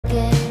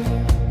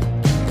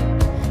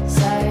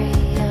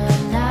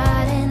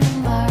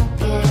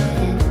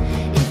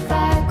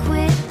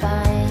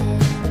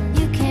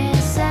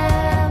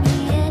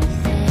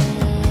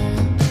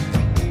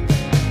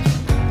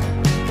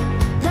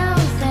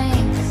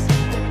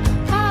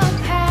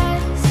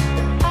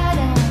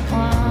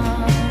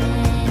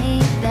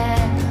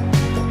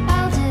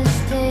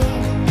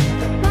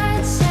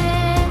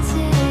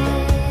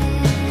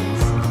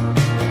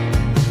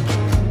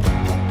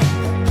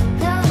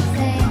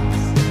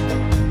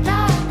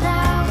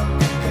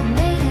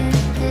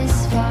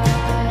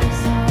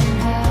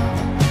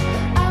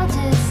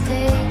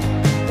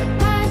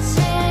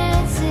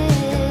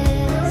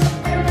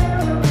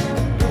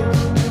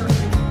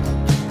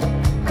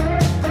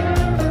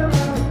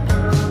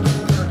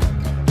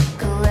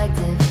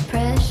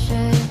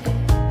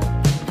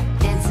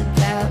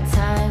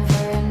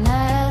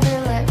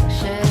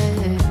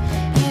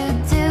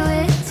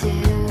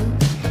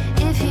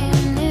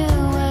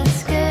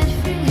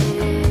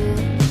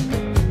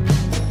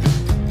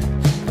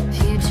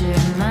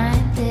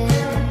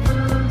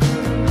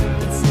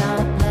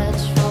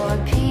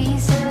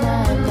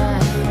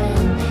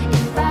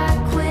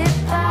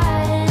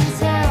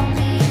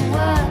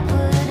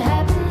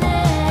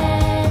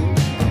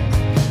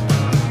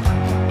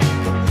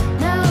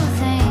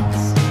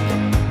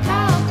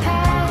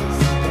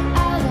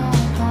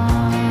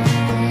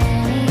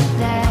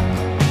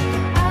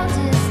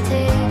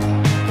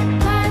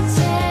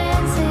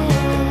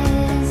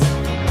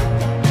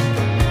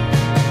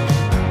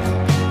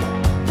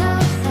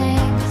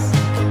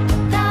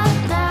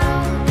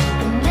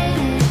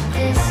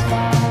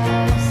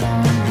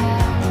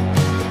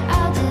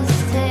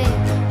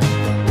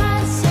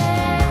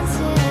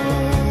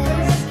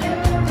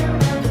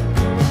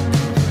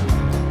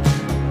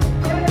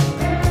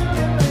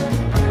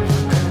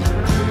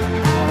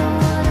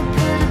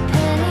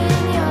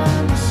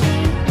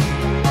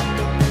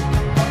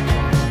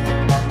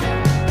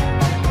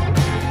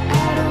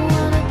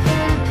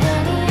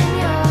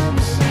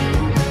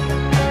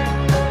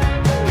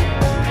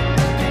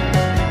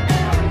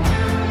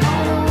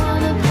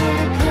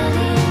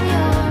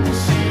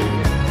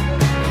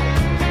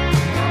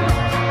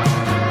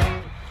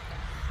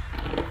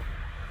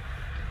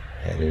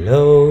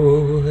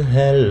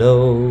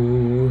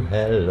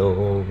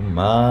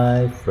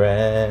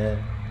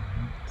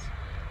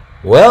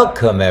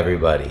Welcome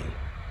everybody.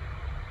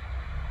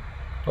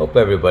 Hope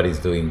everybody's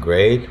doing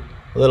great.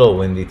 A little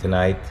windy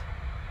tonight.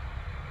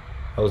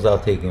 I was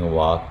out taking a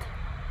walk.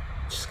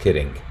 Just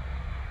kidding.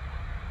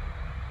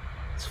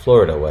 It's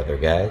Florida weather,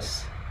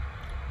 guys.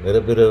 A little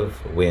bit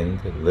of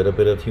wind, a little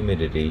bit of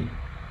humidity.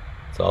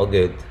 It's all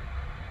good.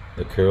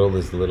 The curl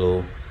is a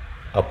little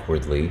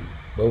upwardly,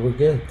 but we're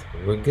good.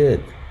 We're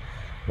good.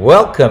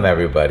 Welcome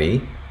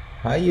everybody.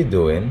 How you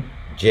doing?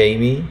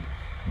 Jamie,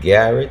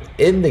 Garrett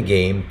in the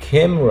game,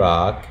 Kim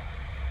Rock,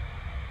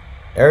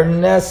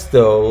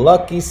 Ernesto,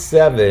 Lucky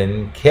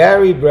 7,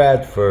 Carrie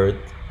Bradford.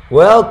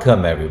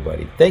 Welcome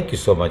everybody. Thank you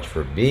so much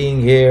for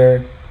being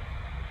here.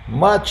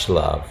 Much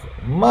love,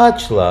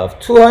 much love.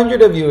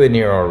 200 of you in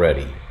here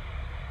already.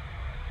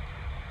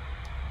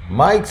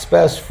 Mike's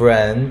best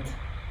friend.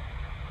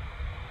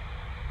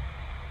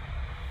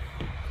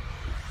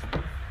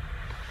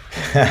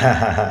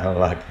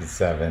 Lucky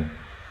 7.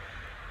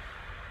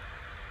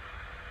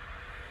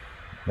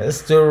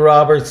 Mr.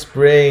 Robert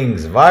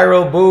Springs,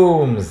 Viral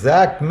Boom,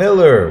 Zach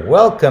Miller.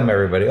 Welcome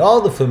everybody, all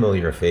the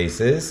familiar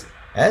faces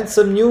and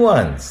some new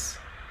ones.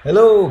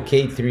 Hello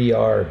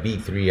K3R,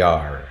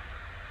 B3R.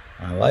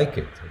 I like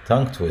it, a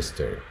tongue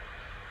twister.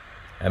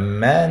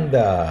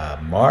 Amanda,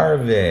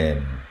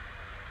 Marvin,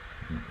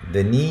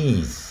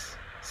 Denise,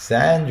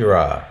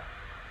 Sandra.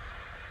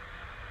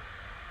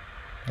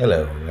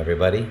 Hello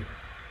everybody.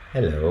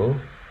 Hello.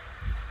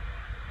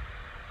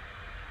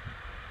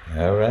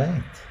 All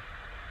right.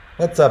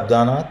 What's up,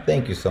 Donna?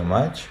 Thank you so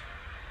much.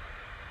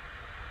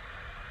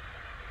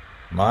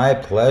 My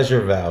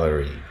pleasure,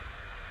 Valerie.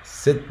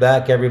 Sit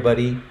back,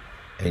 everybody.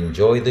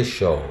 Enjoy the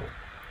show.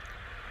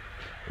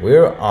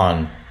 We're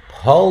on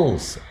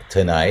Pulsz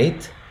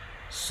tonight.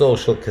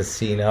 Social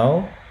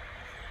Casino.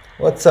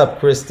 What's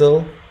up,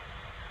 Crystal?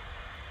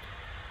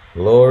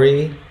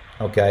 Lori.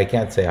 Okay, I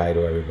can't say hi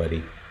to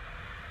everybody.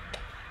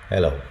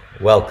 Hello.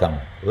 Welcome.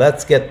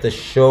 Let's get the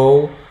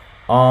show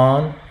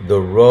on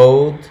the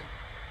road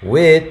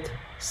with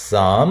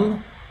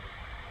some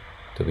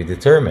to be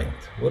determined.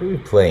 What are we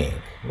playing?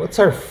 What's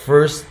our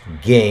first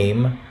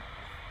game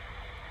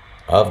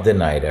of the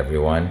night,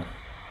 everyone?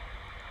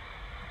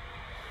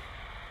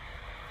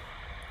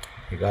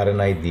 You got an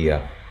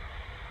idea.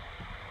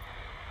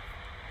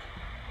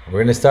 We're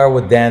gonna start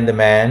with Dan the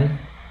Man.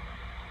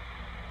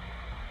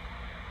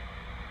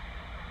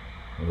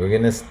 We're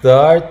gonna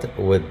start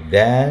with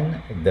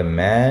Dan the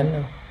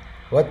Man.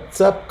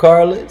 What's up,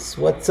 Carlos?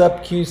 What's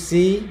up,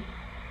 QC?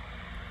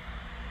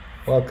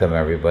 Welcome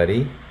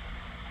everybody.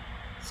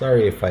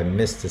 Sorry if I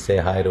missed to say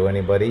hi to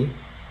anybody.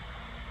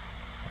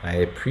 I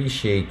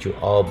appreciate you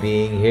all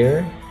being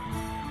here.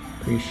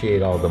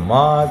 Appreciate all the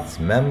mods,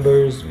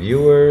 members,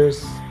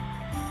 viewers.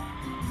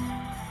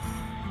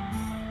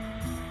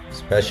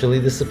 Especially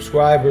the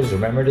subscribers.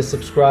 Remember to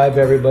subscribe,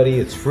 everybody.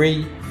 It's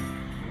free.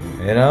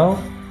 You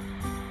know?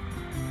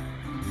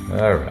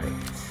 Alright.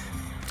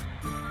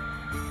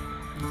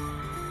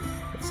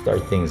 Let's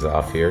start things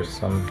off here.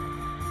 Some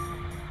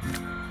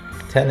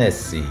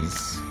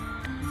Tennessee's.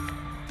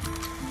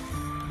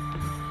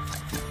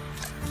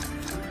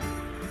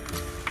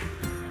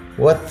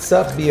 What's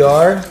up,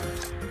 BR?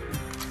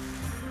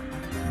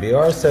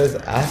 BR says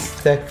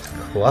Aztec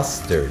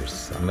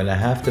clusters. I'm gonna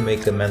have to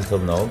make a mental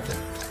note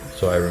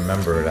so I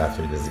remember it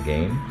after this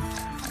game.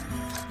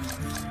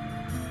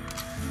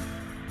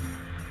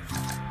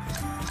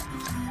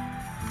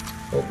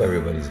 Hope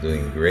everybody's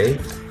doing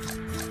great.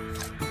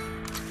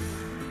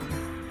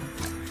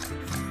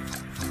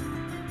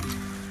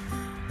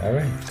 All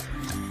right.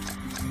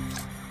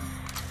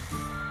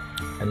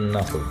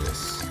 Enough of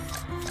this.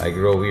 I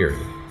grow weary.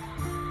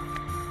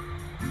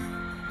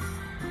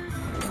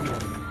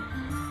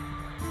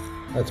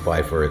 Let's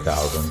buy for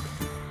 1,000.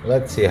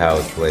 Let's see how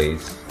it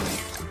plays.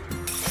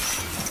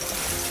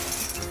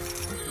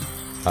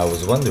 I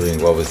was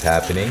wondering what was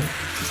happening.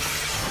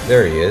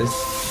 There he is.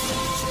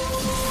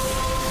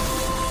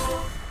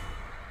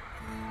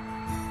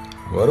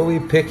 What do we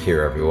pick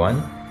here,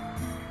 everyone?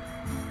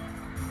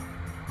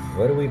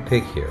 What do we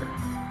pick here?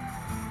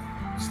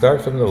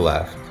 Start from the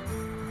left.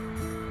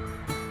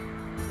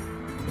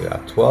 We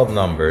got 12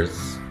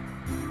 numbers.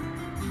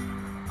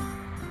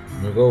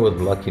 We'll go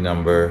with lucky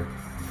number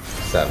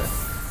 7.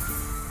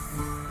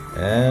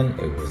 And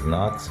it was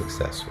not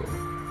successful.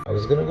 I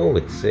was gonna go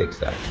with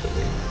 6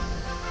 actually.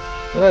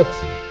 Let's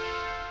see.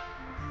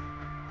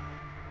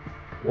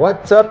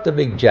 What's up, the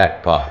big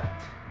jackpot?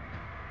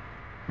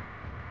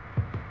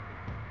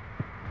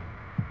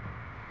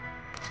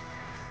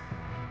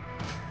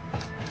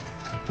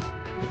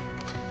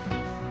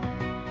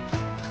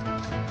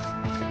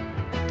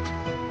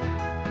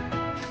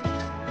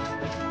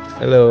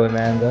 Hello,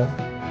 Amanda.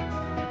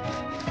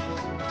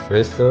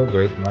 Crystal,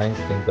 great minds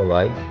think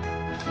alike.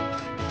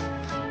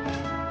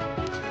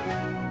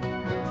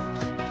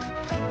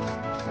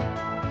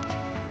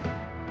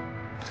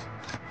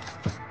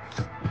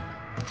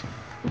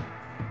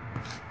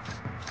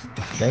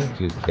 Thank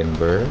you,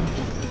 Kimber.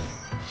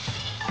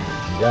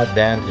 got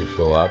Dan to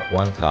show up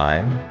one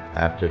time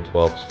after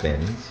 12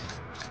 spins.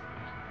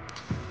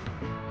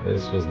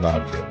 This was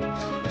not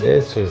good.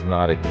 This was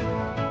not a good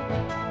one.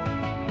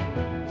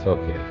 It's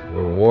okay.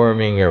 We're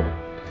warming her up,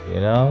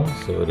 you know?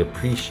 So it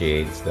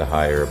appreciates the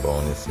higher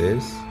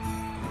bonuses.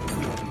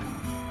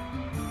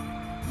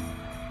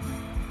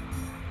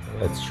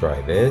 Let's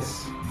try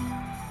this.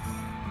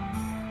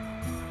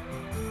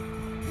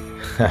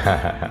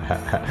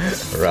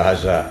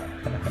 Raja.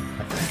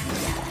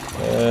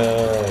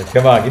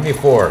 Come on, give me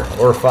 4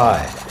 or 5.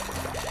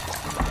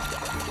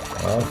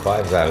 Well,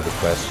 5's out of the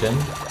question.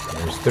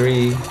 There's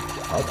 3.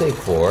 I'll take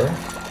 4.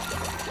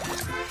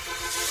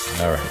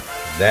 Alright.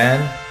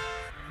 Then,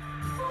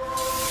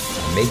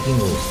 I'm making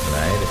moves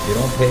tonight. If you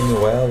don't pay me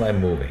well, I'm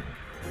moving.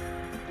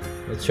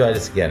 Let's try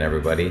this again,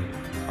 everybody.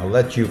 I'll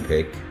let you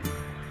pick.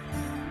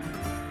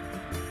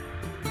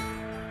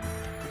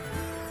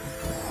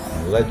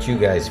 I'll let you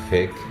guys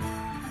pick.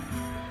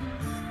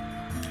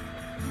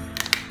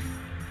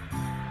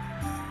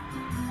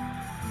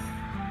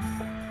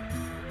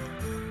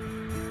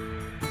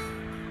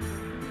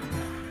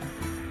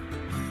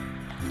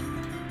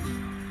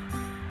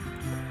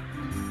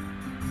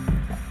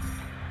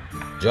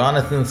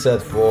 Jonathan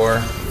said 4.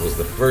 It was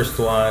the first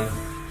one.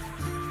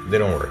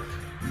 Didn't work.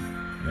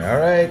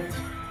 Alright.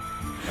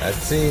 Let's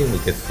see. We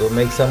could still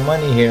make some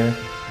money here.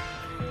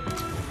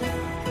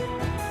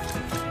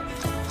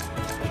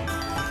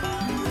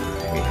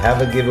 We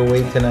have a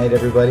giveaway tonight,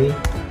 everybody.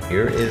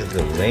 Here is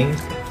the link.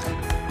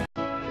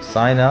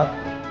 Sign up.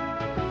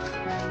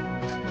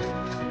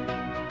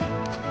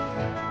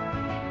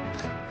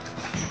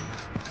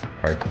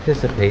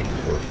 Participate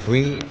for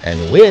free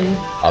and win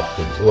up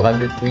to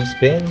 200 free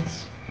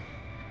spins.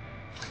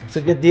 It's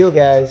a good deal,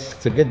 guys.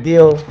 It's a good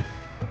deal.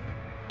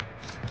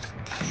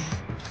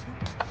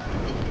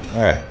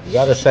 Alright, we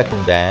got a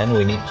second ban.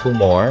 We need 2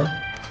 more.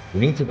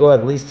 We need to go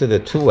at least to the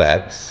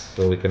 2x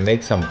so we can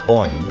make some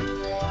coin.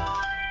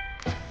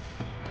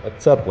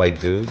 What's up, white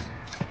dude?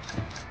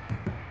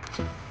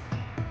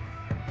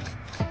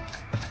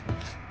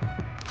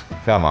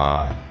 Come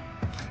on.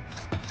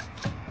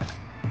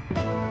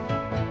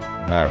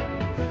 Alright.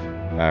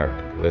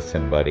 Alright.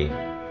 Listen, buddy.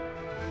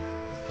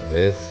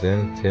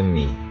 Listen to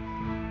me.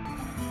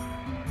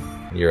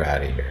 You're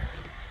out of here.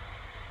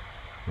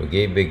 We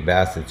gave Big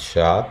Bass its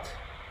shot.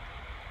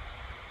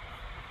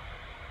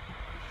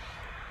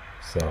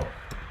 So.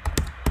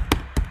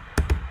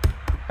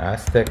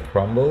 Aztec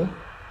Crumble.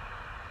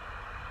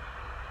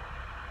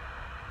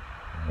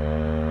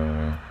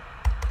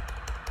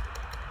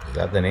 Is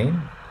that the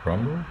name?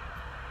 Crumble?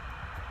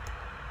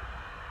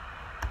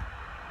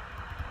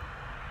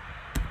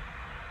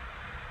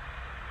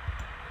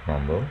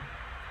 Crumble.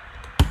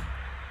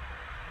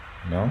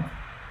 No?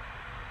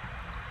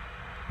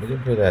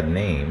 Looking for that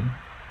name.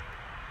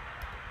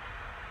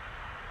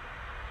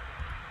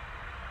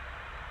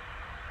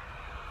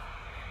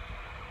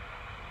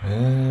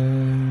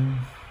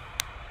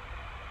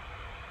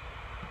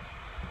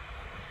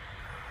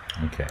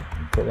 Okay,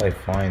 until I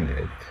find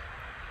it.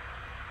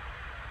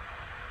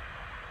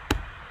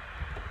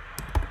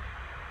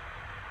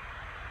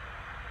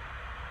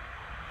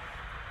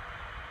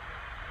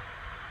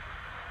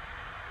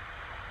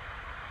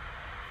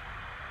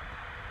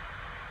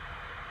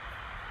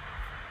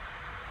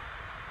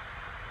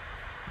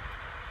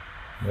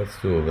 Let's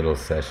do a little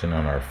session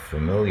on our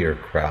familiar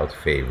crowd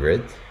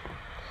favorite,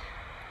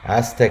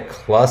 Aztec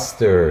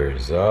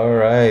Clusters. All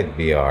right,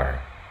 BR.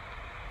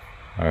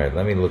 All right,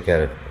 let me look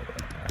at it.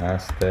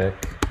 Aztec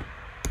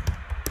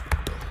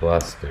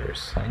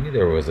Clusters. I knew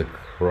there was a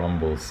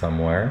crumble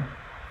somewhere.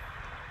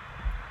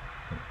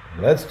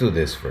 Let's do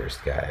this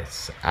first,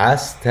 guys.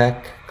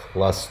 Aztec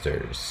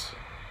Clusters.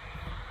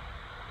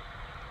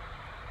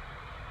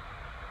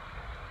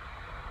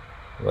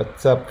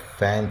 What's up,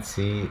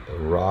 Fancy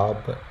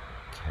Rob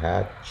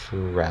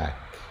Kachurak?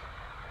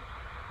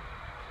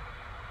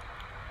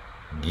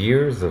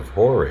 Gears of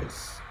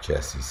Horus,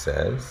 Jesse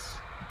says.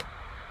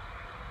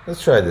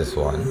 Let's try this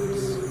one.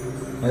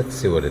 Let's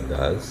see what it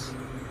does.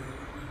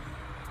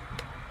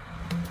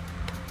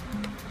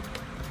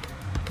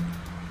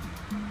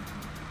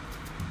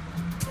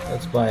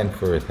 Let's buy in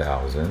for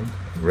 1,000.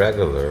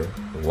 Regular,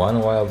 1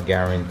 wild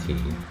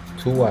guaranteed,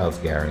 2 wilds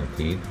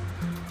guaranteed.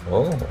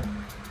 Oh,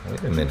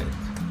 wait a minute.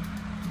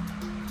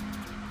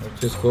 Let's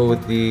just go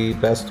with the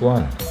best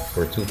one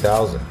for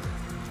 2,000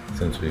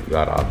 since we've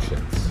got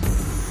options.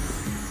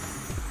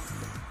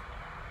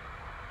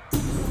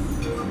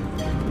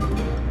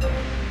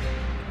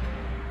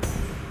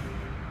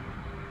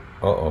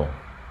 Uh-oh.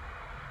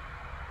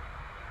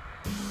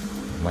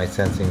 Am I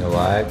sensing a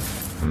lag?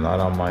 I'm not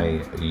on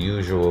my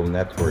usual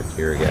network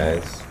here,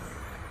 guys.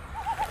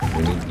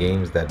 We need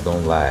games that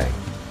don't lag.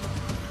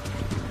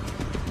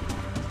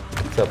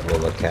 What's up,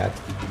 Lola Cat?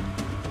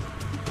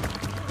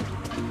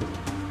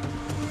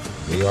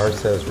 VR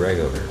says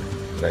regular.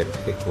 Did I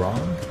pick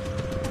wrong?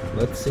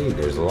 Let's see.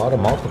 There's a lot of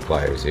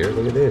multipliers here.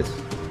 Look at this.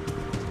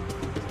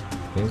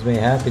 Things may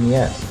happen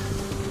yet.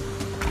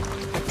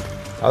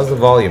 How's the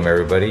volume,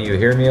 everybody? You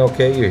hear me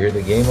okay? You hear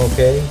the game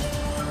okay?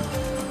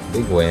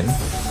 Big win.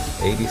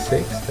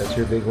 86, that's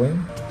your big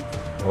win?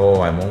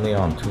 Oh, I'm only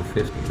on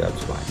 250,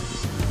 that's fine.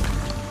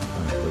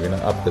 We're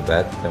gonna up the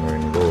bet, then we're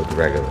gonna go with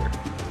regular.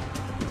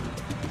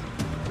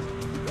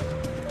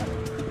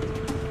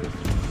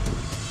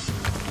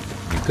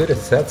 You could have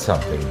said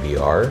something,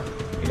 BR,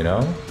 you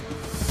know?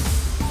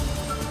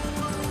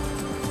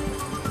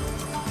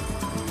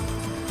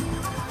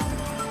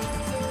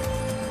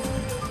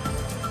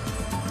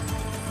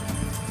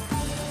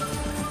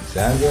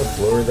 Sandra,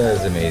 Florida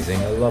is amazing.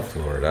 I love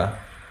Florida.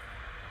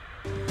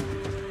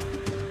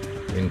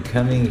 Been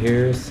coming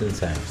here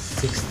since I'm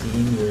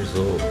 16 years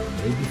old,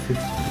 maybe 15.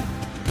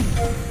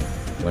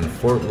 When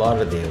Fort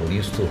Lauderdale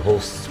used to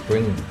host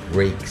spring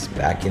breaks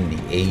back in the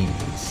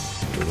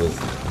 80s. It was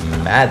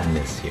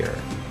madness here.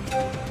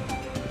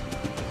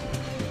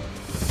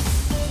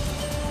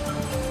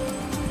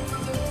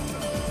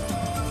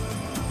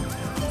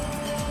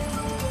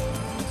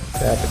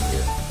 What's happened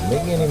here? You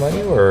making any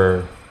money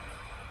or?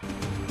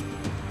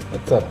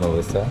 What's up,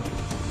 Melissa?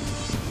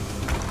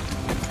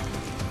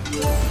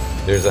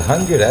 There's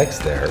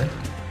 100x there.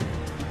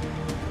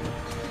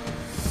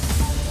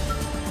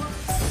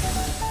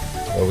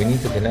 Oh, we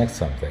need to connect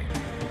something.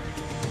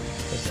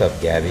 What's up,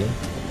 Gabby?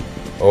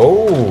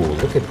 Oh,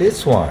 look at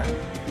this one.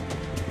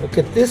 Look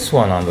at this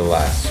one on the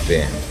last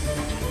spin.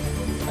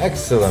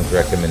 Excellent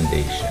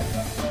recommendation.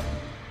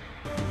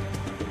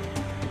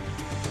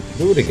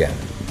 Do it again.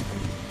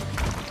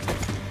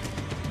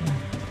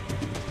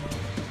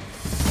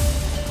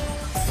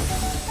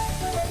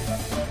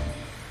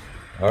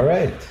 All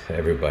right,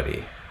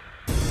 everybody.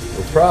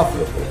 We're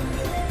profitable.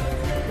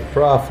 We're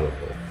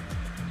profitable.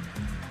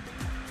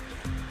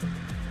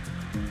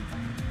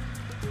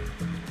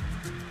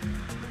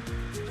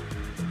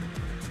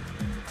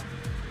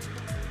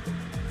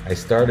 I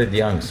started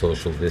young,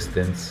 social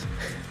distance.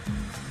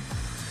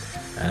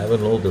 I have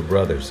an older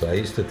brother, so I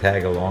used to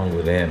tag along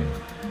with him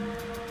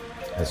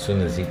as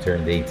soon as he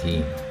turned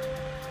 18.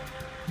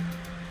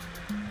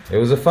 It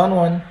was a fun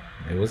one.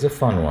 It was a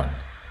fun one.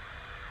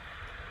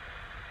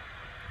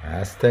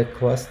 Aztec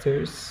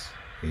clusters,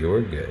 you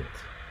were good.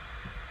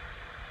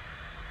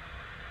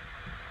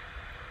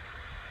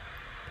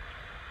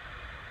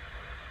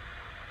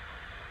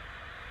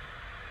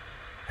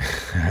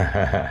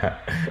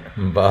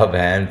 Bob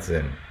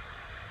Hansen.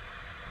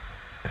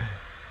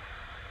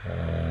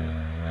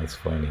 That's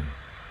funny.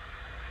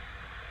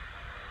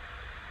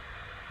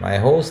 My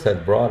host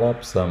had brought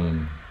up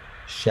some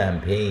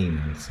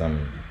champagne and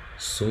some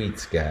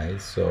sweets,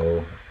 guys,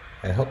 so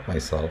I helped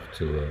myself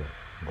to a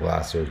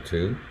glass or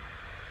two.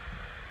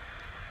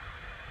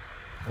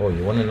 Oh,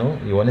 you want to know?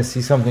 You want to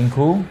see something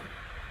cool?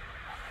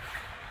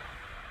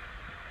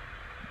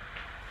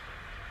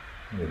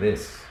 Look at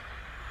this.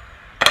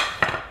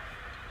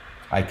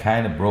 I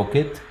kind of broke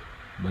it,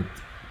 but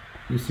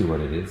you see what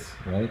it is,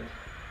 right?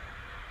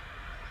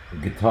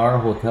 Guitar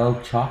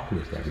Hotel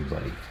chocolate,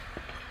 everybody.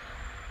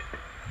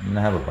 I'm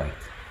gonna have a bite.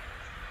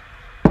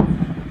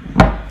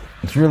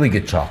 It's really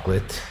good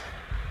chocolate.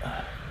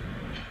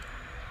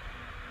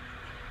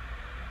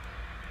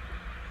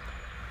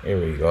 Here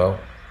we go.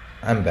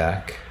 I'm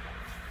back.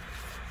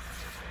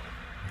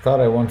 I thought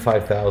I won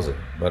 5,000,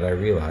 but I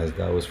realized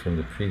that was from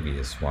the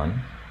previous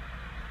one.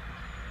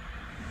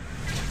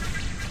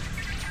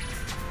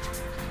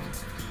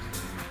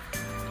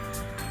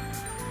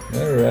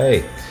 All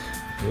right,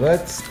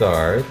 let's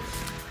start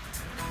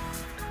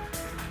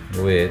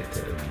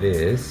with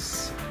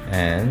this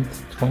and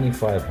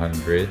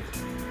 2,500. You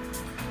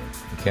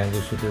can't do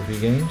super free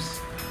games?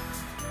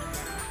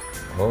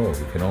 Oh,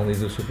 we can only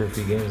do super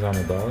free games on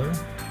 $1?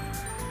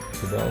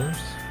 $2?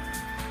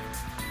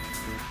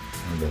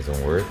 It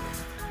doesn't work.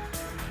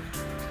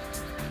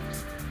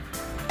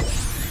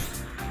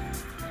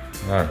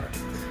 Alright,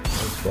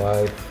 let's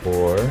buy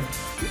for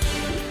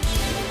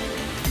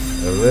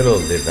a little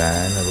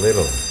divan, a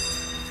little.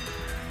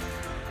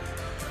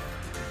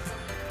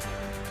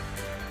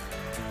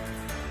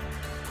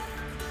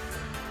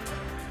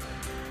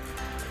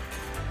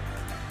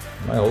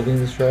 Am I holding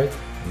this right?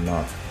 I'm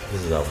not.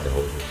 This is how I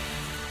hold it.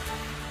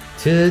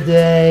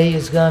 Today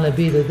is gonna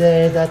be the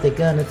day that they're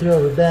gonna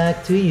throw it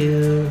back to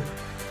you.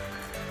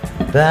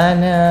 By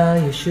now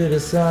you should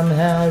have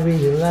somehow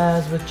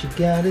realized what you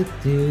gotta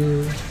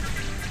do.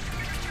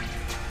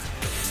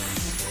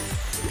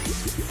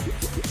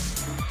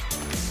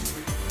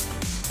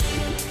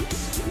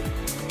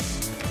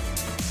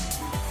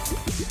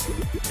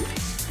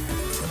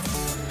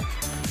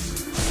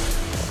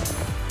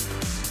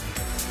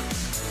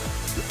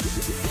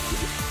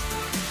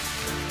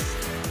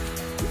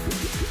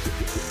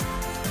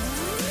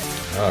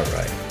 All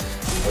right,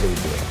 what are we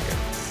doing here?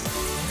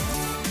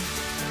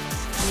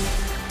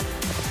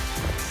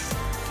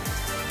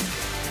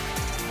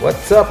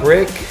 What's up,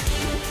 Rick?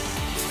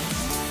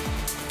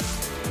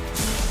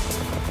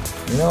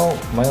 You know,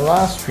 my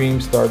last stream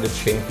started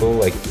shameful,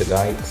 like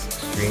tonight's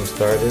stream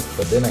started,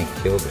 but then I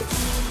killed it.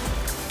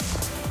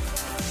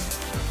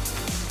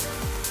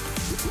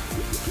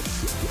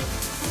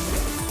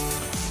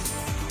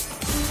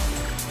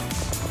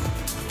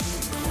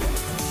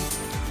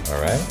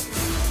 All right.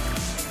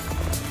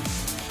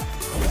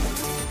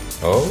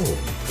 Oh.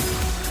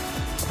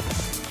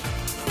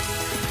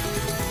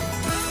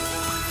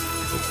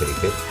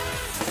 it.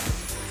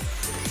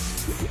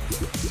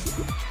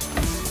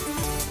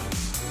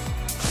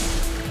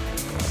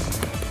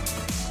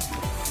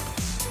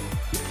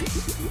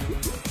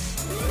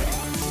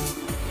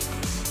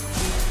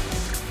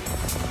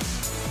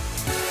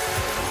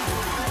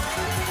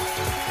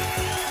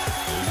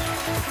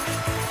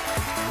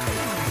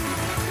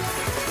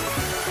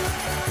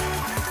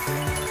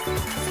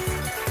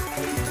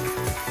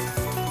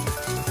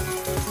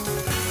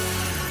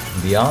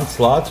 Beyond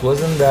Slots,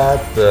 wasn't that,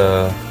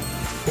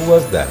 who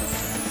was that?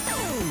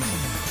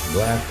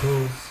 Black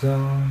Hole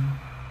Song,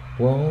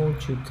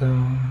 won't you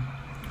come?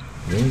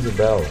 Rings a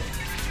bell.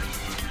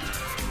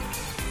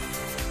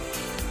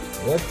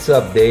 What's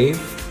up,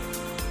 Dave?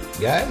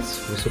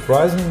 Guys, we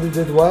surprisingly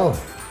did well,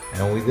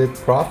 and we did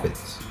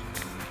profits.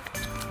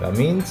 That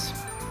means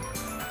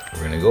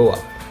we're gonna go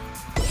up.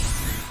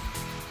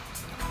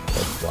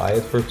 Let's buy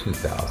it for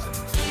 2,000.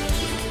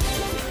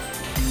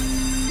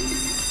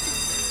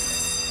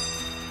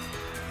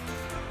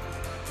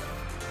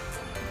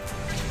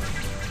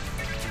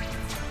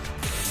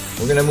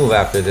 We're gonna move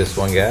after this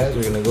one, guys.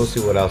 We're gonna go see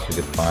what else we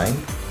could find.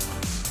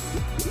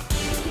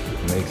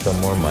 Make some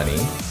more money.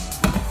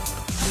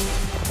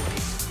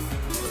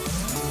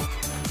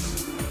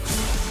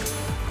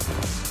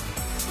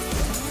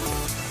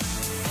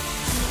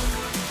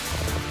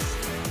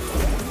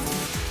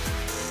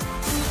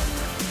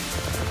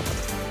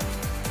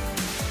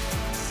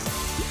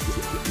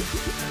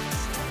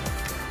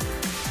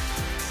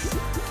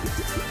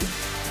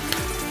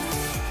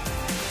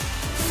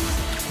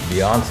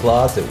 Beyond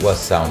Slots, it was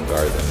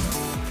Soundgarden.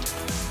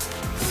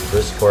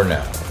 Chris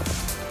Cornell.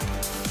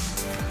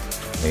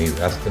 May he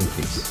rest in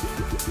peace.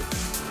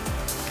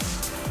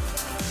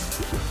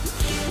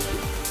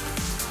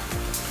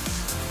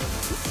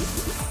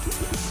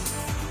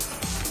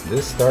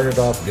 This started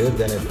off good,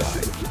 then it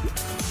died.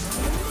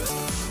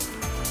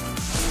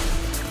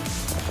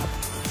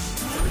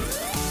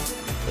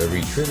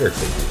 Every trigger could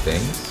do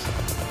things.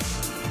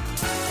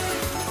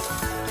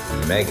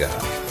 Mega.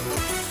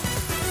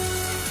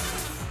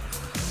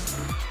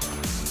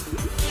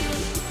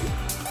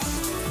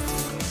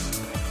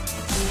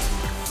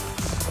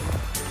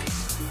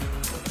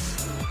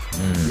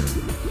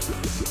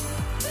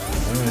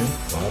 Alright,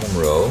 bottom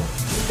row.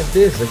 Look at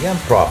this, again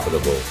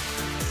profitable.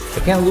 I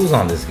can't lose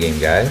on this game,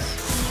 guys.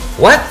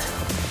 What?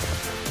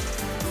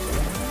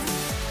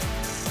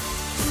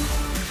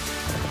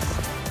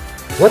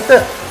 What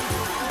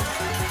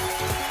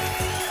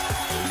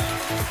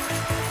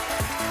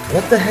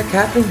the heck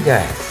happened,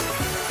 guys?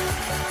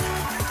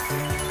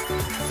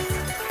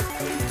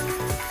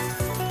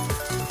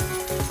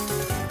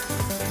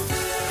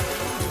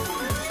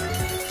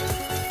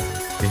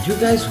 Did you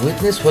guys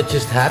witness what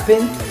just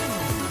happened?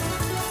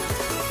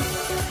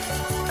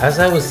 As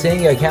I was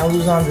saying, I can't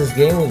lose on this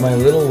game with my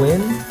little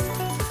win.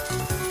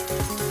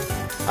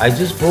 I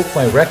just broke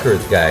my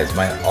record, guys,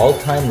 my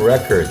all-time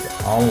record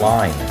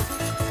online.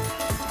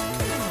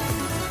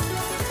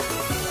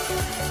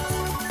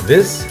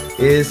 This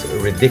is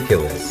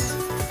ridiculous.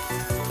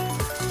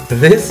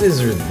 This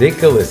is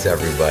ridiculous,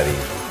 everybody.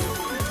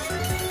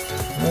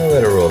 I'm gonna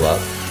let it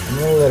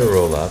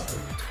roll up.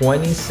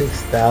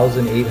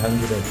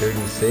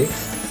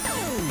 26,836.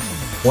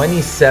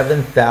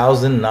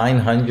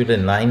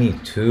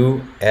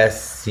 27,992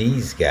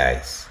 SCs,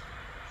 guys.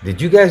 Did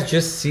you guys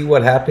just see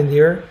what happened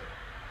here?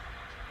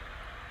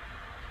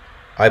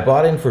 I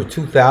bought in for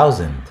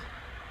 2,000.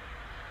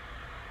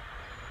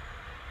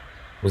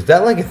 Was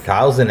that like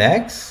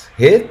 1,000x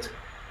hit?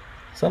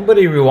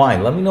 Somebody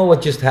rewind. Let me know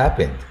what just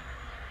happened.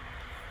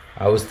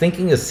 I was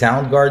thinking of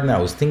Soundgarden. I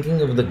was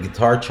thinking of the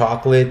guitar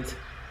chocolate.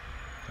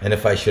 And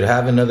if I should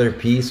have another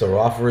piece or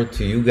offer it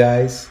to you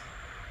guys.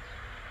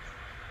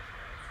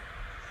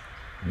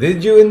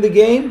 Did you in the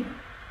game?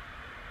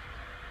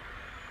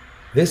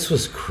 This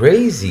was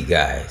crazy,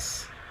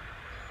 guys.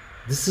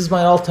 This is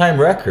my all-time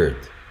record.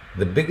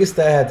 The biggest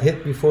I had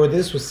hit before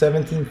this was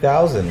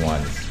 17,000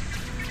 once.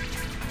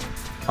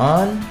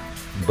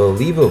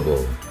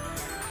 Unbelievable.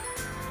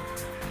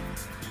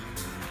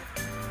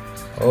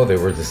 Oh, they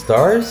were the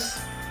stars?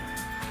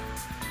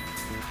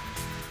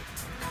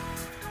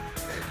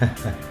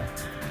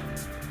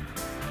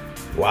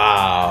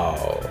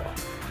 Wow.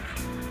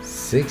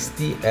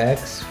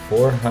 60x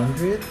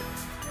 400?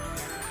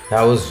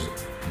 That was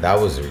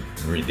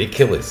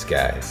ridiculous,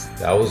 guys.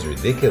 That was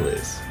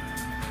ridiculous.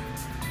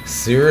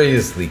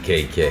 Seriously,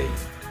 KK.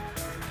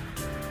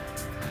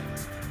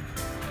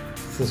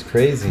 This is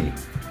crazy.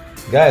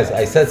 Guys,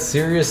 I said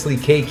seriously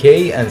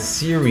KK and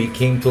Siri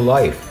came to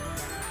life.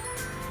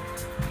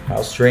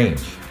 How strange.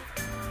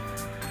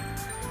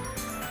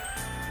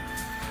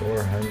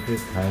 400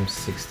 times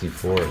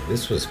 64.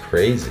 This was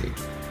crazy.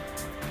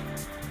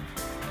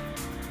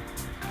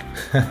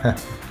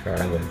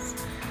 Carlos.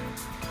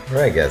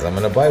 Alright, guys, I'm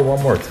gonna buy one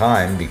more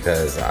time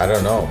because I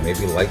don't know,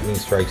 maybe lightning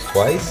strikes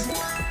twice.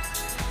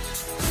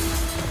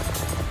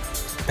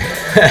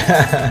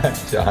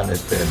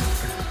 Jonathan.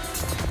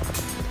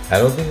 I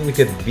don't think we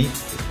could beat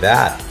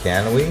that,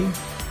 can we?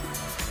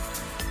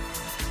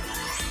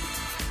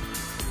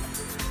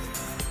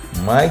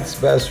 Mike's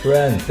best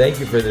friend, thank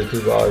you for the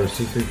 $2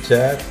 super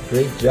chat.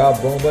 Great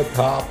job, Bomba.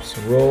 Tops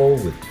roll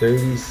with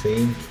 30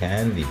 same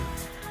candy.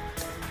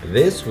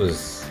 This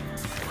was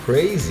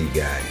crazy,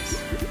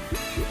 guys.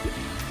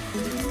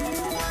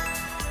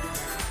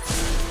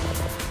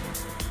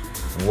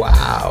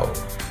 Wow.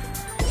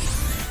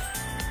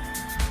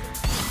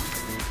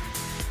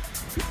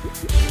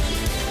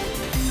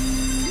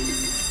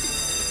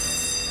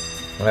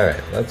 All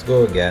right, let's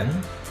go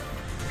again.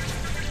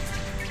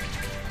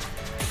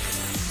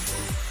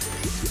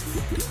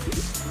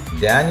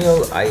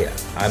 Daniel,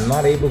 I'm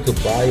not able to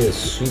buy a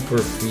super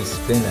free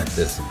spin at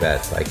this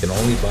bet. I can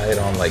only buy it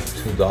on like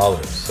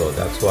 $2, so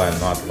that's why I'm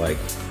not like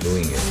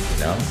doing it, you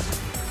know?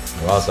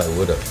 Or else I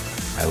would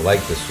have. I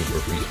like the super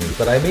free spin,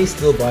 but I may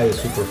still buy a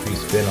super free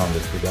spin on the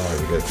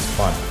 $2 because it's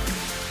fun.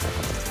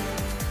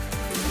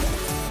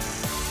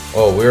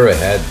 Oh, we're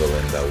ahead,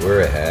 Belinda.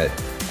 We're ahead.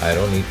 I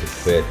don't need to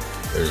quit.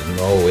 There's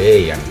no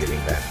way I'm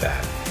getting that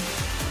bad.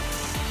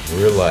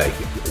 We're like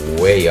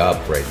way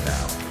up right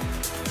now.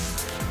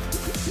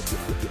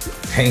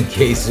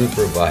 10K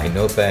super buy,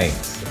 no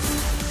thanks.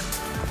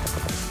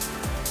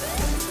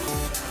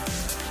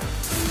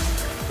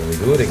 Can we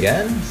do it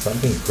again?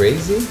 Something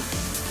crazy?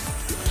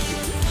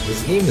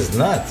 This game is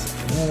nuts.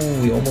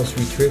 Ooh, we almost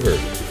re-triggered.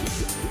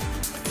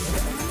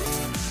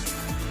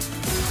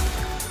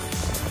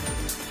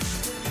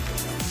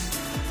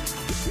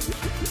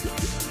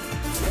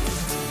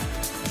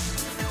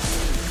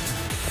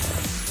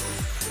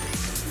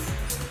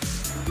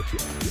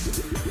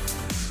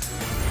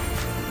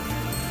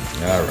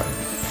 Alright,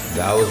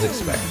 that was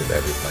expected,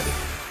 everybody.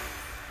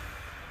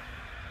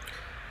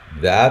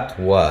 That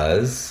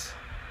was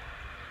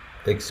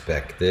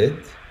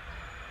expected.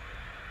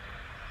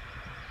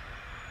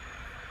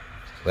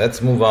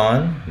 Let's move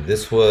on.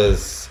 This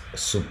was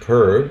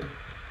superb.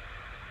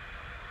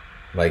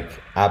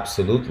 Like,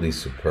 absolutely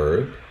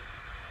superb.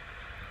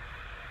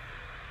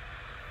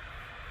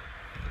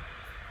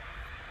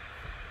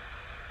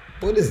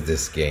 What is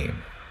this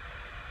game?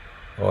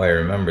 Oh, I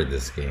remember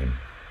this game.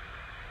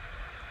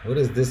 What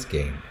is this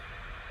game?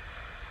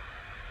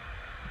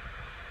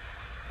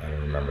 I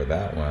don't remember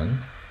that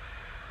one.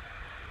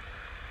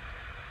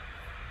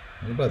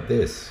 What about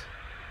this?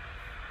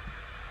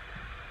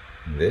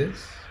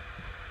 This?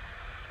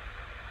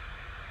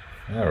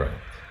 Alright.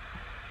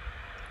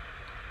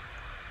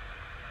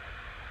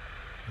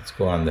 Let's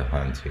go on the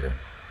hunt here.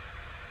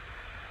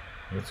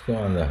 Let's go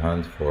on the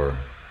hunt for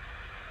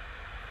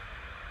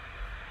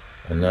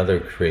another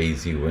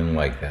crazy win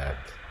like that.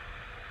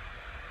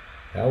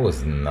 That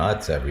was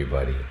nuts,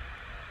 everybody.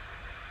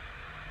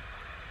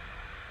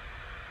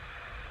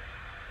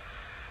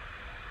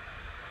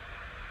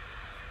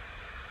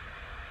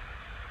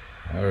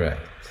 All right.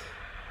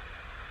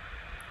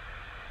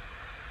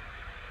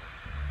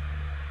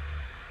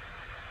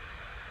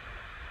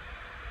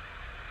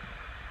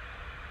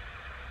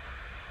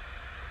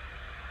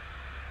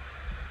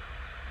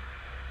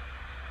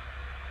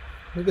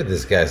 Look at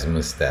this guy's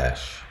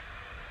mustache.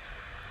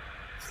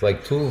 It's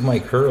like two of my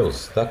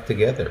curls stuck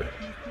together.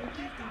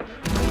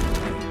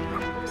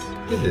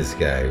 Look at this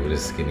guy with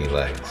his skinny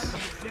legs.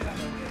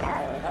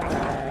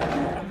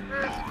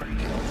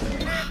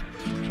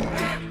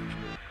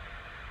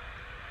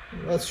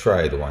 Let's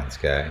try it once,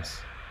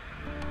 guys.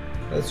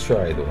 Let's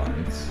try it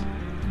once.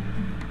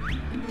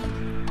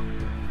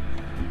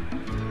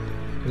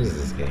 What is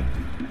this game?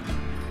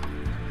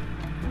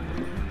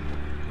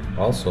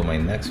 Also, my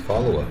next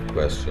follow-up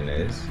question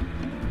is,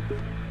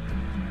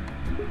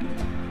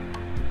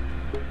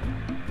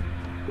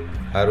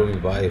 how do we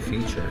buy a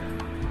feature?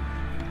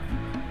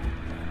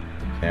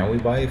 Can we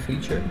buy a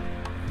feature?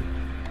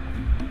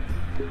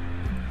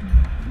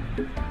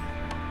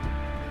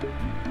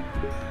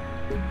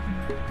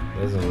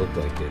 Doesn't look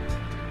like it.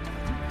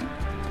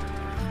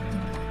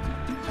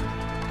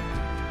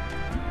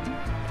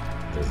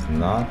 Does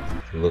not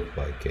look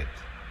like it.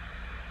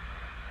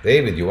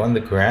 David, you won the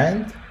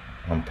grand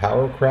on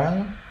Power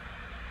Crown?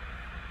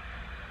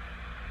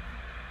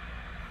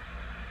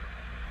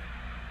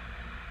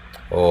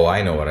 Oh,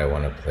 I know what I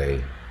want to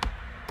play.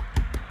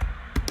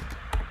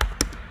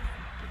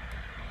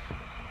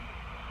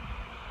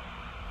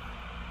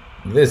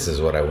 This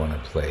is what I want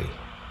to play.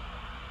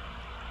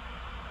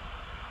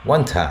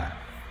 One time.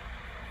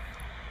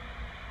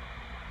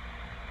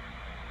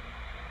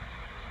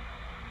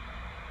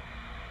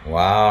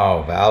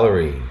 Wow,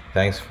 Valerie,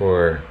 thanks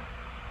for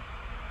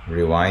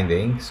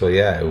rewinding. So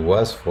yeah, it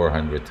was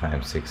 400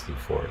 times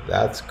 64.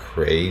 That's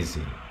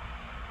crazy.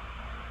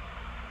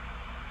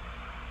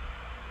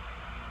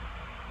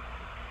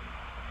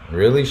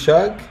 Really,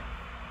 Shug?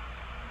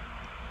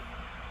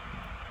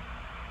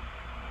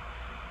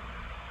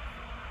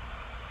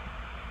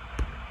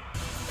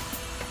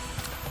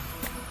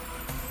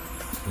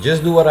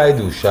 Just do what I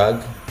do,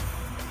 Shug.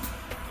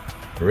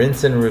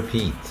 Rinse and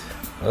repeat.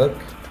 Look,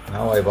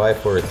 now I buy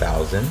for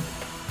 1,000.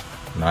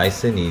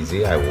 Nice and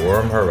easy. I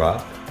warm her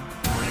up.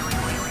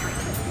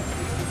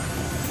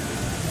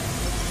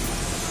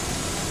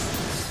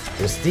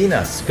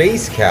 Christina,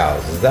 Space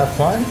Cows. Is that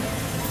fun?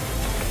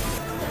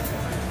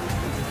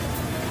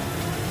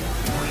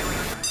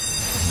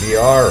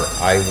 VR,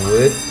 I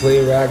would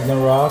play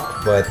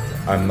Ragnarok, but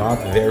I'm not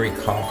very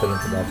confident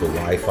about the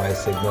Wi-Fi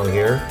signal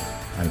here.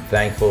 I'm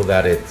thankful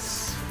that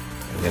it's,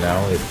 you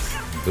know, it's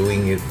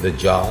doing the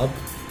job.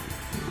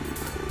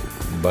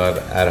 But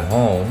at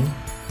home,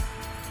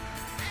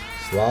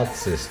 Slot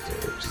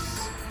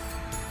Sisters,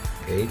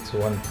 Gates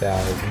 1000,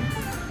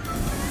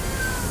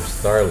 or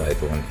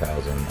Starlight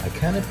 1000. I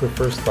kind of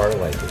prefer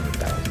Starlight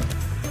 1000.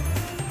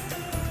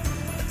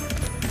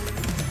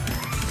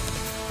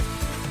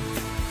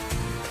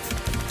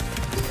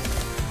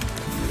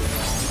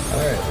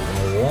 Alright, we're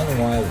gonna one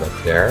wild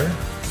up there.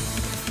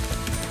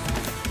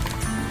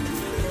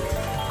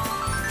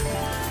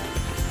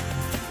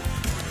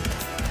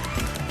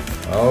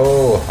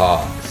 Oh,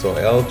 ha. So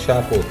El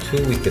Chapo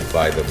 2 we could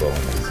buy the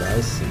bonus.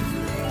 I see.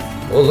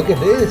 Oh, look at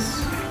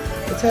this.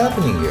 What's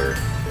happening here?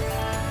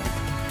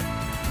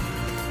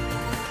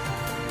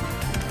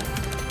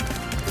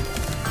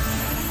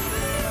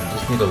 I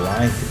just need a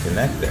line to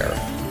connect there.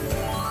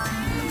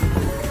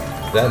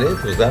 Is that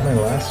it? Was that my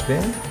last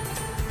spin?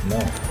 No,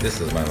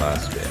 this is my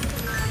last spin.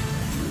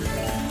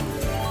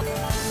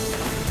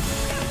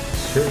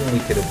 Certainly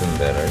could have been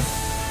better.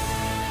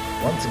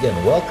 Once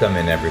again, welcome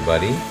in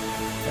everybody.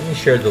 Let me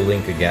share the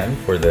link again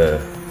for the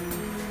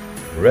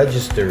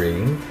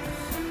registering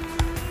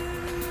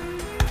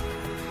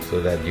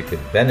so that you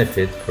could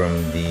benefit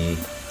from the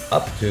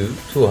up to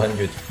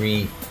 200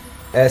 free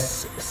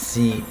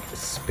SC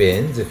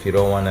spins if you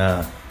don't want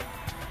to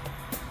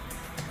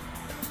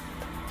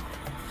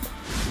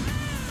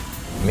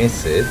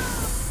miss it.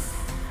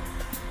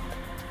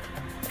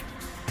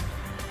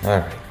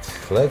 Alright,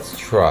 let's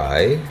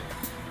try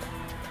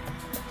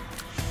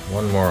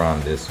one more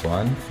on this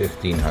one,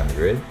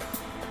 1500.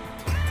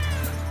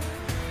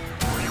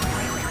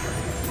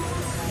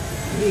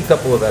 Give me a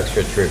couple of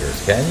extra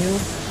triggers, can you?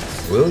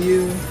 Will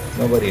you?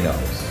 Nobody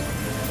knows.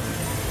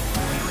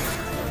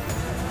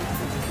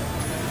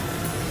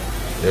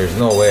 There's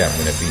no way I'm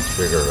gonna beat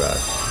Trigger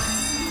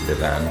Rush,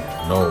 Divan.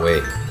 No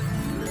way.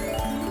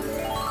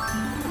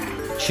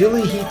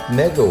 Chili Heat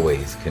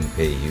Megaways can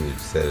pay huge,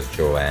 says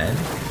Joanne.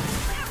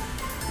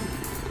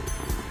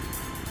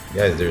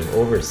 Guys, there's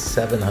over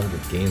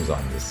 700 games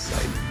on this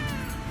site,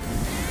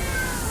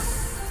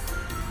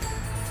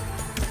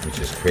 which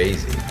is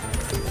crazy,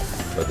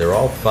 but they're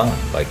all fun.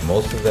 Like,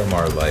 most of them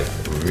are like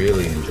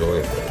really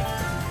enjoyable.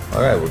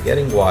 All right, we're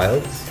getting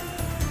wilds.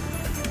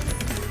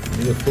 We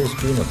need a full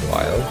screen of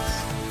wilds.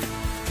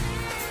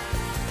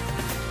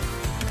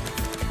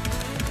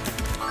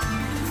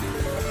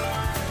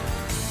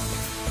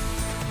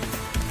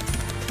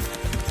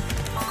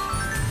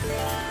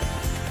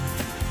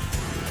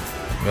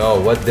 No,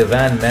 what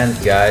Divan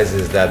meant, guys,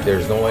 is that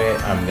there's no way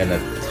I'm gonna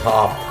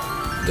top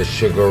the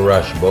Sugar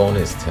Rush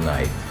bonus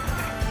tonight.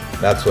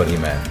 That's what he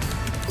meant.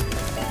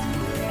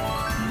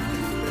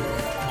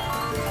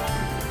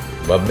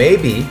 But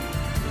maybe,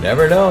 you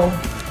never know.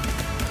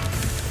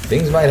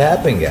 Things might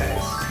happen,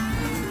 guys.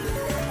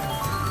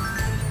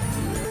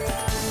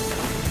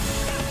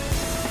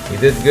 He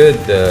did good,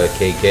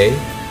 KK.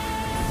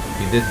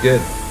 He did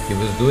good. He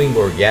was doing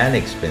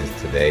organic spins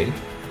today,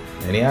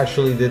 and he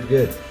actually did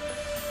good.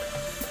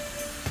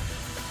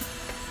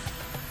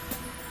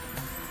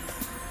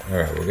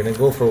 Alright, we're gonna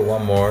go for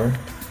one more,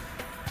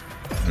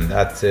 and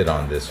that's it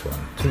on this one.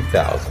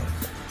 2000.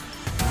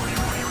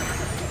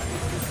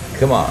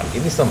 Come on,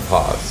 give me some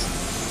pause.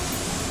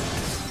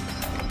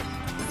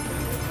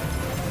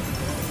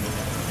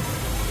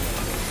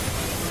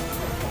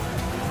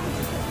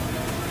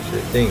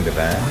 Sure thing, the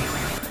band.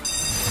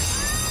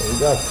 So we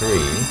got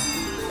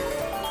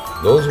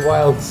 3. Those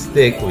wilds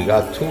stick. We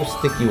got 2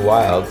 sticky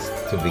wilds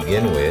to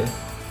begin with.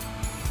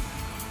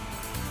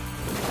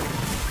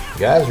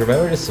 Guys,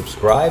 remember to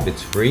subscribe.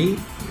 It's free.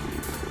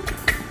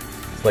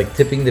 It's like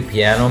tipping the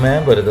piano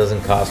man, but it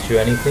doesn't cost you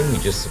anything. You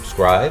just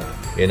subscribe,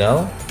 you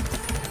know?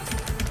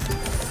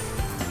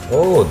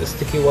 Oh, the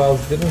sticky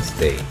wilds didn't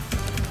stay.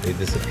 They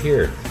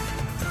disappeared.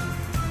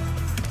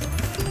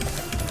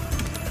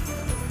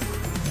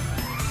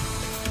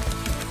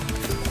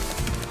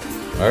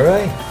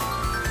 Alright,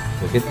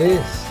 look at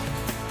this.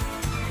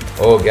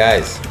 Oh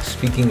guys,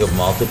 speaking of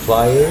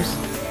multipliers,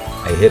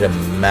 I hit a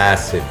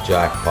massive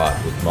jackpot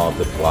with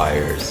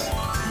multipliers.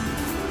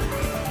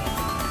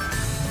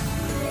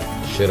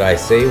 Should I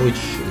say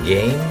which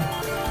game?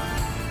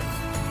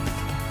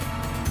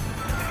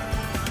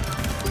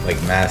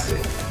 Like massive.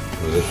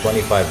 It was a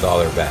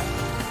 $25 bet.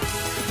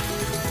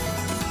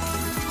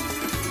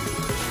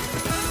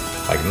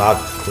 Like not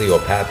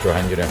Cleopatra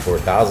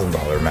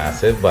 $104,000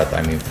 massive, but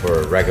I mean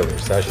for a regular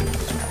session it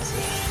was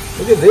massive.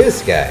 Look at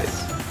this,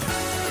 guys.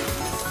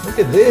 Look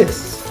at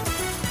this.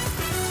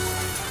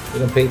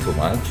 Didn't pay too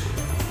much.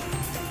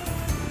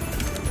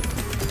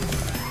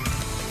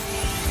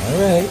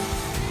 Alright.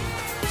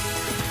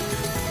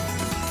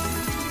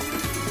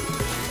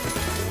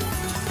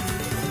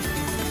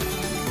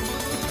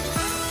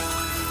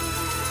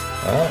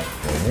 Well,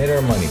 we made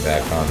our money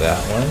back on that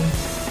one,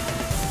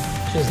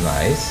 which is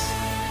nice.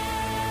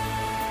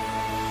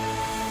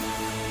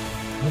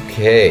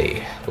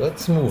 Okay,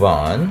 let's move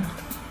on.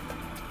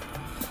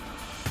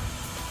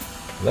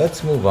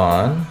 let's move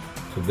on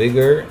to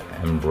bigger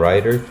and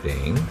brighter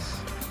things.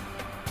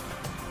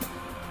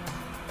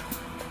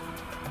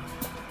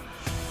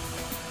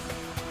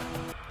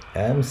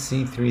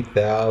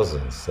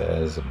 MC3000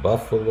 says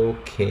Buffalo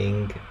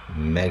King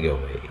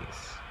Megaways.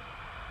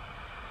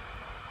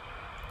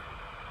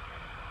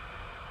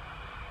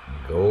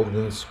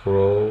 Golden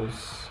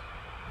Scrolls.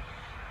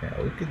 Yeah,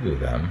 we could do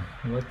them.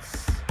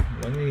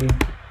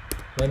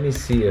 Let me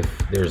see if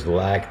there's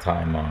lag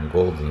time on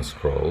Golden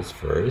Scrolls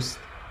first,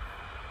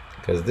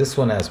 because this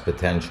one has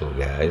potential,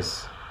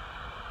 guys.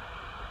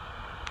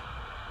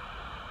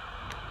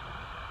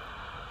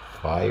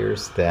 Fire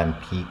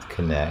Stampede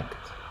Connect,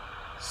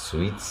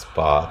 Sweet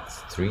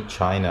Spots, 3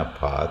 China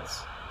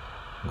Pots,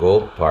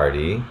 Gold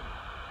Party.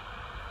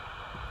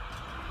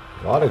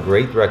 A lot of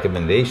great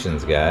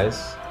recommendations,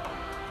 guys.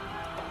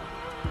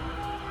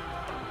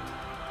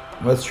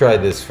 Let's try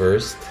this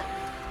first.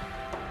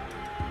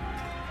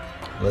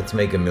 Let's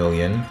make 1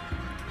 million.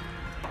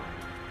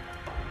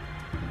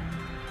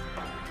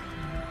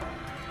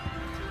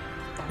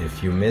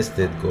 If you missed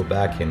it, go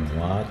back and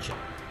watch.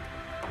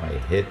 I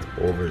hit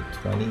over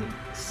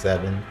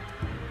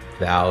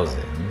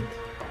 27,000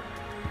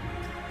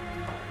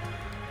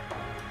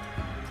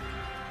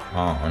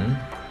 on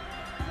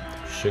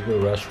Sugar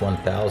Rush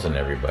 1000,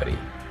 everybody.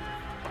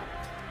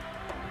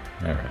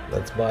 All right,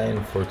 let's buy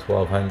in for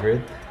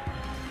 1200.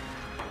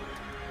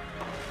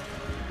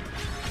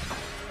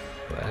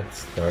 Let's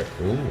start.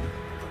 Ooh,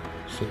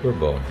 super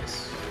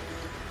bonus.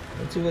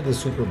 Let's see what the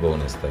super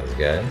bonus does,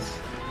 guys.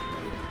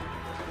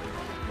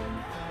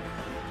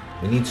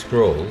 We need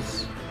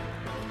scrolls.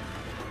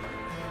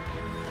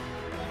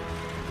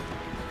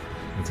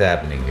 What's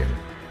happening here?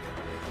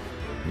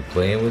 You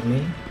playing with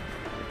me?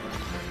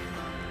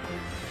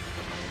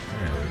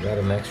 Alright, we got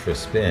an extra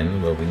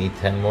spin, but we need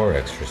 10 more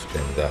extra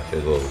spins after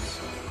those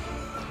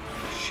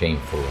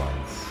shameful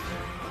ones.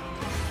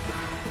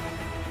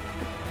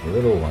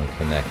 Little one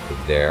connected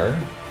there.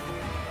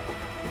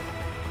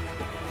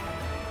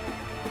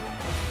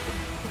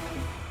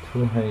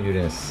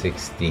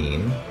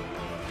 216.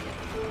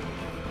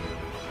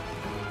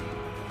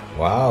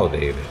 Wow,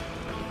 David.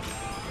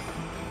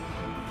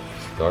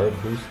 Star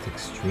Boost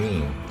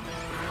Extreme.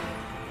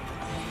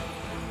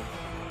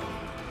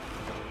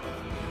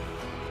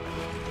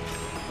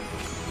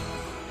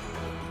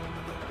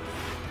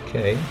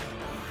 Okay.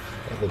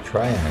 Got the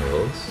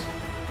triangles.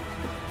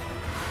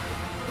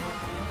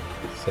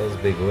 Says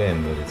big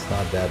win, but it's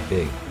not that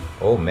big.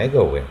 Oh,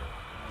 mega win.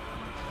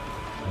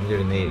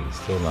 180,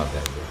 still not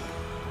that big.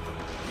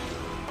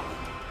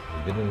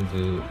 We didn't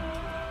do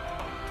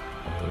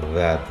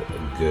that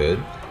good.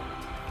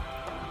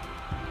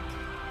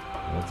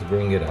 Let's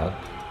bring it up.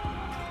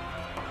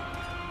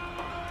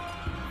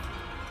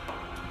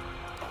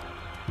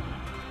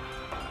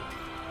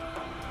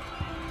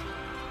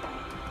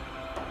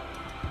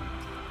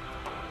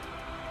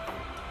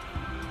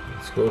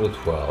 Let's go to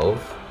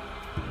 12.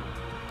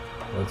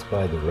 Let's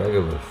buy the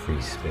regular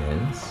free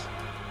spins.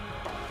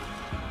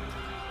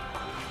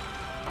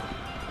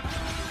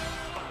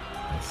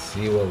 Let's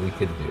see what we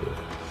could do.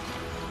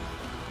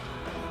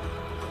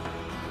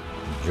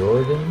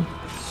 Jordan,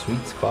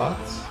 Sweet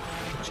Spots.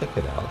 Check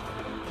it out.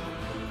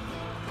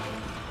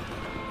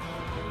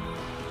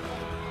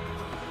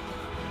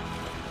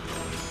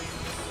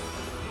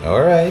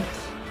 All right.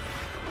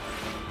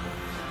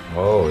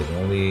 Oh, it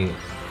only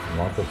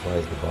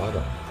multiplies the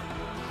bottom.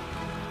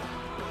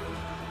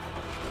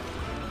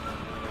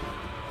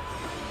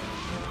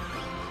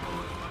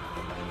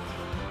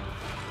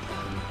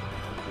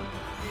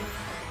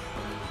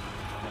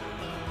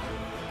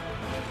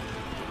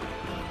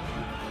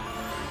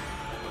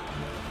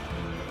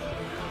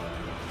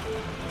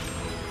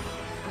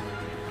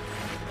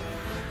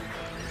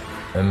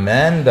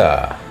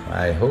 Amanda,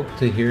 I hope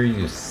to hear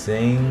you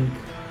sing,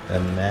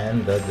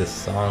 Amanda, the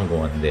song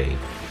one day.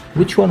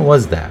 Which one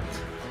was that?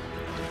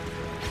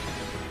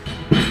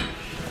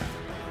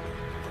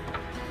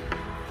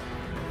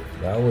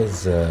 That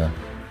was, there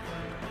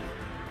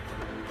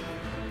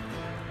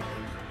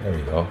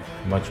we go,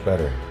 much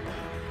better.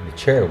 The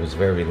chair was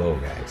very low,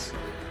 guys.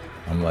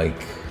 I'm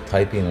like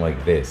typing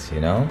like this, you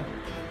know?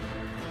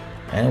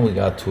 And we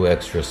got 2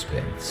 extra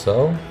spins,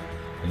 so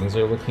things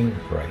are looking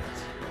bright.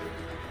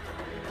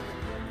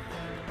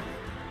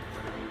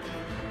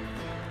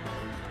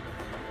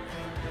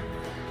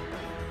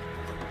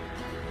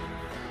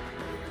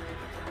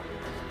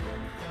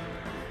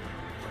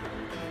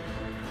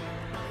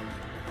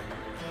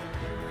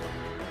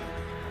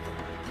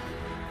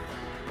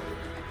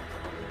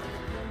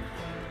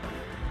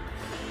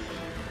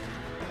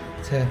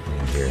 What's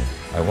happening here?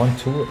 I won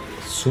 2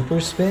 super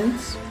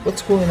spins?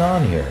 What's going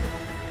on here?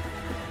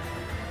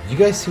 Did you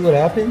guys see what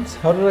happened?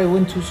 How did I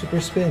win 2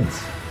 super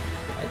spins?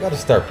 I gotta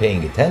start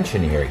paying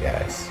attention here,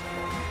 guys.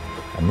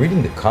 I'm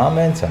reading the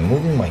comments, I'm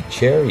moving my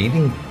chair,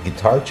 eating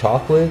guitar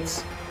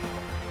chocolates.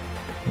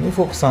 Let me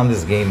focus on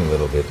this game a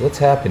little bit. What's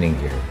happening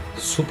here?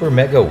 Super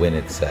mega win,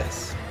 it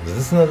says. Is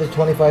this another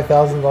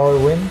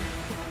 $25,000 win?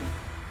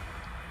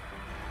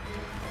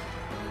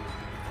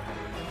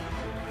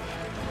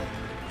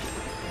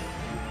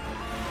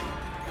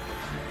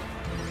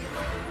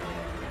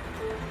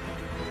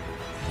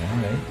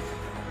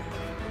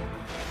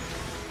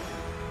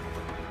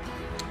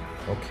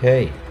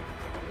 Okay.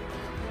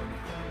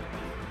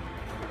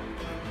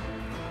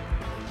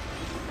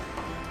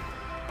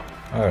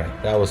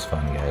 Alright, that was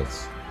fun,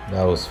 guys.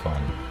 That was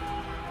fun.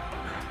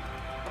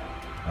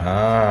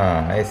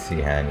 Ah, I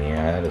see, Hanny. I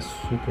had a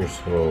super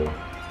slow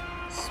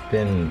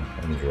spin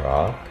and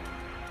drop.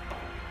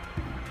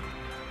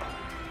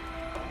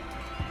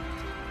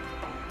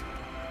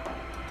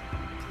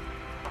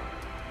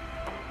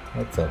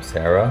 What's up,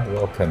 Sarah?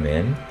 Welcome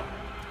in.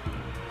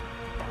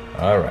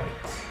 Alright,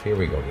 here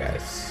we go,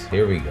 guys.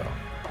 Here we go.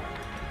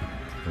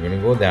 We're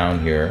gonna go down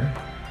here.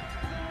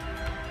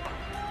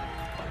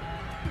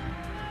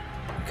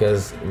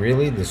 Because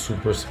really the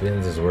super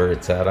spins is where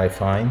it's at, I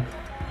find.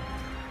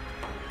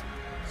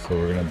 So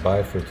we're gonna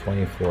buy for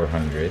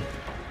 2,400.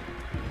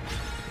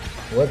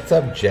 What's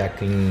up,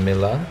 Jacqueline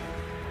Miller?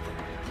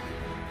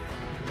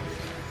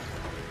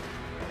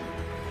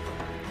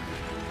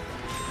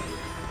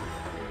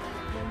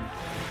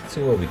 Let's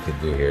see what we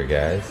could do here,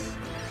 guys.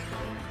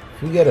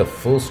 If we get a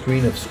full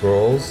screen of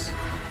scrolls,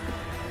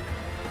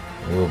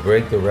 we'll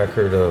break the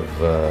record of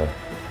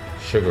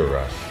Sugar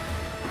Rush.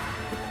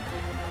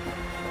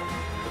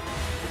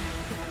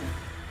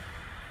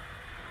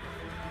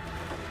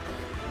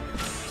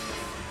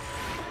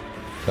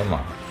 Come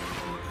on.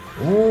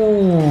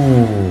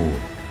 Ooh.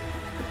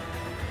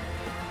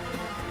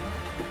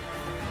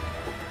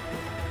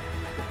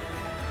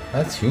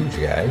 That's huge,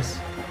 guys.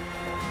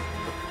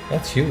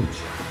 That's huge.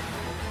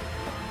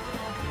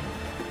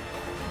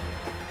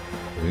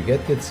 Did we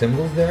get good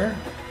symbols there?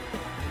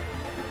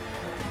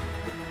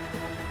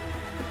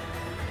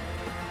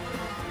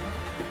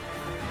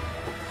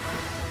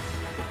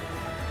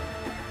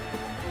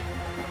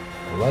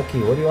 Lucky,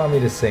 what do you want me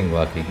to sing,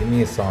 Lucky? Give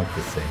me a song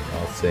to sing.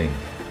 I'll sing.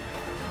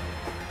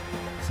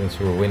 Since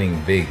we're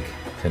winning big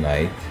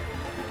tonight.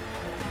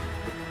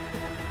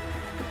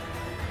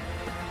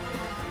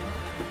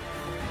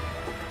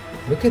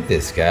 Look at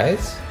this,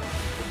 guys.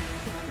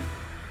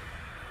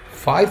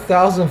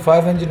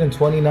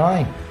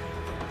 5,529.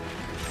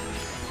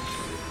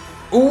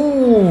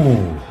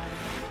 Ooh.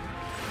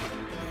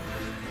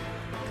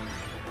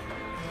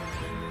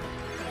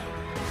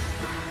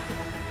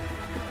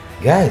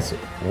 Guys,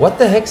 what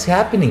the heck's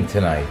happening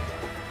tonight?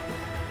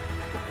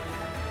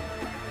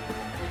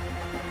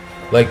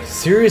 Like,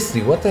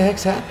 seriously, what the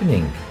heck's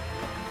happening?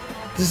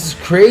 This is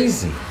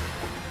crazy.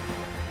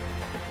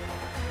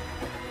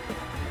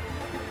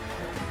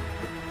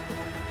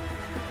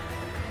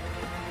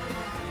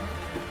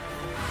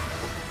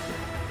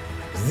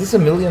 Is this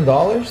 $1 million?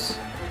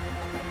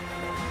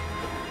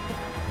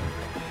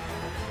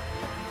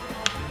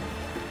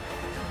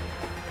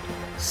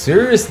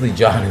 Seriously,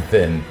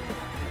 Jonathan.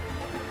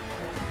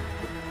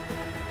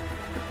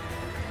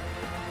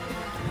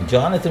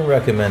 Jonathan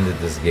recommended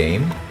this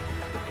game.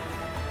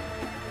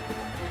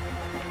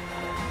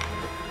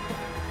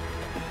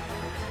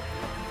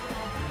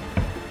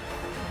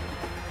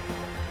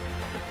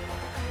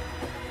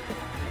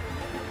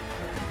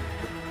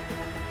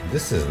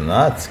 This is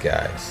nuts,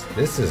 guys.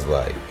 This is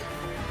like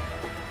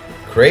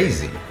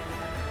crazy.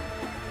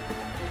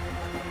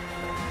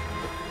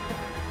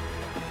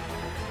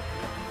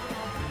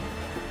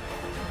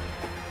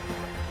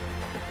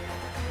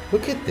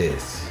 Look at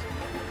this.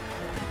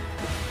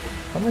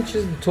 How much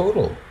is the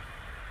total?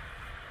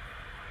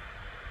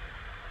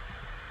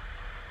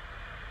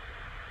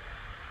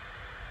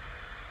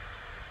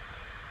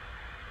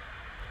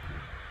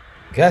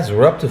 Guys,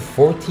 we're up to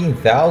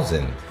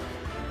 14,000.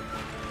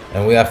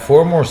 And we have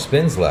 4 more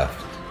spins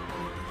left.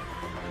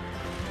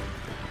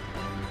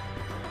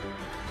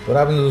 What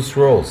happened to the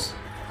scrolls?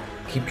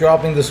 Keep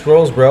dropping the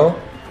scrolls, bro.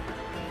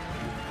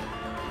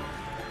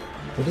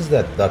 What is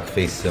that duck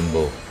face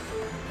symbol?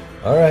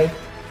 Alright.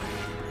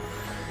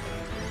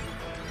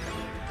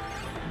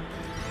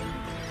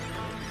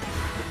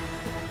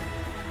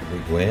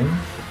 Big win.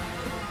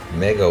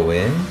 Mega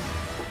win.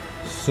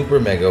 Super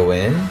mega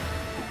win.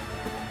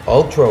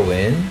 Ultra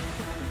win.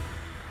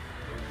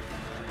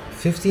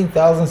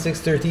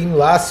 15,613.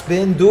 Last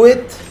spin. Do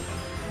it.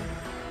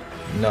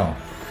 No.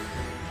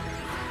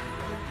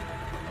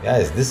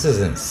 Guys, this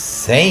is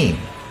insane.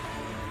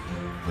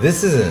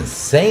 This is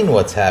insane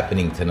what's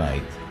happening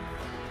tonight.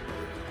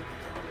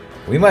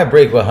 We might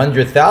break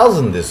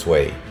 100,000 this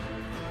way.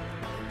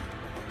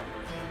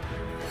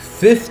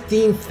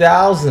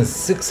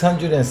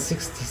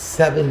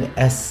 15,667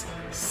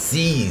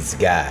 SCs,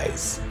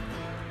 guys.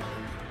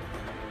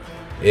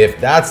 If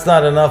that's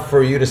not enough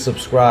for you to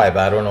subscribe,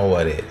 I don't know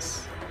what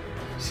is.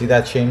 See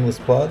that shameless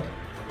plug?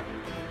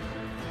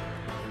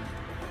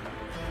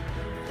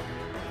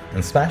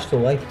 And smash the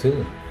like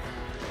too.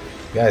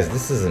 Guys,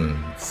 this is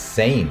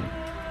insane.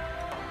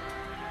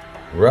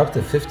 We're up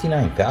to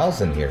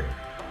 59,000 here.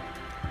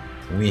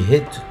 We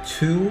hit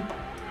 2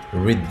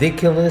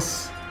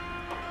 ridiculous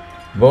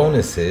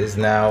bonuses.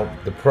 Now,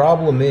 the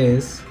problem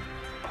is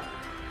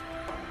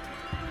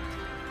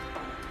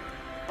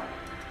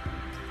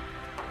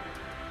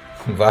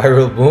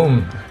viral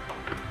boom.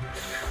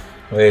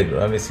 Wait,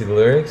 let me see the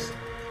lyrics.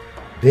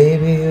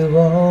 Baby, you're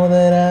all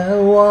that I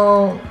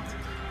want.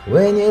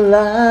 when you're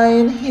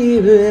lying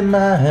here in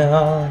my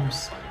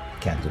arms.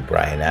 Can't do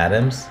Bryan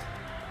Adams.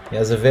 He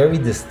has a very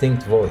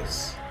distinct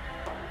voice,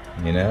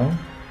 you know?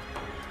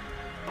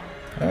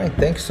 Alright,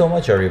 thanks so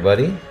much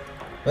everybody.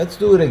 Let's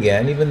do it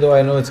again, even though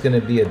I know it's gonna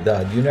be a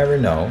dud. You never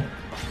know.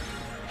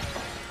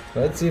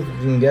 Let's see if we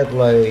can get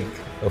like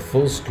a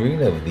full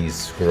screen of these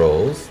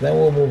scrolls, then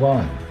we'll move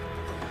on.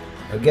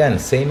 Again,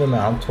 same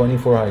amount,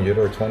 2,400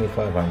 or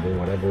 2,500,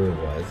 whatever it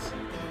was.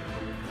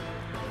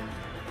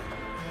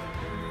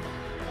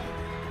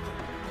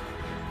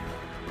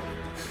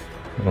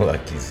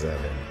 Lucky 7.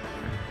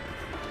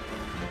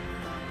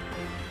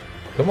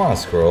 Come on,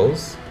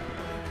 scrolls.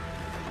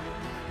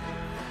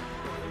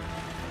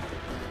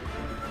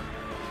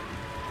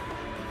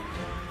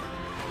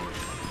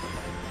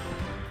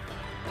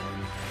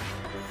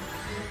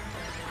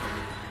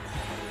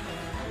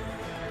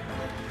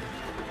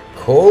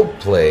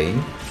 Coldplay.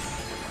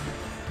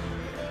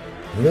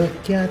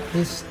 Look at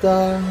the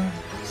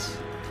stars.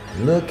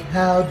 Look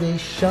how they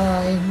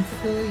shine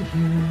for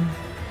you.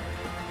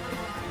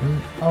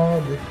 And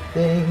all the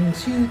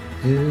things you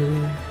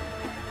do.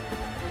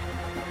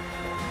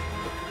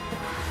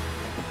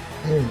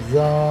 It's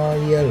all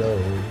yellow.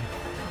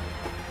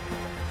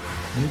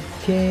 You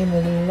came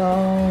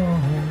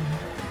along.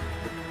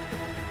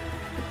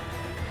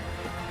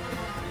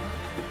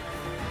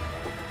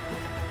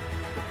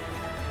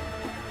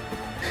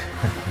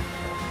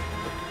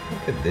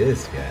 Look at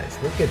this, guys.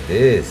 Look at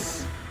this.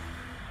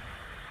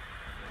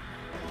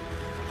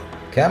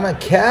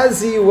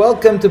 Kamikaze,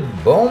 welcome to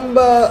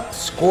Bomba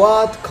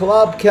Squad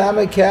Club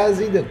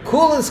Kamikaze, the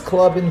coolest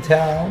club in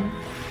town.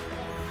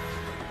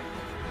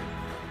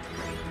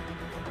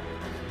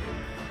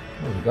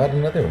 Oh, we got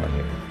another one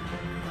here.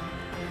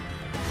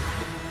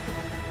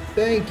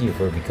 Thank you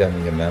for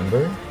becoming a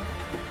member.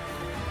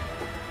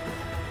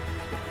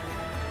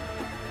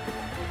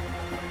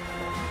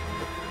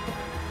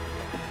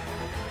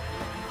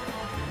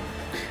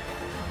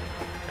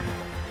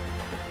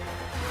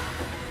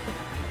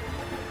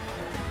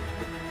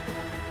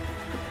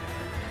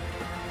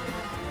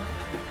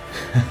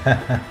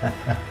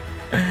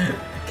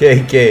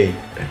 KK.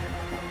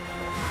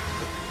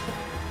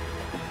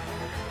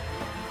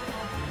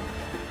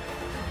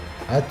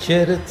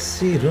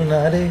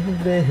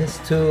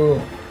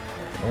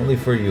 Only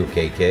for you,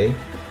 KK.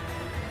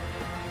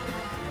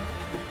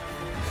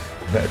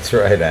 That's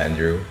right,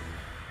 Andrew.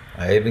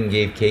 I even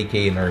gave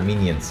KK an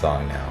Armenian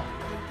song now.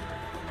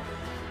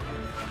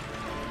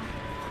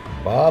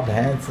 Bob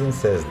Hansen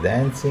says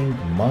Dancing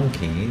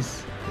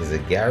Monkeys is a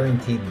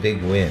guaranteed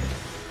big win.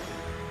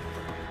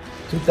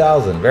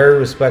 2,000, very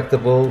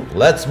respectable.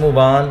 Let's move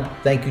on.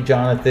 Thank you,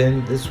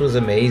 Jonathan. This was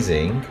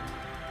amazing.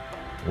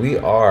 We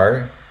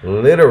are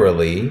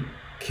literally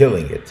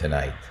killing it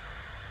tonight.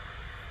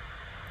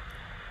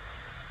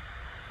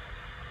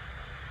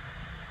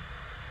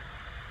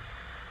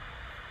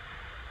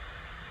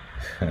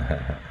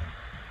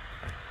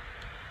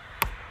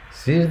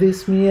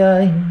 Sirdis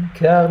miain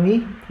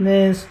karmik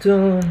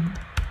nestum.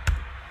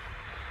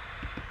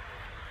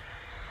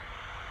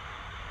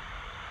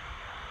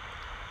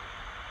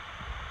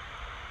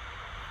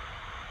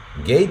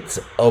 Gates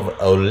of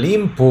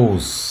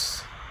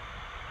Olympus.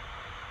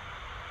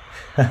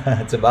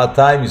 It's about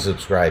time you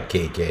subscribe,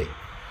 KK.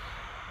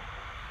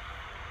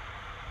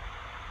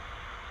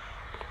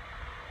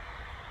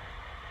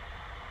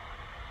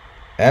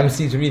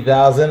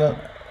 MC3000.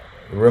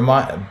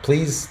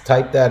 Please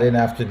type that in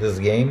after this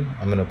game.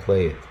 I'm gonna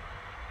play it.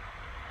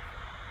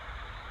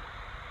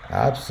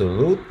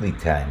 Absolutely,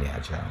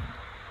 Tanya John.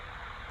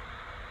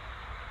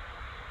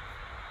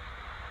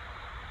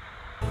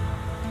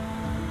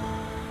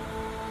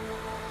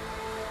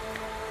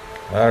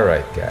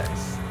 Alright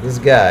guys, this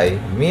guy,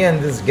 me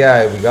and this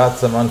guy, we got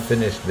some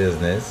unfinished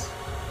business.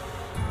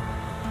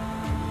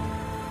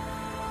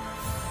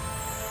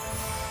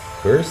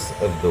 Curse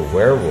of the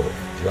Werewolf.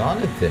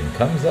 Jonathan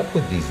comes up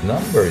with these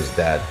numbers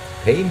that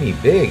pay me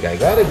big. I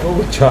gotta go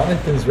with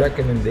Jonathan's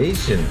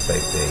recommendations, I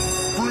think.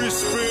 Free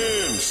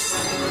spins.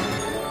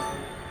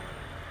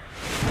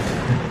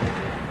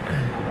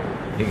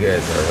 You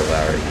guys are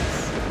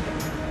hilarious.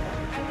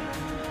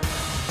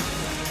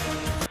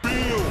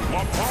 Feel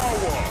my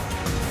power.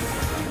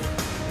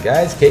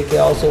 Guys, KK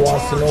also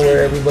wants to know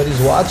where everybody's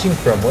watching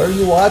from. Where are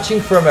you watching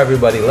from,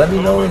 everybody? Let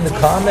me know in the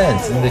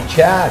comments, in the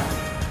chat.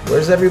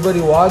 Where's everybody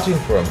watching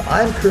from?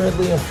 I'm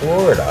currently in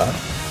Florida.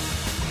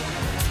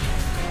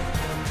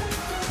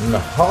 In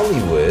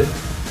Hollywood.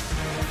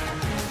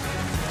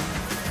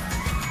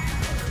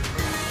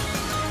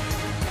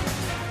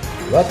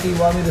 Lucky, you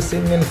want me to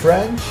sing in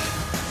French?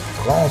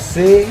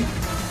 Français?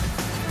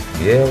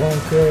 Hier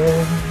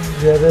encore,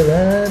 j'avais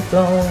 20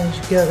 ans,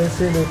 je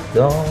caressais le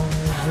temps.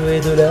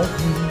 Jouer de la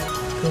vie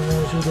comme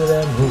on joue de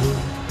l'amour.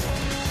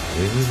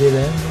 Je vivais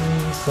la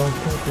nuit sans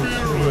compter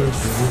sur les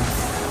jours.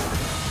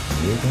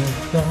 Et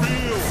longtemps.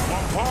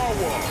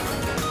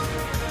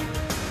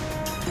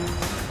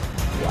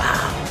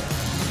 Wow!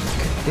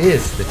 Look at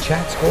this, the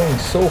chat's going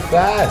so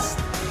fast.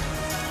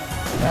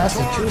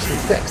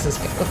 Massachusetts, Texas,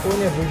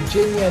 California,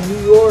 Virginia,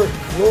 New York,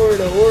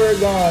 Florida,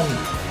 Oregon.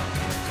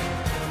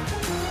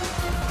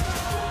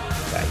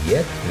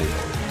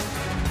 Fayetteville.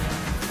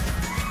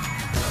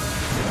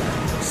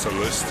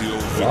 Celestial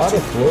A lot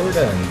of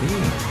Florida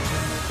indeed.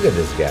 Look at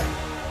this guy.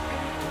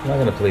 I'm not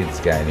gonna play this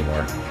guy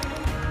anymore.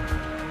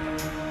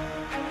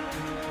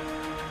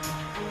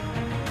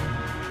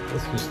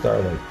 Let's do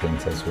Starlight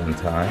Princess one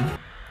time.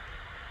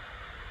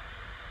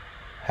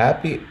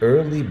 Happy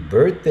early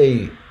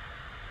birthday,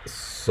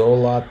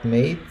 Solot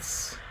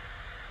mates.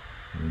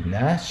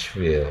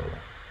 Nashville,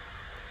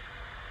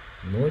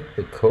 North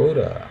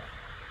Dakota.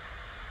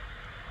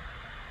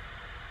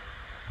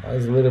 That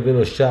was a little bit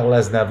of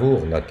Charles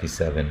Aznavour, Lucky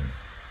 7,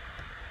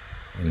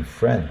 in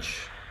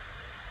French.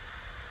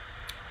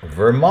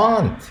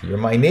 Vermont, you're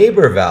my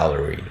neighbor,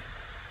 Valerie.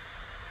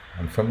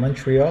 I'm from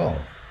Montreal.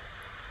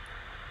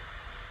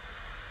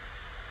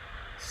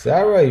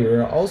 Sarah,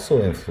 you're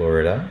also in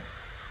Florida.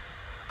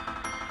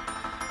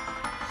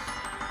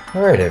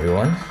 All right,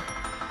 everyone.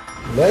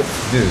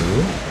 Let's do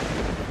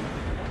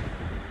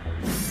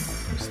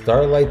some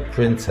Starlight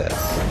Princess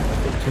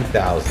for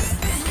 2000.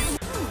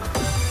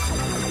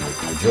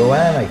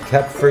 Joanne, I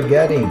kept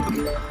forgetting.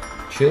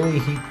 Chili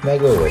Heat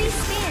Megawave.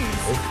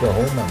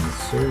 Oklahoma,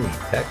 Missouri,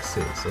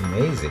 Texas.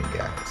 Amazing,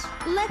 guys.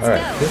 Let's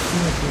Alright, go.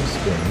 15 free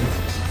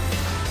spins.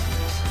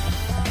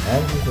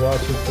 Andrew's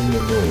watching from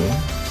the moon.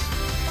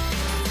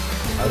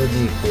 How did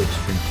the eclipse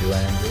treat you,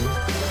 Andrew?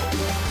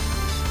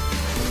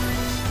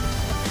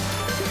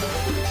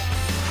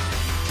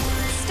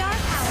 Star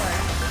Power.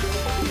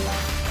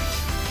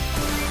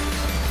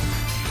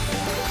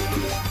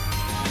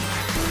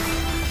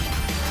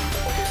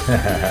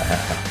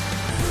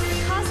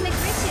 Cosmic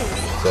Riches.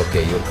 It's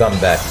okay, you'll come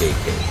back,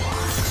 KK.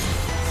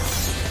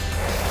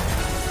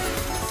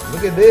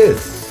 Look at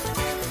this.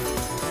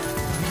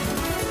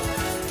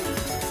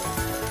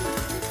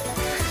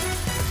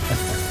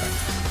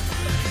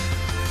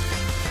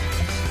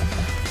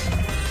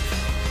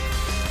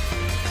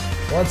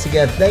 Once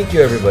again, thank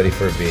you everybody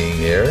for being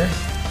here.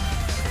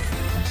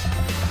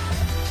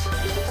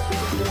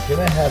 We're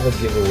gonna have a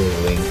giveaway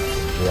link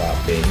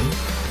dropping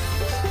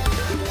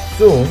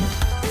soon.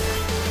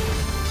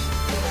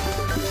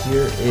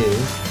 Here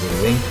is the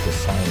link to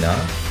sign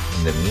up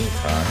in the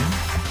meantime,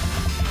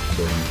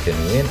 so you can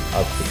win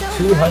up to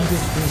 200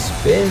 free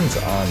spins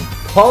on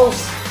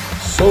Pulsz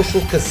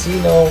Social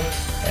Casino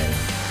and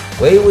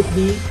play with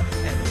me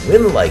and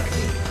win like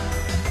me.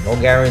 No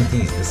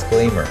guarantees,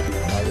 disclaimer, I'm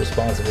not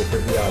responsible for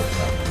the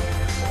outcome.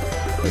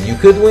 And you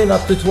could win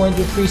up to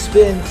 200 free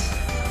spins.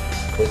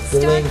 Click the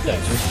link I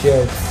just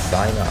shared to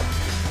sign up.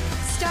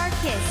 Star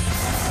Kiss.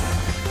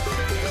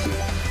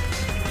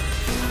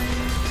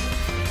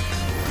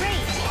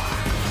 Great.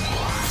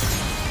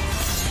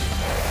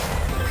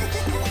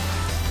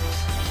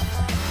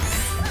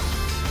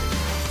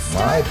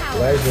 My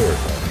pleasure.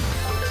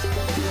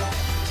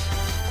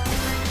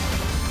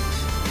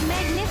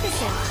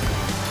 Magnificent.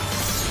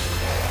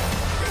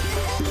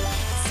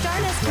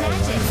 Stardust My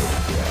Magic. language,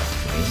 if you ask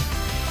me.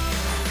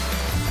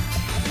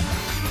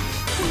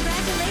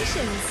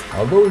 Congratulations.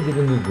 Although we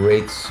didn't do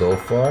great so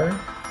far,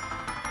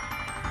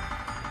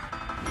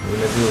 we're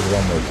gonna do it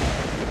one more time.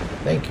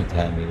 Thank you,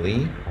 Tammy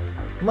Lee.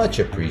 Much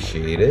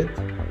appreciated.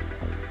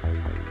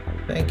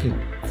 Thank you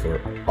for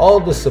all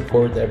the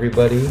support,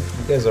 everybody. You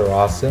guys are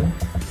awesome.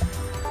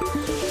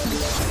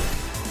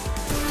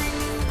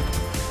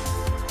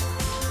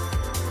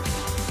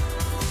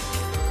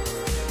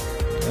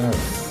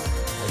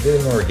 I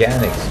did an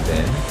organic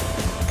spin.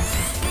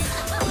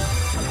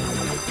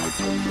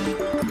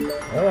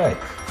 Alright,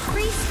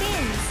 Free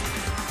spins.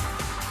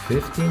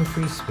 15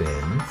 free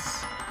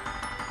spins.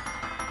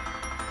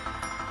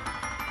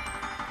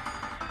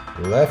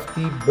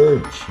 Lefty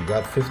Birch, you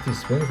got 50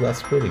 spins?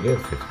 That's pretty good,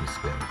 50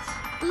 spins.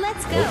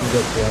 Let's I hope you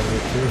go. get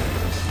 200 too.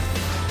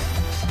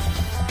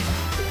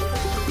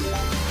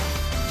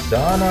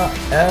 Donna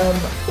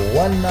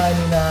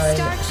M199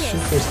 Star Kiss.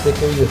 super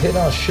sticker. You hit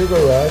on Sugar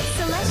Rush,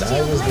 and I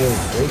Celestial was there.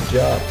 Bliss. Great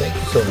job. Thank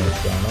you so much,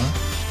 Donna.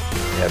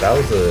 Yeah, that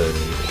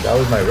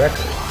was my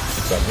record.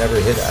 So I've never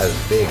hit as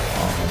big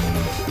on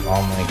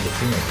online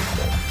casino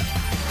before.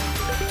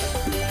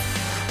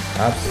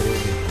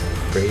 Absolutely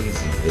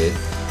crazy hit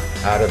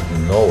out of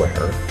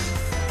nowhere.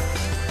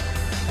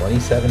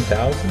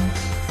 27,000,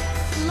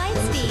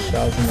 Lightspeed.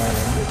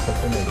 26,900,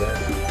 something like that.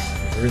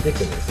 It's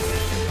ridiculous.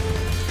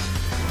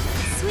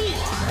 Sweet. I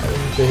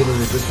need to hit a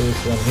ridiculous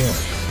one here.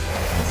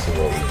 Let's see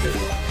what we do.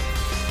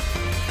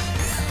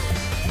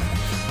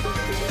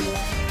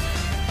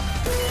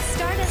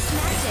 Stardust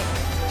Magic.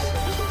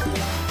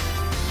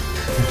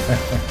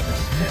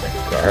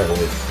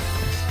 Carlos.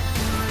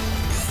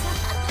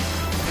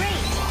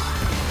 Great.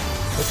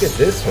 Look at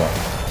this one.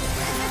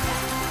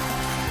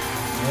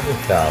 Another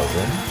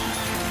 1,000.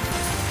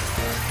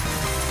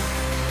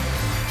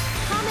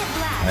 Comet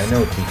Blast. I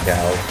know,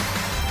 T-Cal.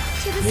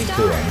 To the Me stars.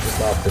 too. I'm just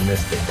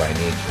optimistic by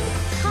nature.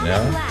 You Comet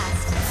know?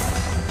 Blast.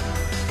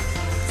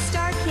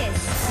 Star Kiss.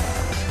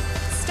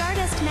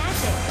 Stardust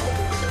Magic.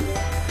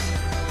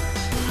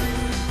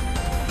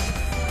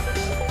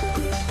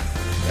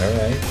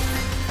 Alright.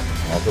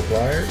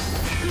 Multipliers.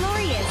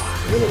 Glorious.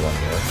 Little one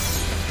there.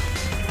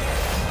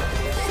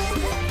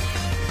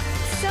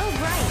 So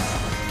bright.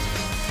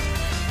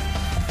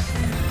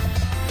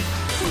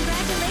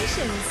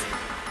 Congratulations.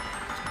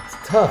 It's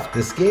tough.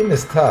 This game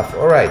is tough.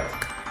 Alright.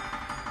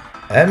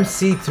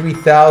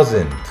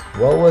 MC3000.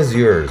 What was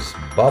yours?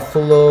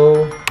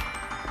 Buffalo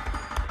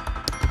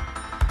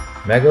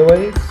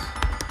Megaways?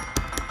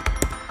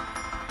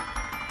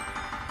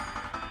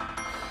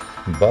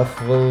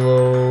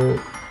 Buffalo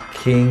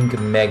King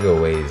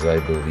Megaways, I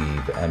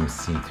believe.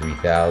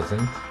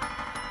 MC3000.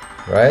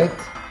 Right?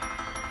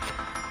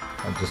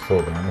 I'll just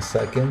hold on a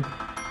second.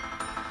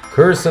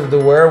 Curse of the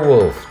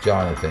Werewolf,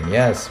 Jonathan.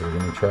 Yes, we're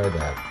going to try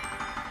that.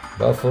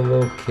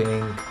 Buffalo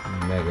King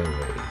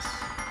Megaways.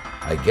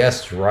 I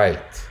guessed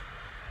right.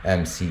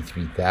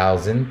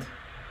 MC3000.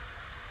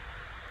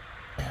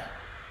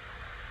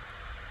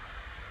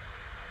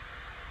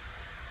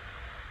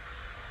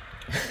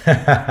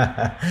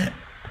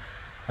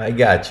 I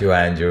got you,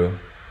 Andrew.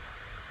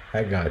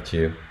 I got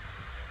you.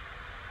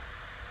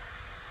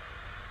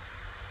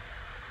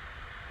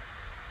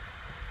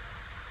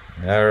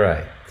 All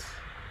right.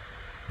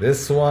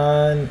 This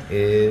one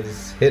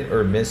is hit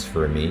or miss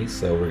for me,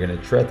 so we're going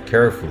to tread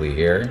carefully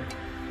here.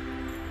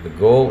 The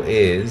goal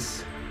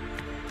is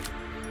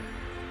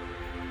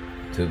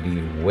to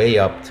be way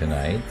up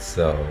tonight,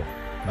 so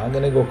not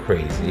going to go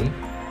crazy.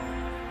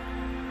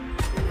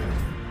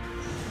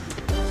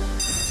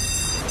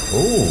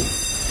 Ooh,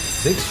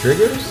 6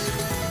 triggers?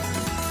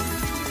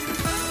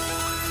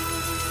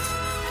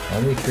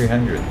 Only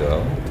 300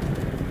 though.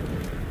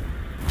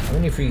 How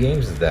many free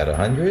games is that?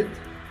 100?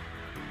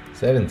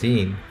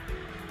 17.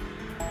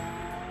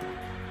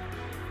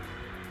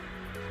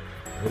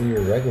 What are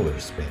your regular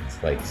spins?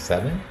 Like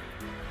 7?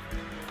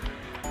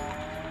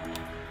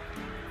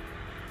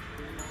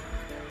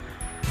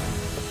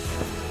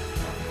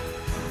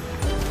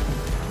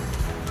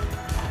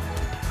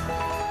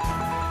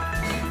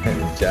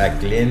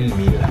 Jacqueline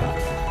Mila.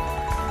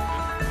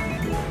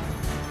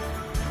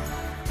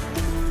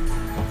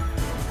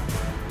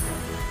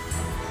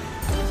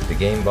 The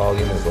game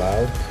volume is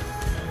loud.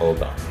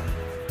 Hold on.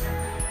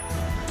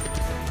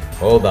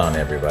 Hold on,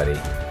 everybody.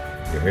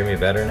 You hear me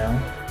better now?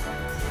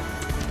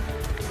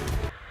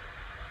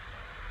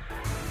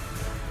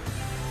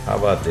 How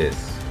about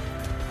this?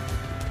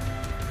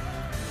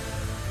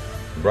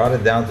 Brought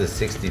it down to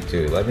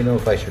 62. Let me know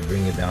if I should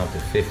bring it down to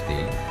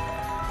 50.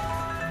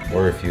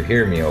 Or if you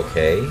hear me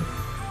okay.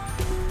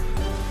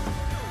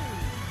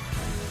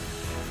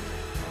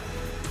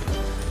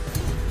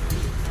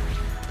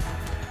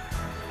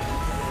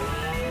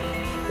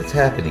 What's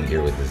happening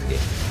here with this game?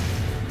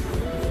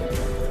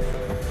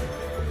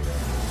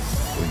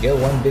 We get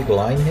one big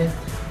line hit?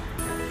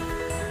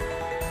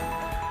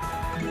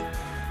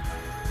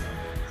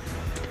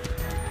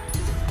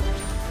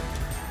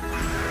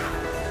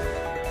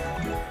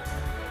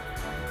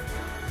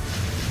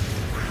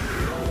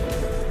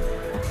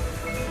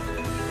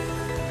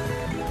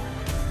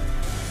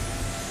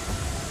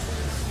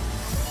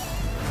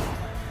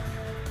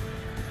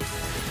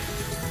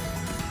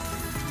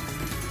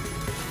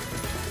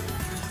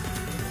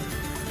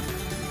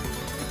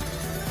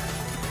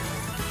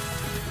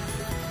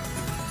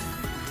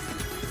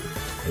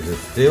 Is it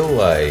still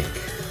like...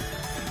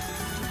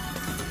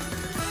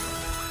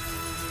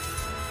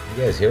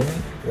 You guys hear me?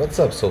 What's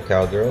up,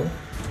 SoCal girl?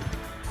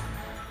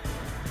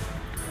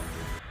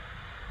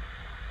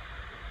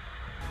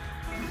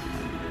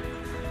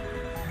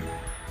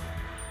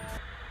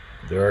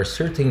 There are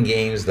certain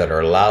games that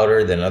are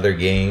louder than other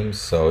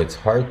games, so it's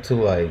hard to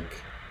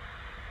like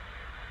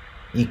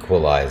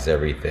equalize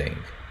everything.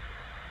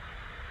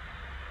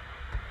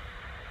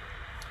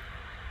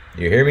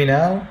 You hear me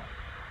now?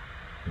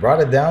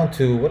 Brought it down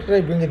to, what did I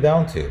bring it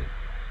down to?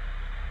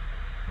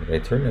 Did I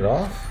turn it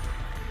off?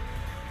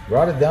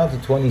 Brought it down to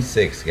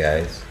 26,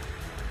 guys.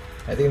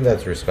 I think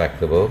that's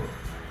respectable.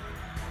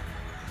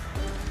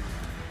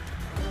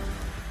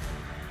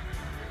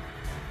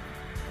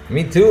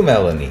 Me too,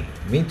 Melanie.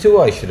 Me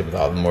too, I should have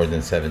gotten more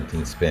than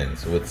 17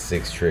 spins with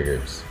 6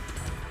 triggers.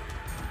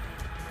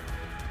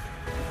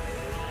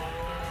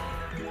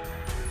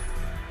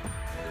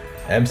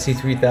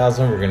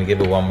 MC3000, we're gonna give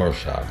it one more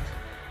shot.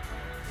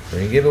 We're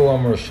gonna give it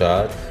one more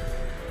shot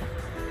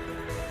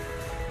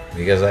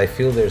because I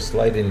feel there's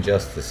slight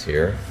injustice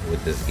here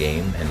with this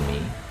game and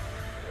me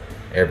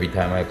every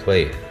time I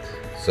play it.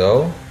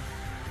 So,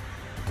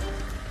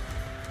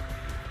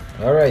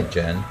 alright,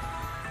 Jen.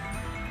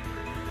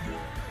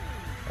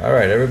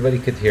 Alright, everybody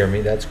could hear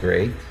me, that's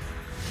great.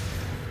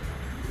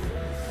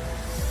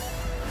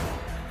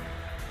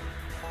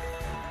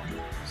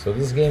 So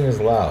this game is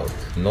loud.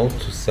 Note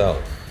to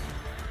self.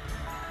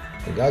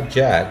 We got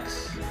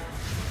jacks.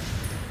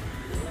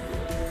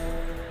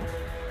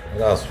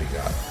 What else we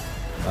got?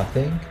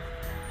 Nothing?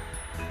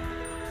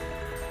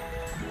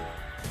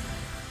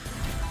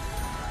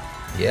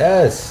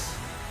 Yes!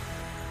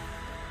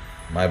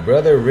 My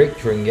brother Rick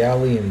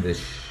Tringali in the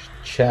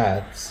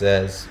chat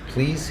says,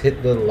 please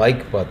hit the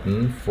like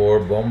button for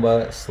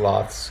Bomba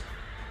Slots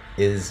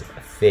his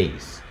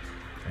face.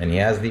 And he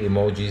has the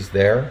emojis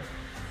there.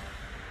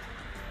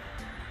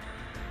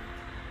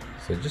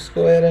 So just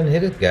go ahead and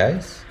hit it,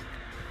 guys.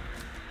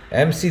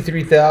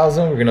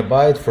 MC3000, we're gonna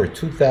buy it for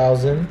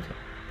 2,000.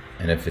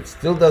 And if it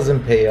still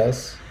doesn't pay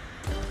us,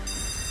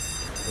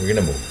 we're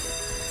gonna move.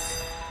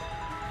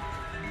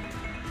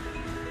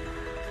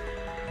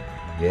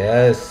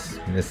 Yes,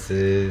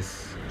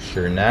 Mrs.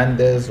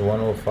 Hernandez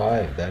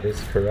 105, that is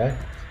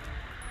correct.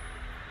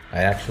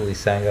 I actually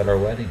sang at our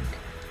wedding.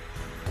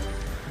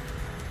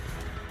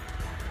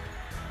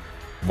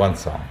 One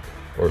song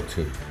or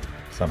two,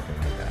 something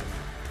like that.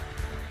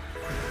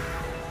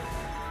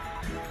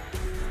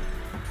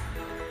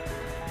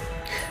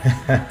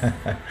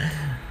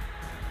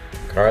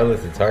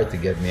 Carlos, it's hard to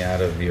get me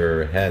out of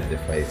your head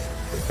if I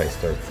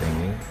start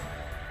singing.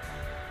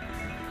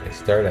 If I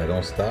start, I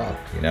don't stop,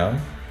 you know?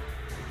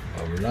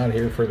 But we're not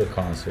here for the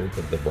concert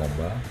of the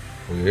Bomba.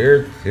 We're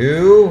here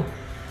to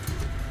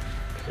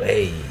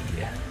play.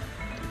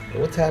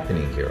 But what's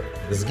happening here?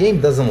 This game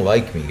doesn't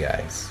like me,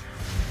 guys.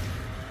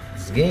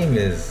 This game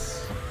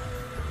is...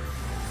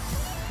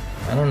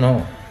 I don't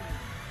know.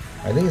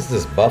 I think it's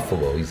this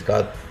Buffalo. He's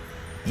got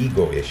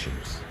ego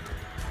issues.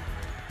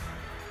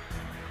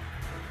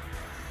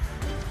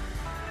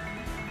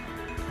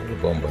 The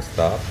Bomba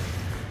stop.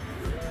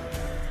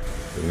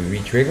 Did we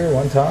re-trigger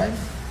one time?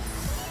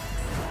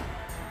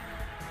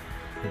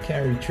 We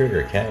can't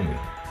re-trigger, can we?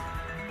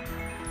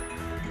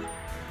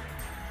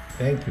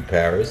 Thank you,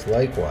 Paris.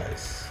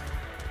 Likewise.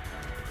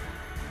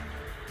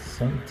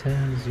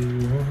 Sometimes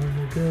you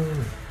wanna go.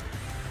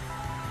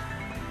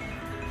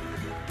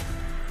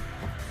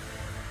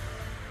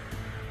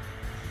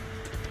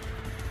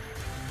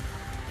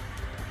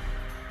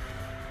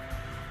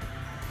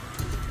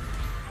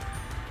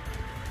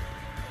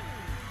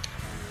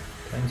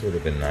 Times would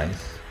have been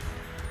nice.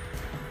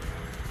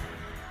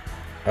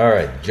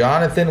 Alright,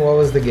 Jonathan, what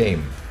was the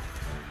game?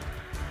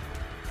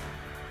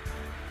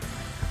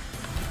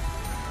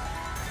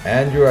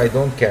 Andrew, I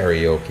don't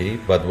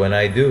karaoke, but when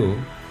I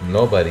do,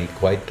 nobody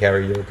quite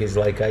karaoke's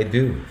like I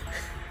do.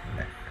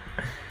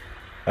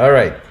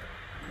 Alright.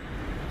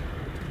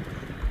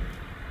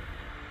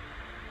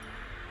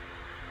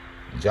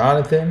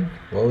 Jonathan,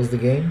 what was the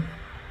game?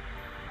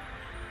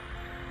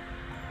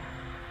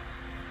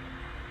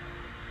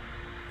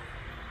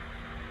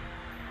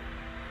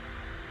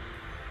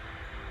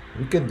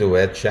 We could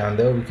duet,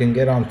 Shanda. We can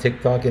get on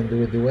TikTok and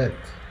do a duet.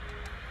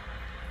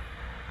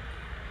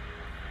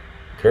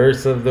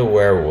 Curse of the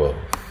Werewolf.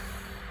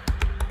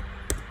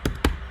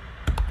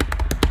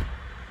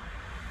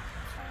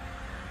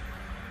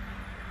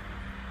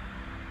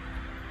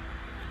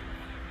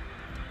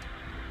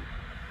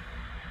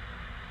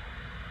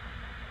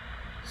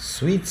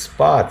 Sweet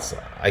spots.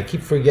 I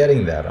keep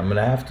forgetting that. I'm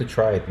gonna have to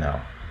try it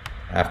now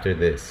after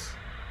this.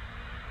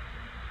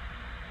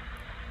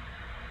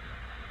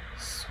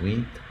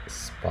 Sweet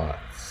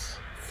spots.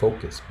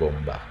 Focus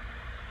Bomba.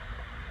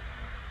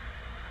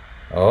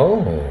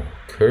 Oh,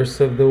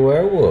 Curse of the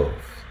Werewolf.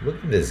 Look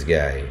at this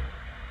guy.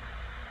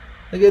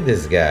 Look at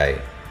this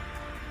guy.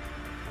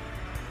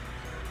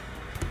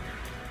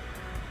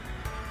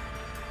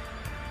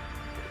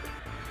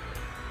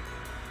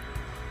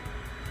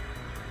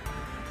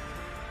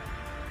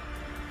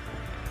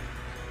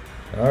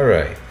 All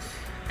right.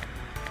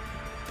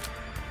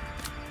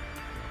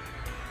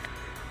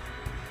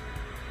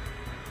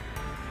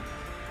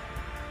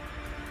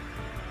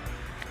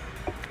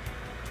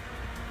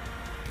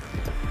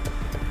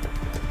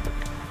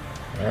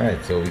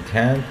 Alright, so we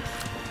can't...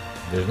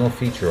 There's no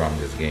feature on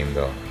this game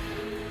though.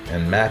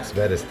 And max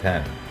bet is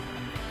 10.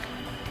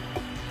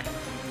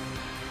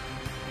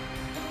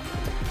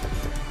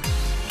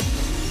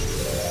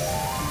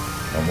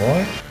 No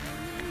more?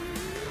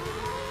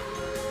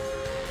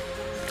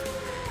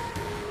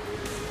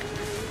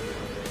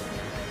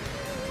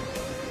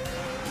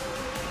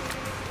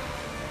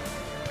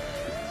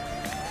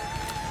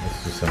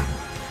 Let's do some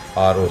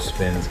auto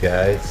spins,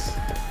 guys.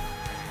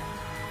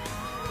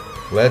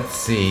 Let's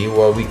see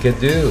what we could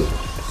do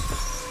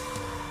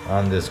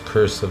on this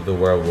Curse of the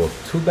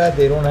Werewolf. Too bad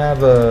they don't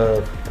have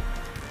a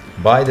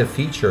buy the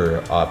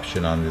feature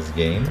option on this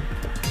game.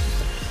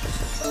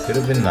 Could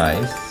have been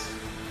nice.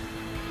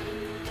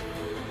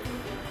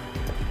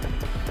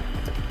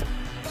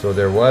 So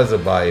there was a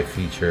buy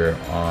feature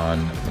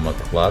on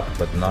McCluck,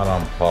 but not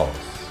on Pulsz.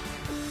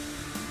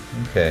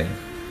 Okay,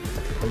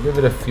 I'll give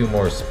it a few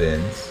more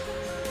spins.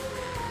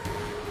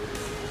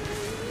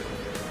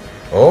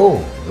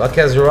 Oh, luck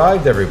has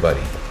arrived,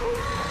 everybody.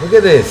 Look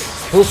at this,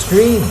 full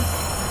screen. Look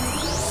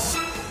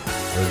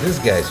at this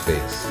guy's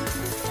face.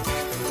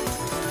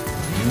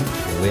 You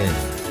win.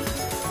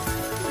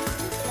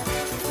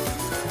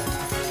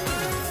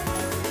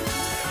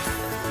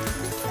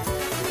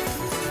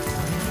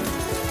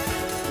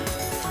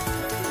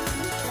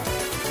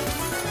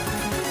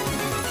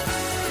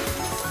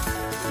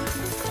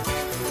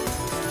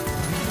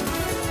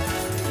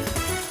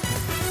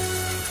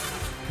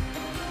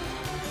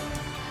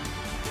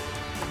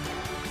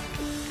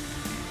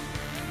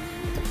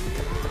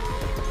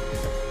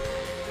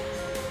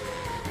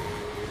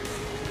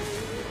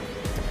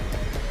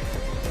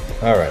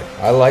 Alright,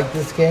 I like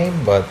this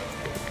game, but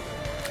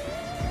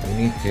we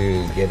need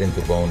to get into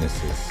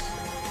bonuses.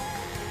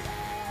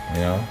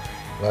 You know?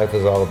 Life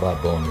is all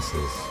about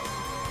bonuses.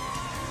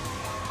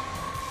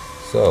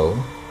 So,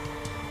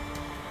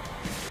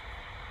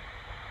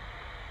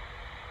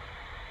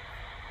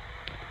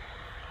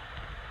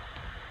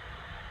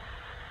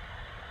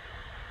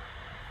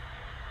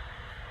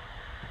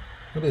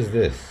 what is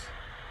this?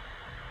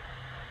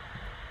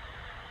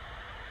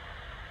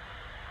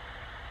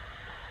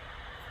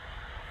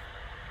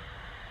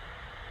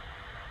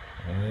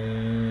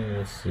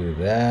 Let's do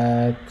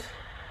that.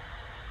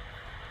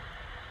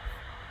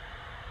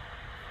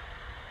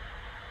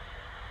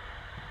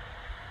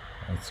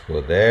 Let's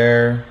go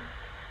there.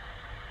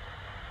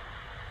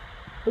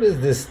 What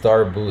is this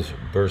Star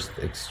Burst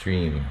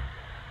Extreme?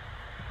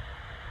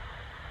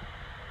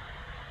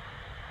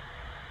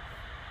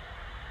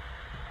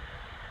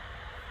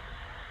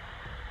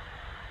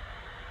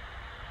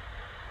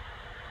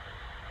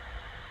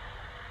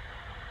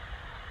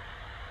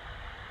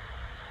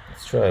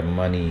 Let's try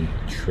Money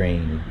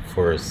Train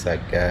for a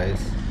sec,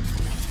 guys.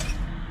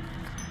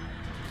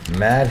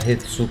 Mad Hit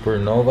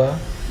Supernova.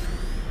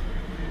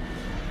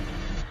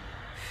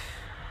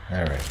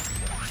 All right.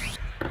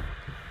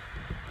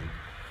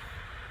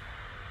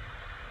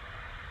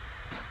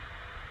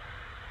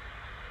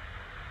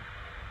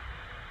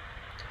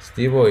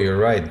 Steve-O, you're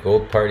right.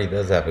 Gold Party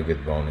does have a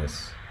good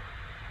bonus.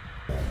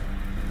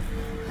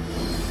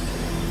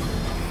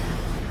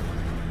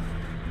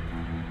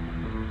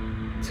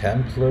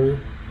 Templar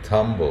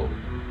Tumble.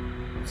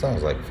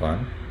 Sounds like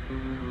fun.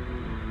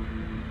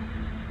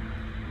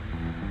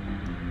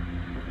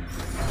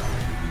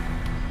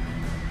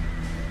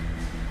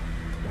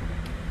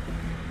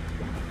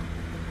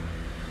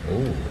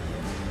 Ooh.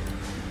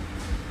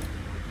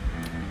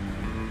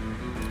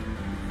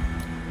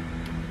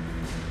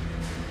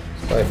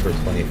 Let's buy for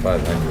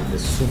 2,500. The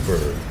Super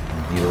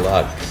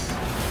Deluxe.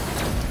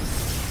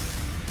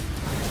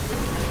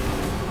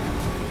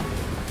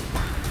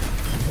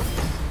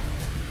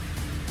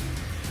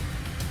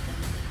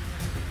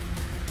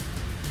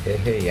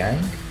 Hey, Yang.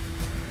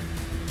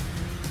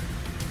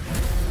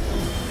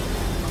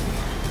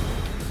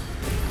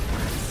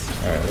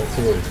 Alright, let's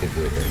see what we can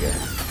do here,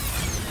 guys.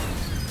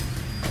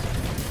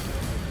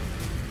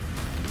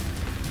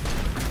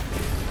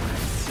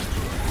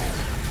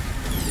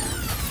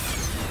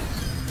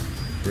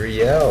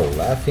 Brielle,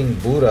 Laughing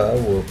Buddha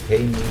will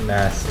pay me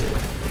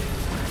massive.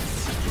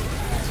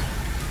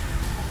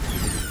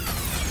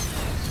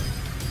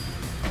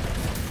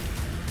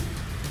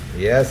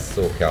 Yes,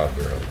 SoCal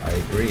Girl, I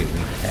agree.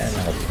 We can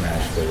all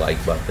smash the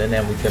like button,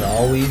 and we can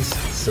always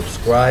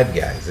subscribe,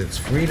 guys. It's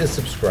free to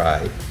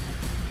subscribe.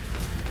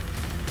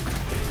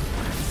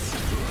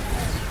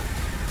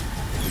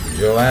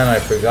 Joanne, I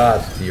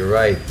forgot. You're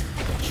right.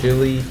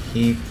 Chili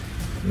Heat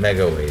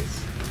Mega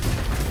Waves.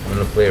 I'm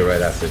gonna play it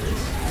right after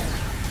this.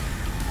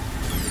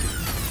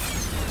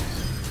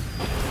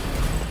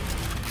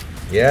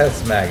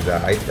 Yes, Magda.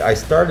 I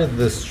started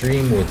the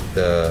stream with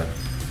the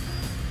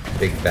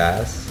Big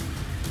Bass.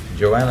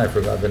 Joanne, I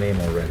forgot the name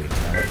already.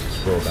 Now let's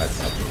scroll back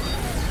up.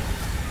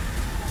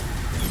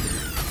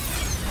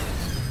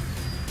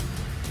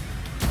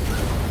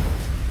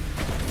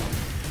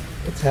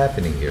 What's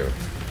happening here?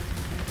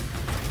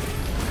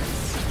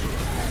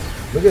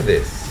 Look at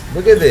this.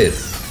 Look at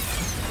this.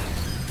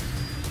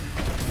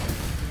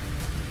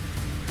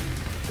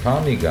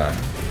 Tommy gun.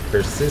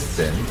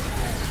 Persistent.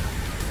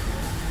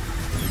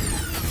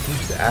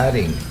 Keeps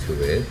adding to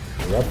it.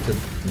 We're up to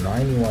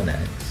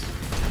 91x.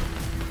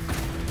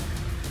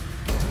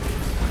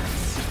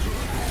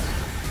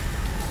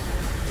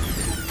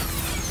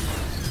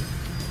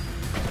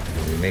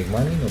 Make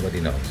money? Nobody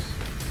knows.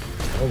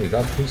 Oh, we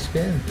got 3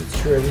 spins. It's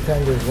true, every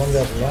time there's one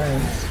that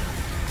lands.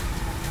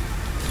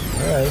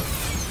 Alright.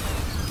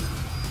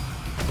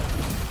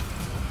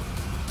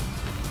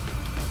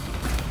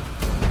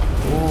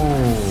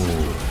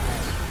 Ooh.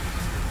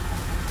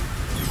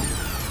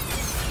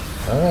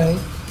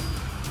 Alright.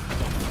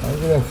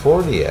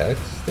 140x.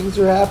 Things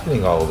are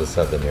happening all of a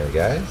sudden here,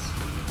 guys.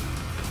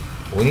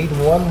 We need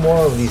one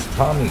more of these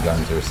Tommy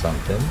guns or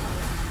something.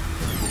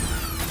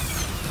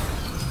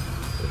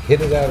 Hit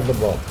it out of the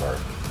ballpark.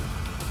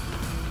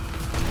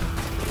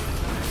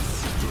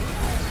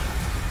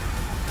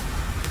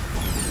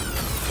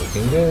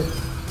 Looking good.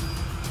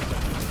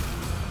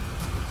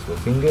 It's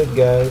looking good,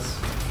 guys.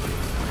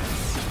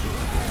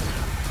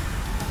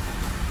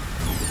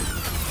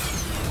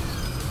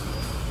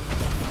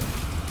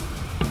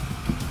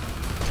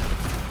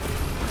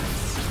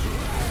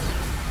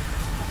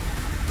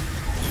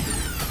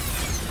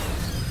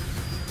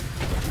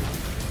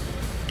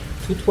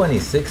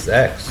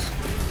 $226x.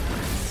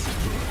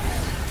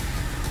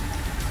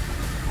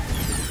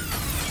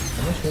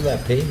 How much will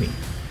that pay me?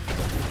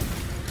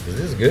 Is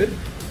this good?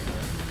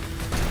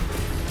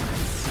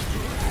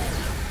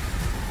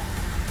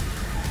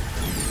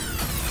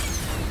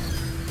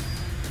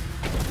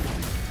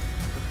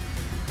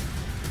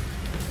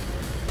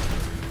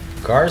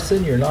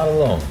 Carson, you're not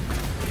alone.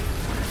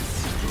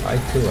 I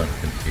too am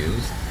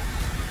confused.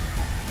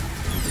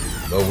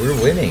 But we're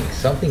winning.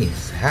 Something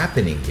is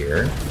happening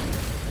here.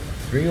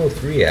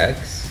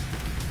 303x.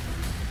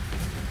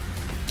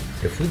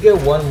 If we get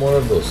one more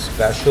of those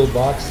special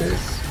boxes,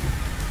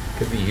 it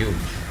could be huge.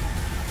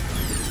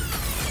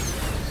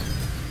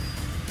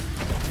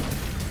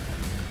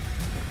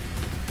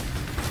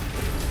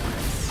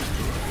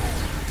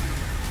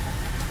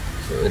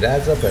 So it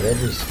adds up at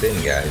every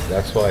spin, guys.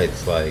 That's why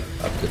it's like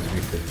up to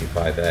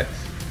 355x.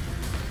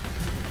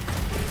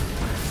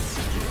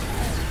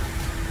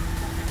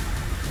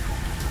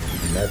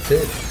 And that's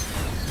it.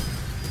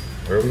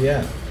 Where are we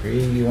at?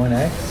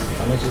 381x?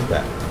 How much is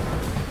that?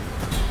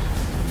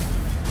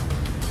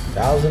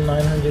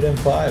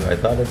 1,905. I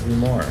thought it'd be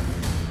more.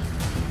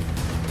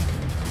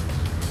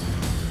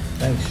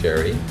 Thanks,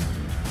 Sherry.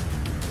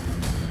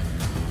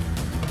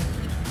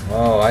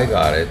 Oh, I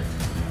got it.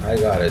 I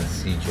got it,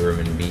 C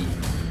German B.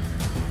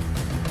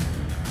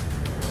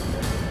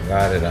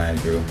 Got it,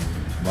 Andrew.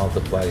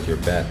 Multiplies your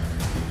bet.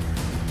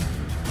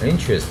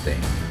 Interesting.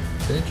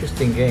 It's an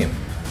interesting game.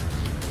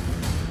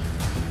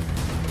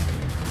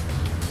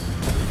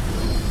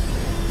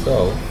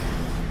 So,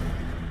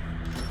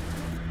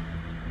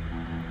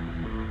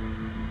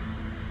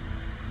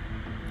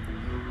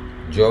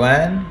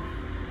 Joanne,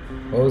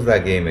 what was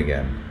that game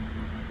again?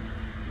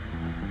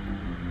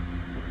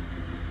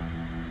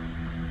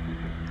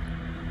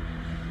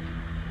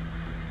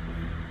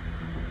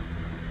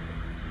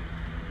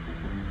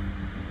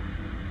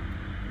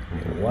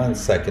 Give me 1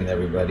 second,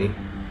 everybody.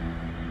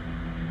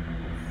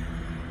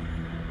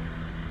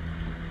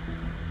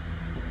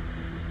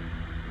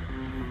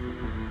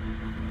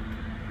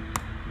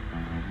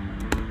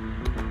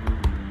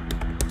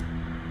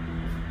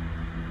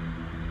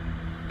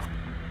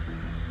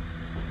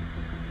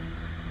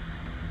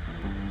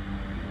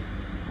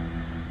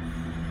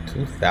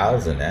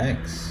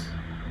 $2,000x.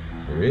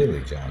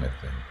 Really,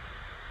 Jonathan?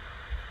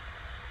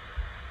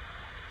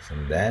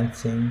 Some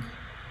dancing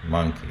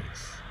monkeys.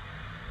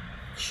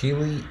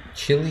 Chili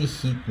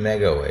heat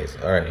mega waves.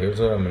 All right, here's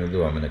what I'm gonna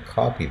do. I'm gonna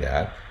copy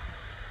that.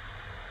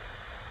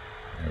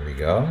 There we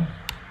go.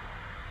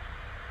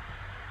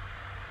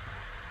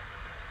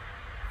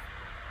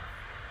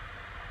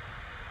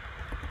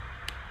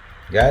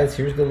 Guys,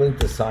 here's the link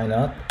to sign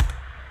up.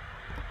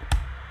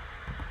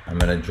 I'm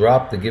gonna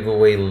drop the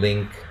giveaway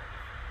link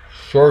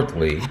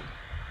shortly.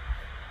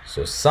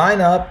 So sign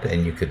up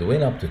and you could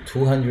win up to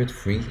 200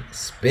 free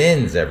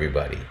spins,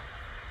 everybody.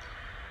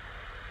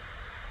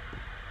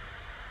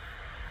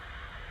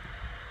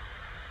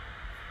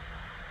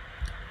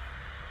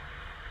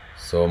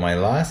 So my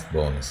last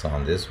bonus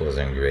on this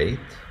wasn't great.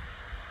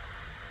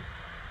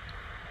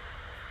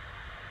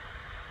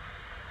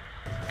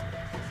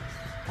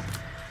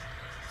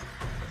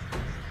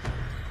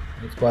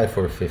 Let's buy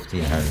for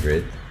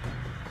 1,500.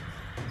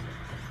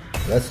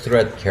 Let's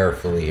tread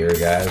carefully here,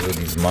 guys, with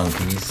these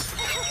monkeys.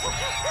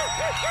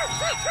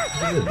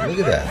 Look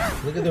at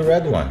that. Look at the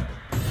red one.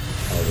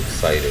 I was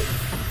excited.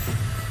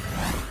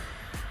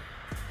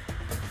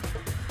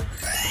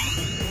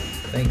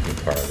 Thank you,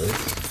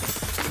 Carlos.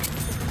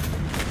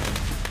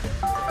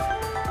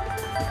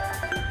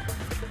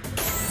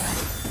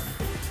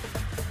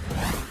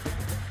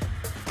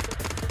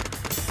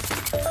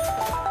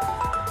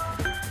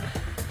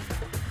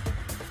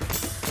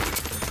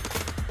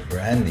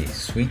 Brandy,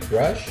 Sweet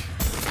Rush.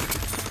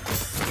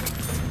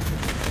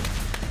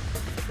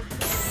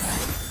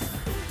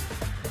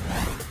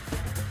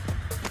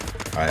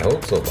 I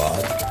hope so,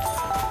 Bob.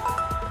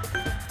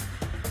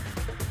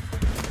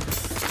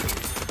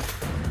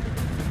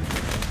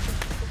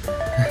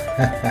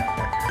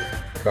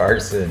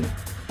 Carson.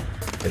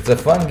 It's a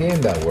fun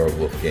game, that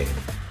Werewolf game.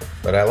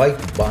 But I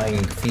like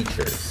buying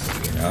features,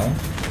 you know?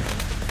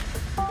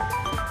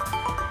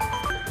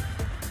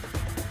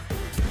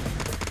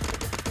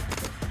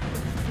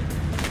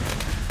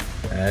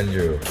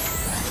 Andrew.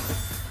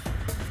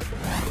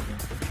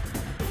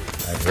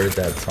 I've heard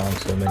that song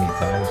so many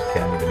times,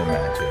 can't even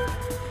imagine.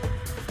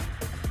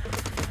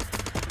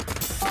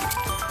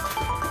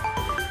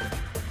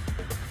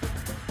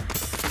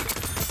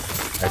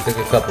 I took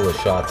a couple of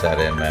shots at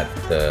him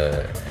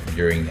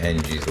during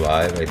NG's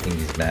live. I think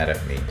he's mad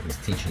at me. He's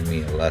teaching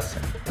me a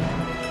lesson.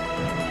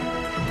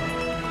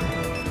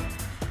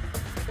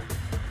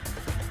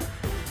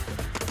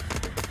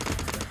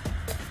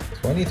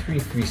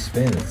 $23 free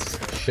spins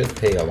should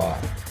pay a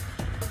lot.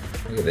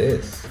 Look at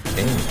this.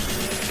 Change.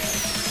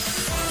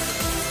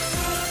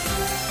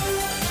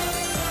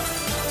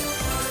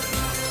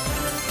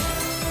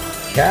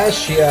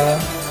 Cassia,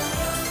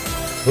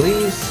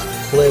 please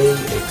play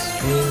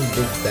Extreme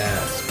Big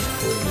Bass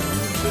before you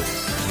leave this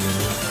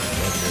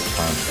major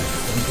content.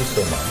 Thank you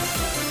so much.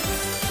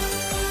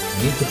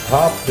 You need to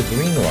pop the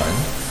green one.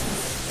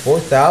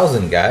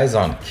 4,000 guys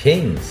on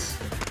Kings.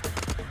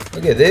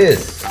 Look at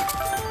this.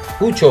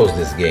 Who chose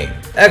this game?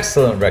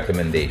 Excellent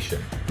recommendation.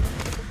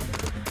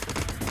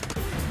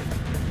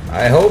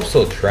 I hope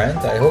so, Trent.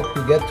 I hope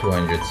you get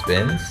 200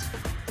 spins.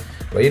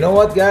 But you know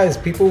what, guys?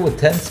 People with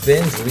 10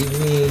 spins leave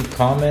me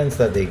comments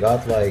that they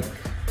got like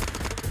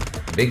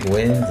big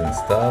wins and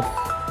stuff.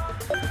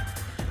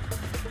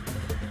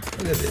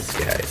 Look at this,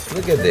 guys.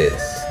 Look at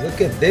this.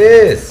 Look at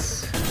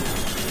this.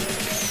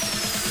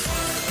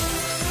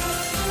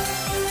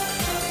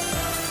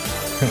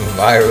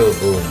 Viral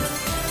boom.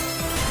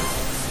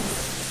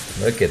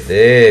 Look at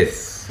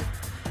this.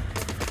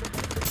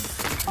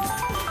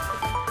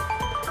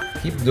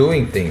 Keep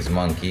doing things,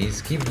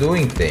 monkeys. Keep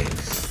doing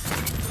things.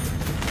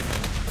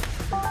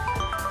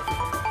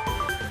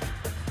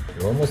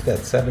 We're almost at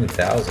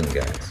 7,000,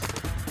 guys.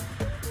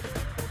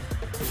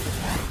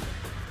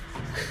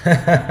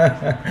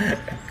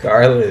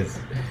 Carlos.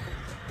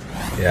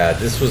 Yeah,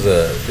 this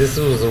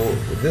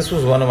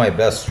was one of my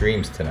best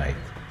streams tonight.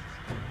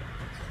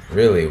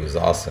 Really, it was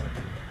awesome.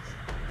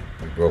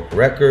 We broke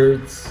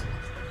records.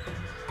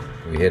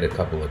 We hit a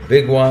couple of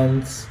big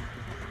ones.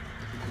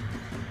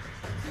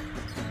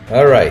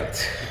 All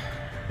right.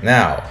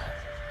 Now,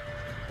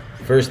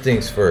 first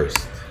things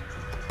first.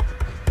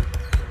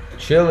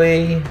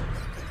 Chili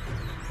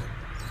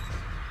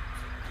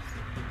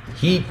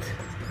Heat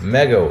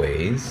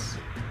Megaways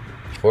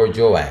for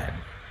Joanne.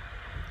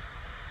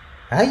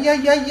 Ay,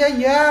 ay, ay,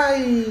 ay,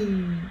 ay.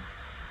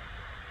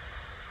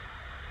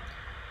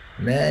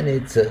 Man,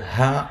 it's a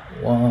hot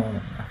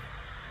one.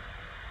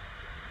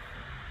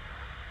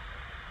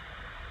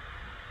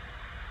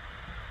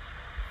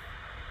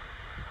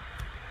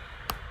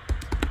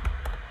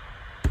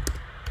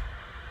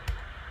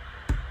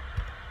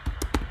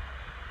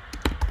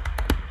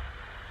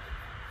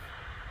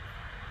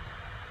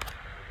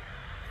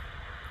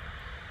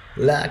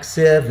 Like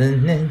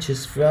 7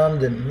 inches from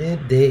the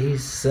midday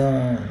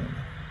sun,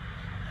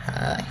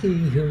 I hear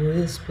you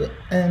whisper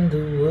and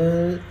the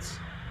words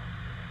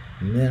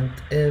melt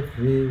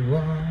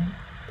everyone,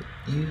 but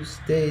you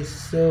stay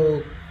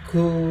so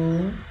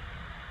cool.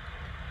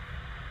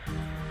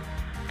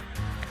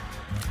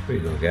 Here we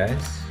go,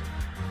 guys.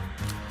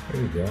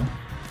 Here we go.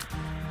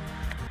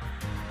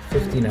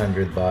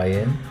 1,500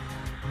 buy-in.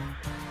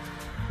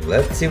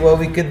 Let's see what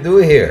we can do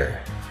here.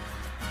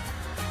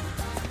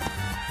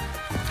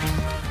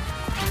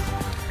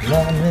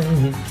 Mama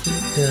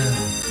Nikita,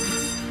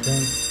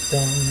 dun,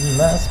 dun,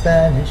 my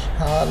Spanish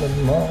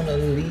Harlem Mona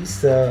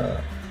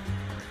Lisa.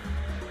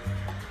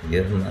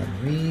 You're my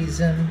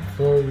reason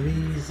for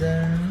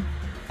reason.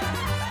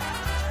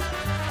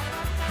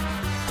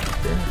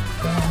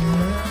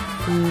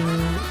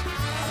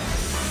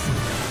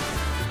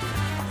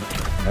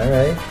 All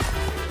right.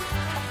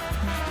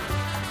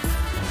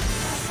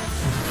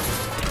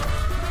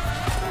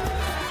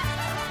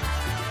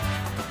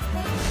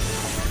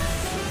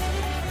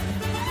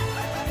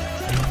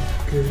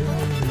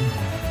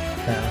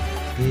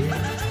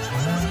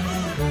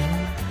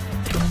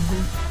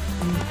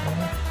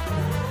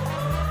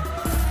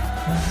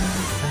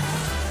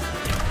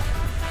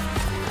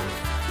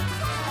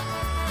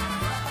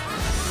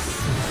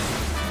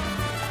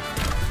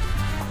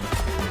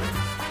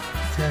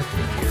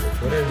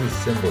 What are these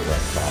symbols on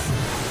top?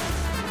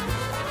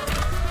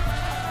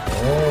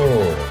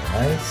 Oh,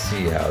 I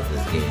see how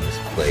this game is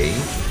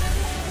played.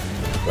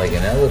 Like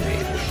an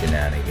elevator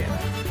shenanigan.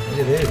 Look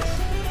at this.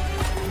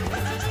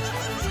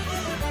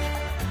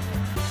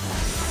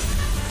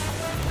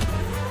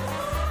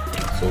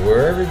 So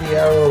wherever the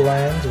arrow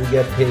lands, we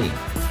get paid.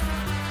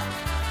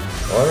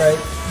 Alright,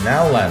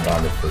 now land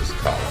on the first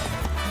column.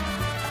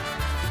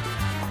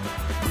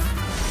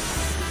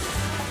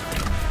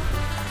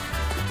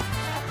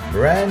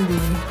 Brandy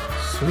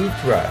Sweet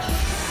Rush.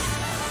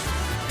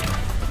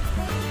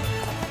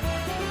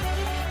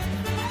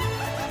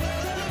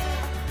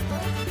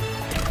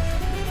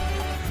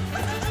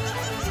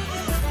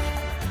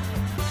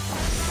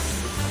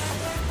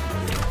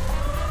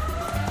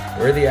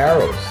 Where are the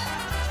arrows?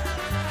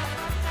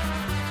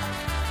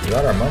 We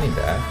got our money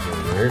back.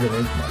 We're here to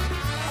make money.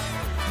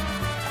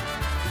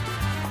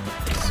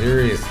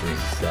 Seriously,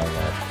 sell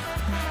up.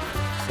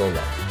 Sold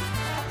up.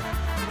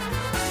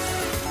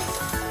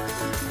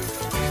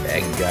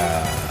 Mega.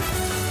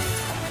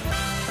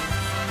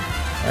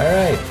 All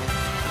right.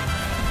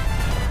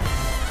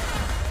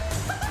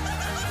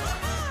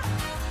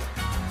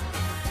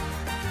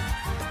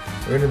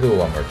 We're gonna do it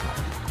one more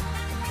time.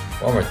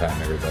 One more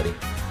time, everybody.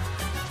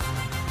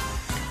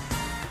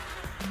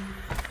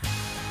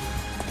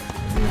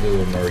 We're gonna do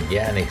an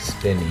organic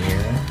spin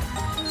here.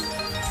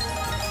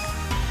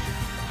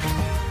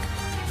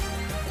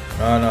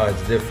 Oh no,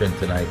 it's different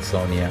tonight,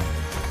 Sonia.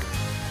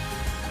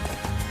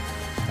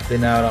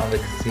 Been out on the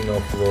casino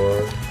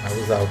floor. I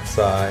was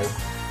outside,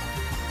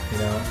 you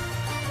know.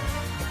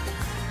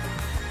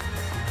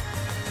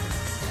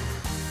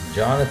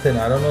 Jonathan,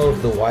 I don't know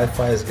if the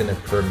Wi-Fi is gonna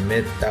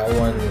permit that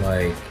one.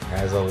 Like,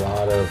 has a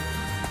lot of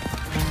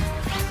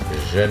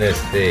je ne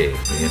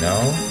sais, you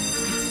know.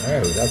 All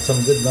right, we got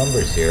some good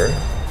numbers here.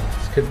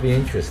 This could be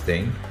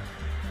interesting.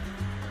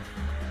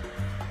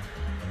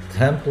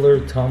 Templar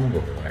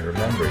Tumble. I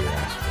remember you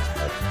asked for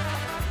that,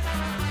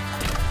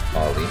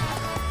 Ollie.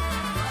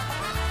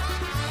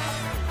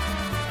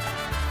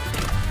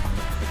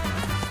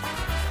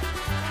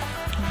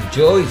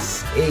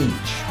 Joyce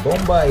H.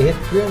 Bomba, I hit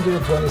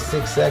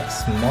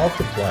 326x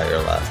multiplier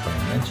last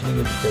time. Mentioning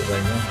it because I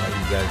know how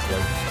you guys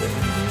like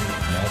playing games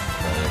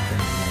multiplier. I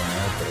think in my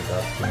output I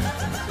got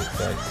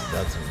 326x.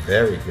 That's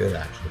very good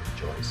actually,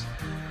 Joyce.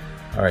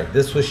 Alright,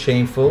 this was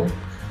shameful.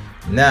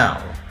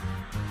 Now.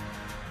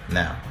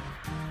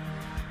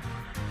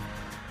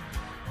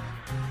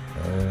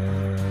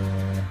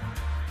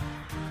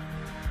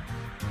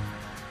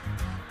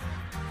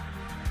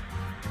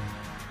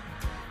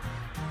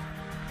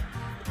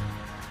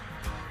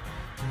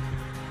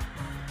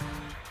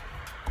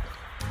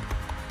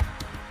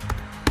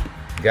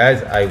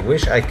 Guys, I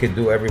wish I could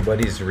do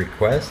everybody's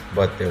request,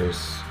 but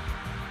there's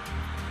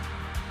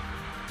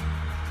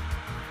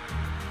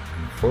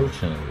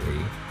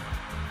unfortunately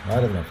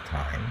not enough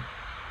time.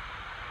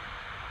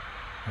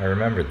 I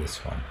remember this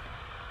one.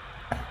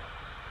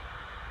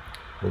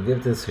 We'll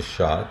give this a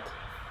shot.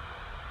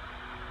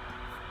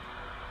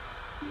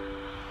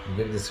 We'll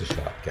give this a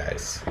shot,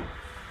 guys.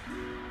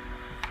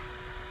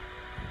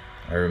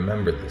 I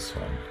remember this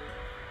one.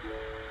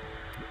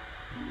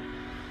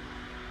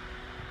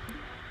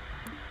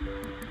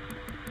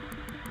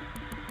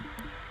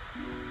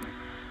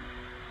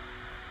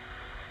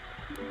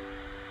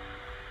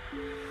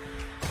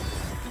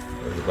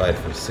 Divide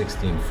for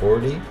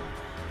 1640.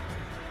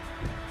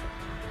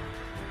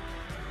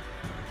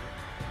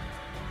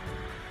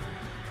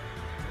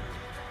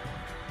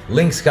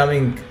 Links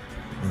coming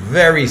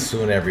very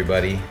soon,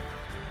 everybody.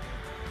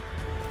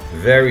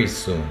 Very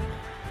soon.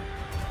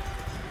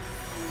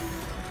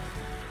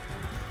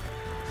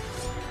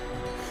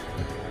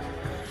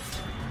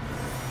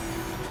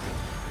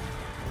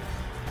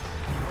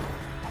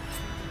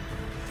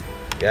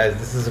 Guys,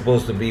 this is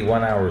supposed to be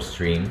 1 hour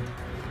stream.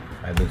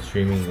 I've been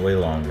streaming way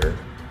longer.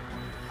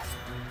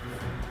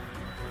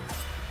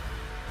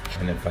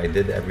 And if I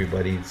did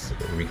everybody's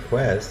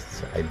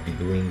requests, I'd be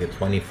doing a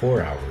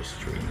 24-hour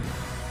stream,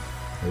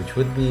 which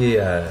would be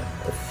a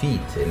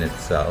feat in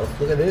itself.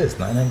 Look at this,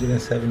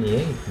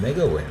 978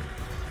 mega win.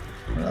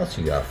 What else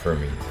you got for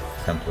me?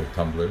 Templar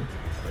Tumbler,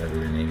 whatever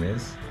your name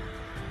is.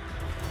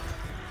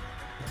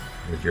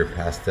 With your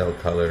pastel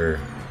color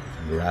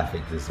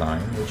graphic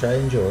design, which I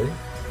enjoy.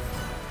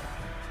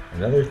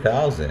 Another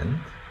 1,000.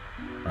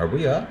 Are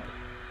we up?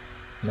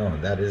 No,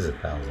 that is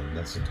 1,000.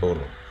 That's the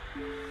total.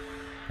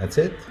 That's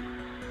it?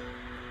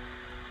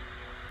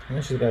 How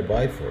much did I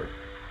buy for it?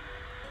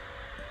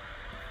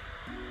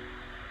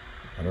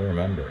 I don't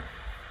remember.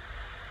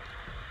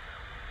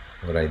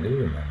 What I do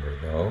remember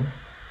though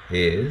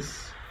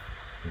is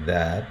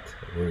that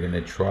we're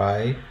gonna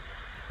try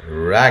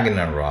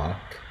Ragnarok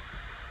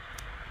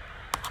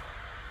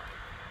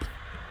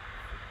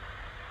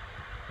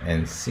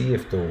and see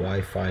if the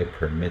Wi-Fi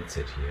permits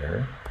it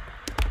here.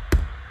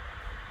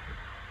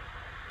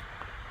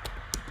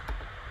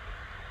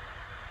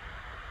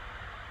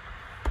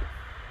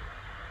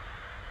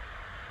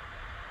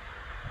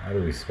 How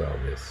do we spell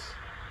this?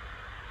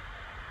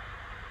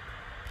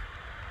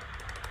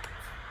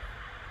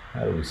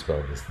 How do we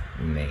spell this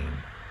name?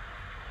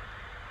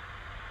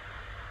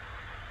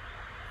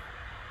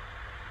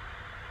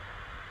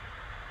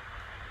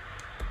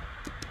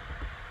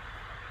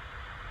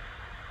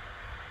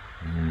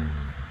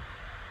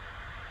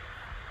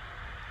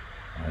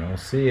 I don't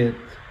see it.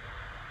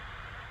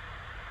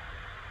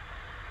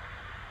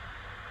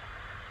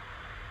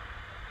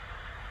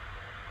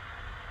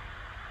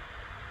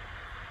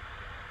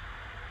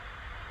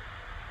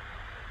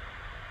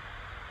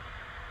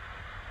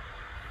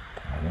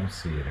 I don't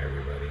see it,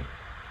 everybody.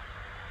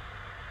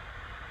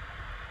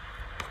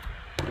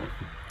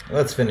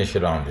 Let's finish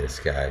it on this,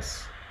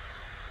 guys.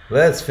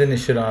 Let's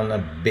finish it on a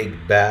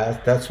big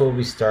bath. That's what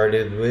we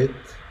started with.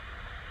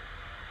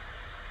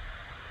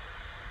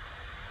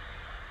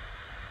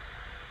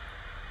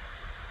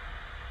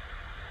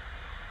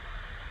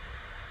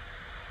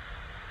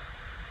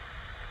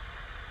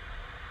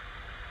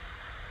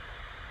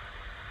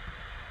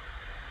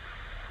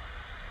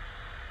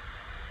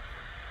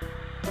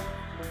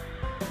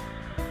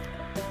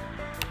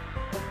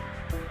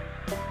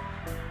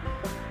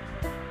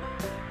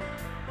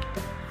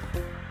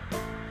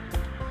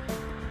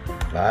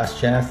 Last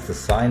chance to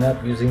sign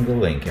up using the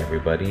link,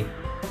 everybody.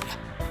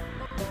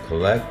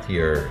 Collect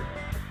your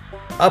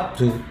up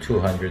to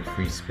 200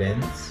 free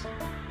spins.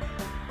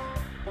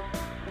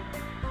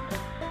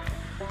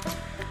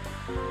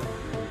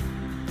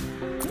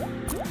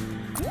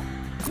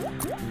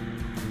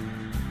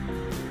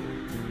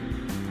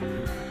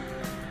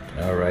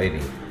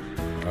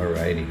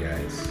 Alrighty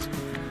guys,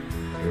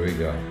 here we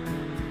go.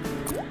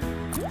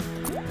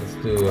 Let's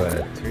do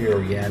 3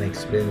 organic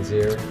spins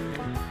here.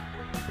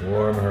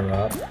 Warm her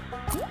up.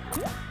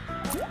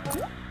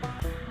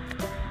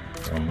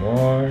 One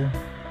more.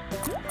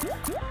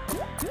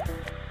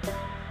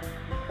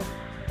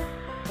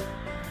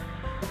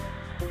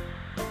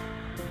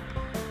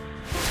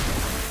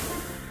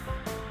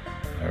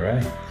 All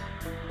right.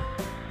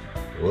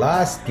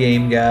 Last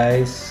game,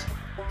 guys.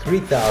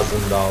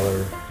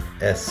 $3,000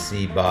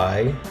 SC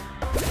buy.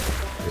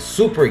 The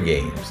Super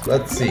Games.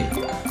 Let's see.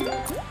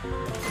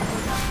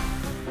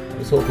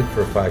 This hoping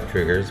for 5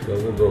 triggers, but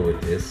we'll go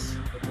with this.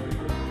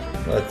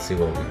 Let's see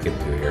what we can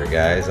do here,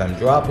 guys. I'm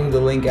dropping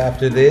the link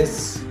after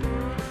this.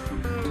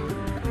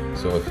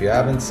 So if you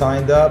haven't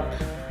signed up,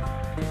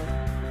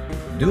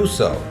 do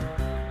so.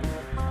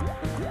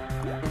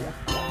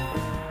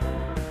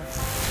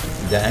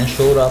 Dan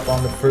showed up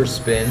on the first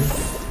spin.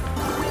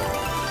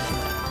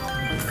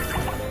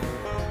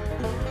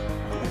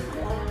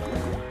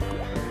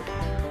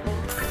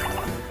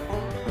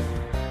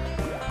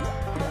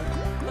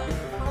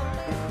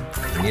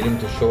 Need him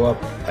to show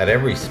up at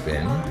every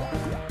spin.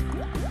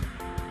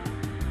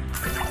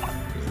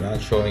 He's not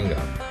showing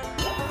up.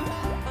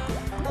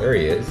 There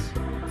he is.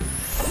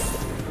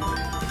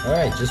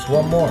 Alright, just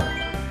one more.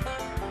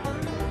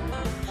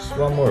 Just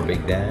one more,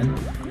 Big Dan.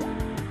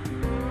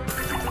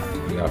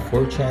 You got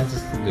 4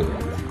 chances to do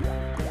it.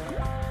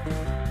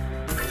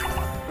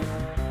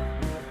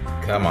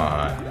 Come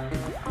on.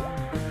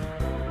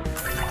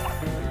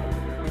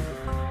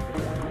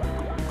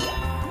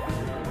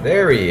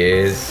 There he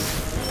is.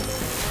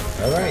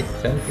 Alright,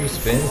 10 free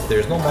spins.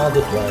 There's no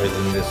multipliers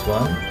in this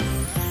one.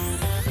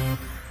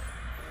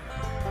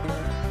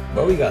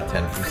 But we got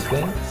 10 free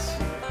spins.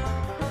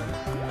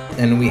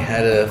 And we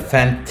had a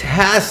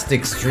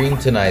fantastic stream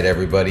tonight,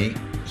 everybody.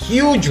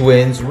 Huge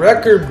wins,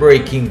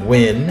 record-breaking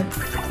win.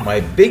 My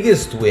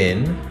biggest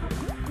win.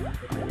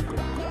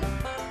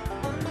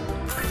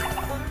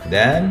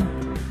 Dan,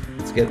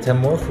 let's get 10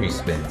 more free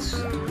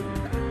spins.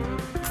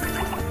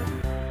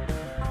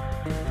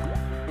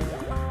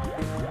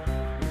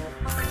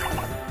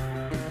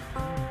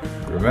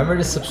 Remember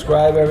to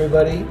subscribe,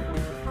 everybody.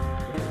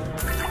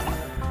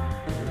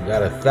 We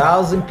got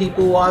 1,000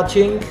 people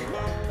watching.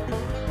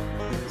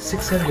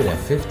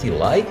 650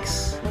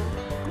 likes.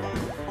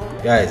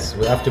 Guys,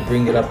 we have to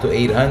bring it up to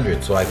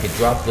 800 so I could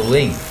drop the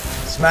link.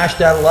 Smash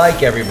that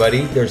like,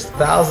 everybody. There's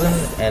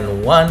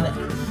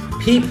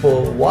 1,001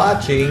 people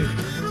watching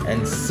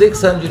and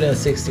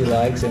 660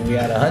 likes, and we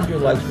had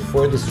 100 likes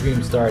before the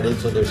stream started,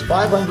 so there's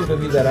 500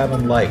 of you that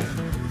haven't liked.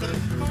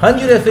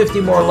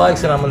 150 more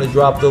likes and I'm gonna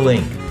drop the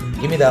link.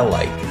 Give me that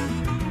like.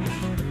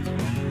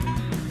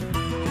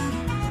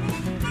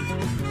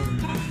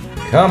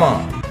 Come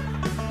on.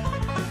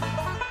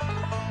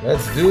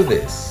 Let's do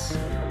this.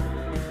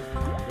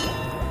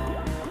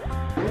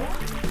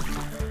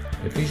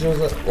 If he shows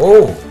up...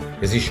 Oh!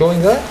 Is he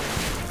showing up?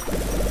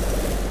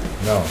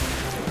 No.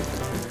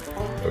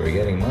 But we're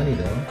getting money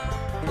though.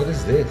 What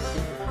is this?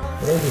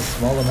 What are these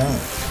small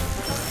amounts?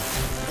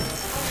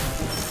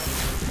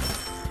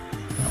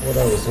 Not what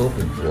I was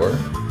hoping for.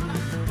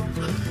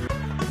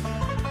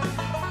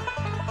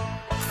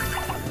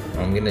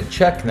 I'm gonna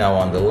check now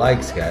on the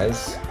likes,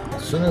 guys.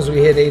 As soon as we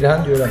hit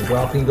 800, I'm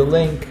dropping the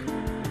link.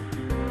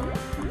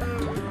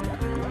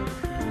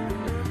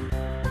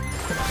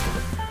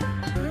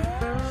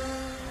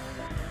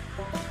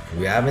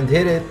 We haven't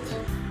hit it.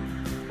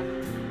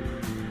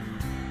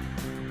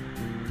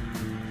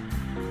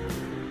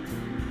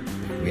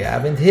 We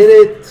haven't hit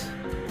it.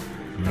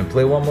 I'm gonna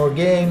play one more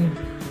game.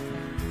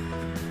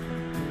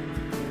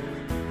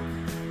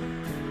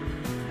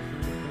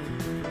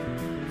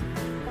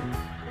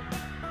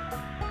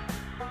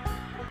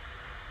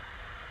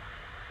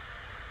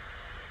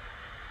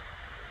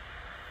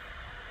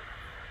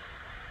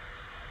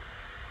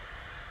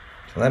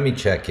 Let me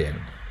check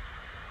in.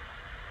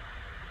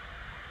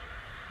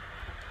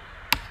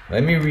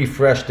 Let me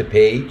refresh the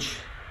page.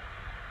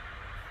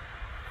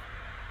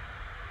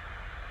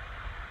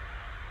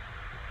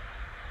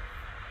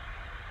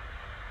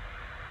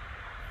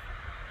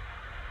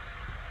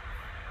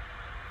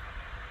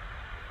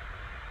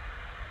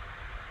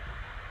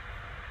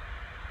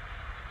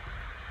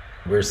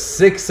 We're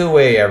 6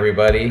 away,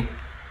 everybody.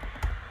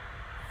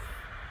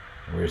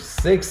 We're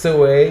 6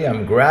 away.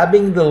 I'm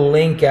grabbing the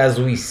link as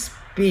we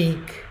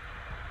speak.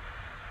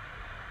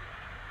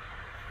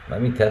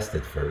 Let me test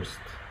it first.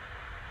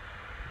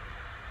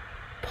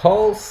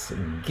 Pulsz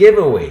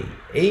giveaway,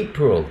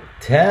 April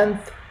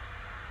 10th.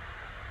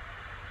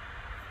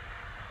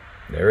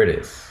 There it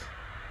is.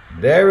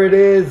 There it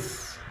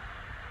is.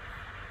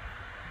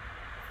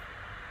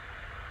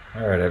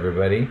 All right,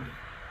 everybody.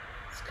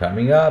 It's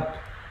coming up.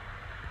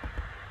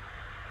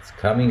 It's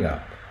coming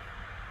up.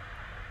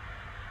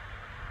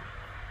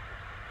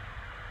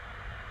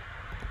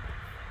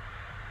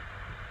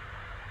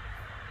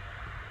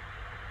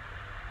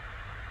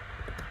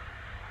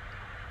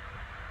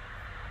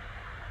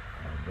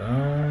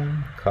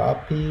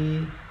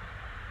 Copy,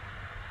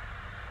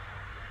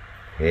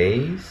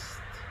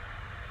 paste,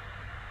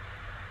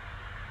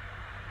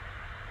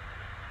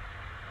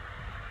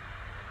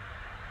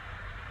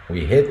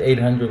 we hit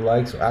 800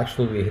 likes.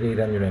 Actually, we hit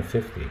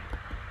 850.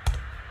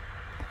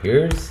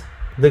 Here's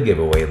the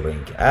giveaway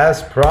link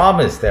as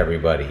promised,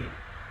 everybody.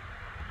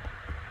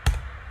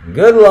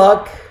 Good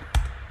luck.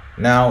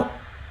 Now,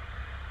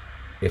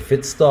 if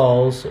it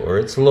stalls or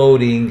it's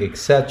loading,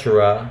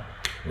 etc.,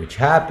 which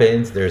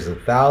happens, there's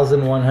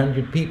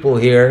 1,100 people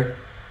here.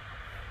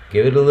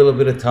 Give it a little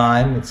bit of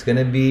time. It's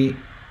gonna be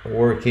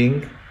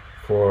working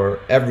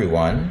for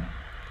everyone.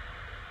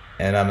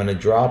 And I'm gonna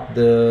drop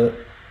the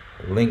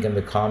link in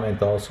the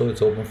comment also.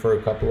 It's open for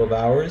a couple of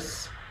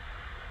hours.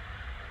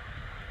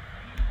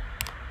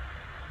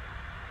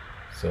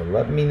 So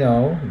let me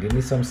know, give me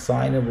some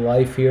sign of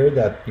life here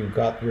that you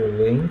got your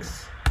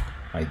links.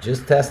 I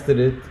just tested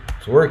it,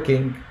 it's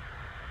working.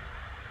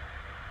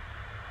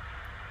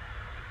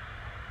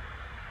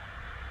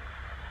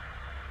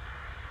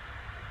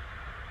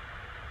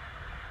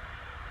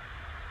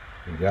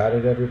 You got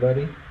it,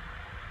 everybody?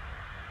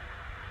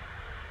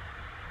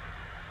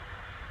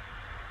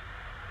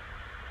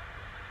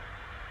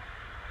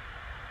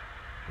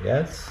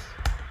 Yes?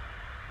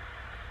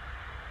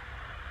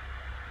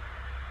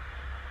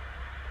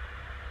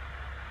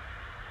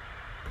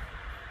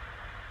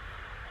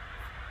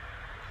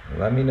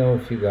 Let me know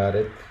if you got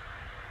it.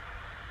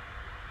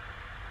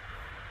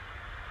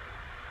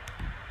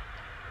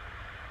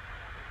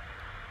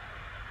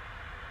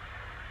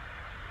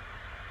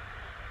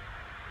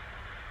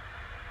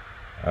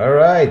 All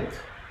right.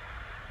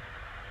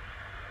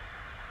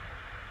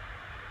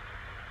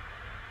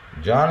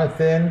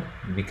 Jonathan,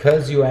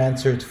 because you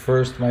answered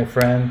first, my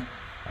friend,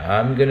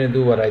 I'm gonna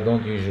do what I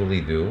don't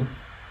usually do.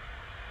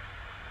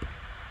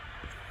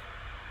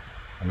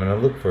 I'm gonna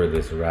look for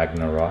this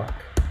Ragnarok.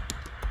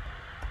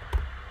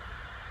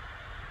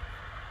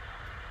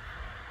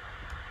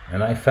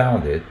 And I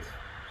found it,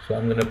 so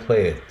I'm gonna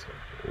play it.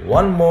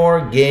 One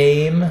more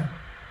game.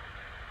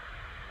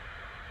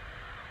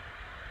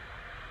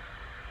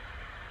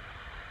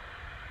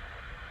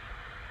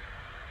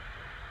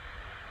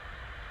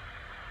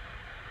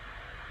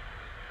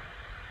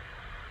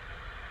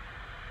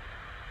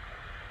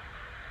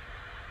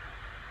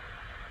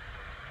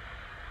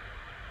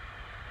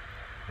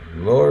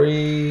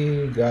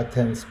 Lori got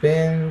 10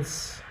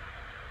 spins.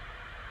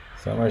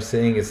 Some are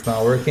saying it's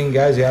not working.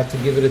 Guys, you have to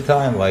give it a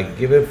time. Like,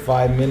 give it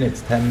 5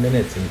 minutes, 10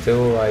 minutes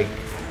until, like,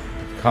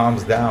 it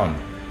calms down.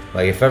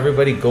 Like, if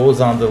everybody goes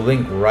on the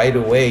link right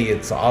away,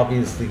 it's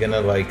obviously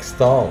gonna, like,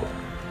 stall.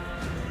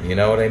 You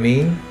know what I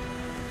mean?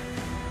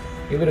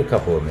 Give it a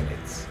couple of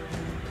minutes.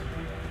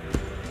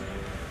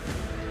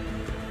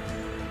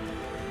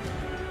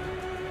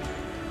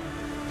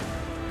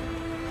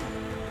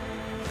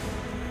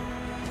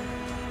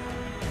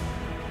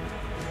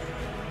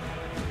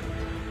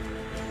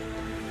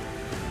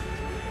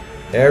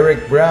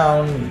 Eric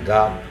Brown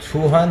got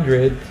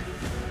 200.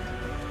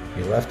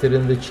 He left it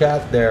in the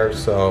chat there,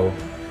 so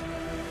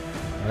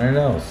I don't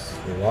know.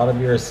 A lot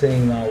of you are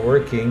saying not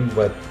working,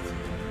 but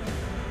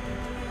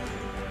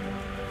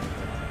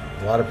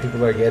a lot of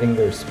people are getting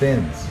their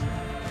spins.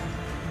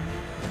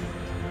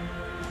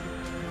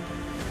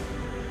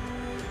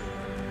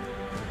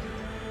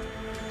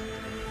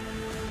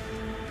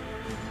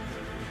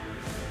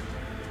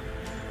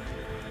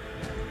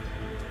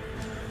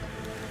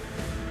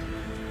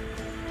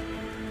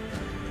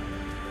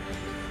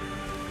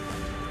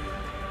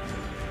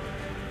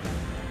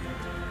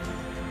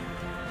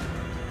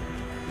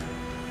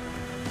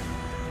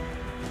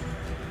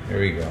 Here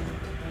we go.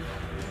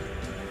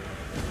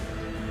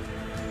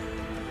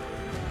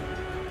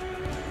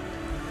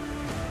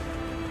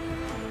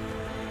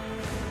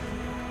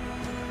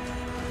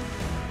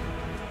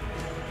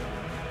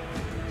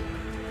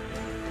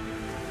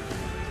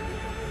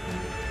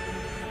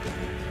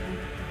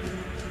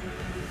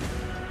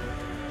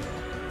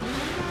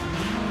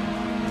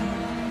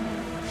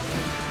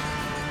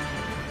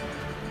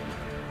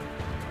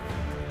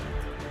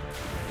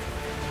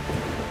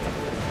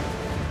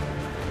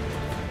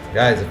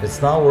 Guys, if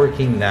it's not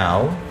working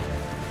now,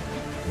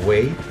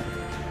 wait,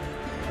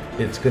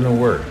 it's gonna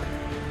work.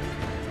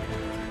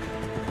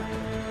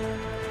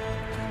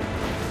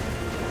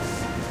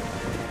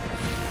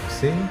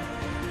 See?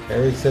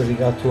 Eric says he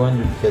got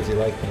 200 because he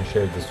liked and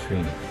shared the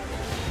stream.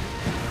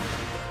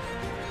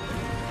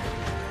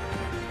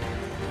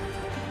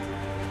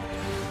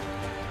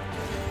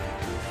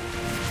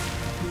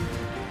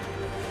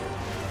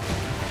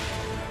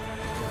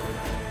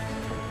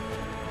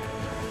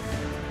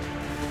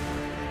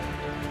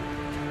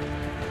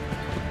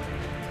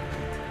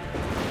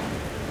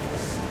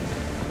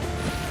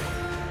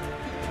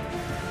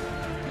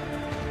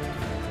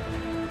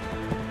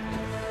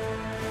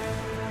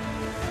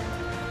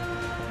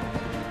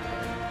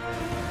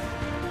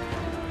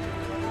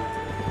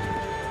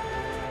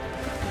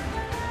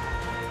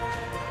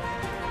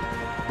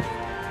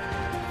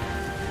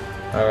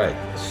 Alright,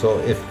 so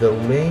if the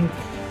link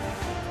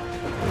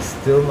is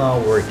still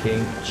not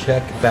working,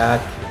 check back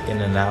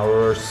in an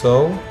hour or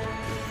so.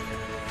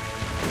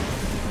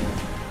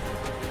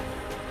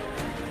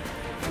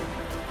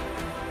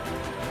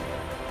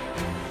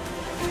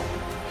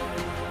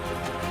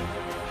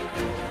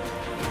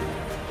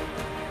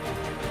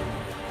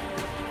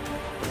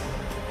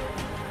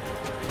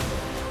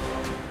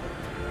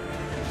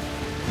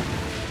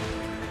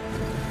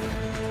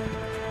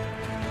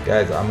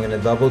 Guys, I'm gonna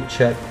double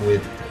check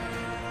with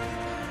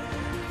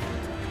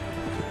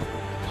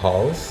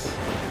Pulsz.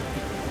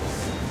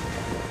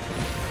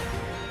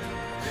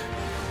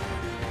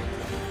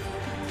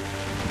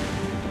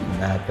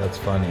 Matt, that's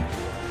funny.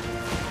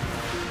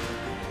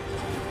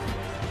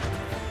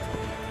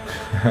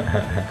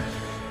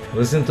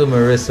 Listen to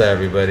Marissa,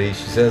 everybody.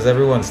 She says,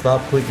 everyone stop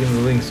clicking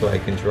the link so I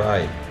can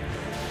try.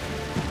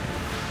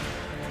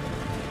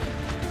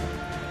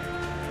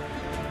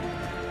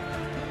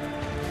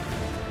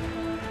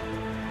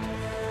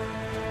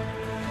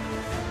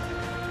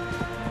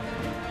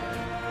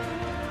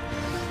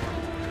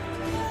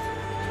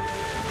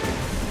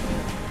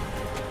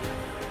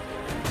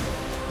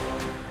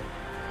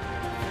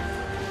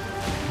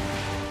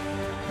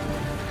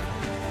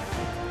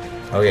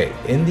 Okay,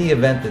 in the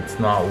event it's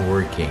not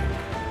working,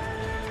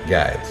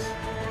 guys,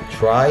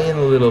 try in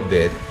a little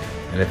bit,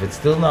 and if it's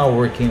still not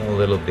working a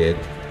little bit,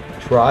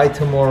 try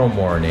tomorrow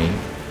morning.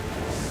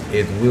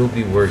 It will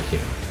be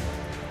working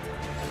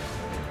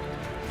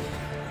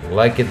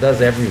like it does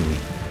every week.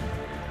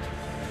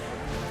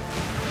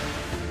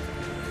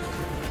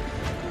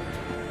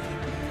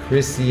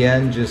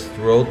 Christiane just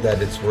wrote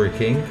that it's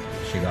working.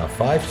 She got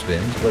 5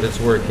 spins, but it's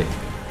working.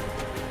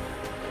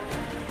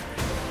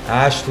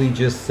 Ashley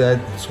just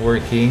said it's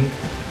working.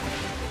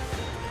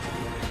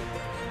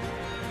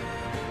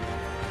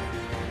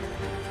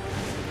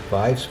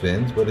 Five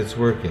spins, but it's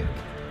working.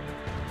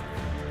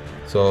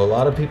 So a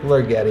lot of people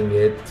are getting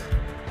it.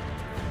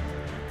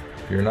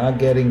 If you're not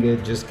getting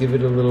it, just give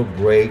it a little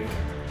break.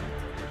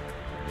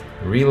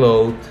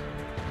 Reload.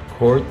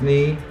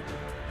 Courtney.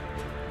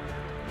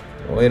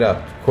 Wait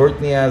up.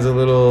 Courtney has a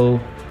little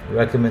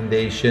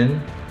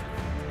recommendation.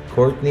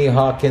 Courtney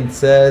Hawkins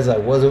says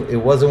it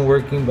wasn't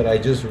working, but I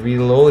just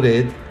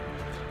reloaded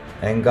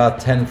and got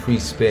 10 free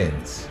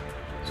spins.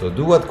 So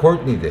do what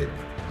Courtney did.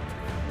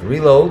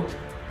 Reload,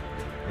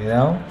 you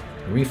know,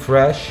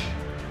 refresh.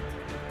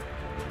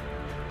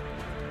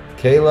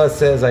 Kayla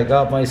says I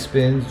got my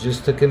spins,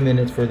 just took a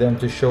minute for them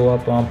to show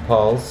up on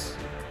Pulsz.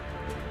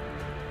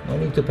 No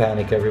need to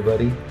panic,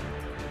 everybody.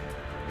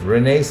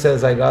 Renee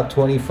says I got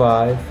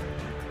 25.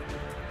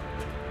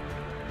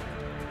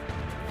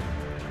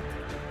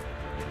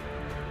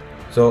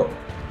 So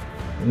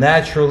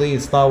naturally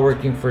it's not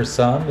working for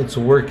some, it's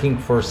working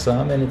for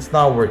some, and it's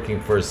not working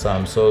for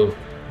some. So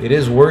it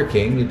is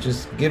working. You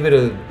just give it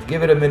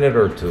a minute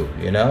or two,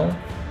 you know,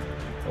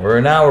 or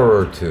an hour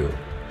or two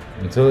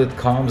until it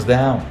calms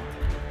down.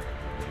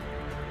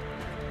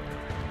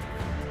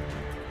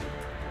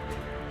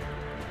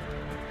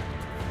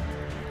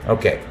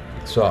 Okay,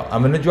 so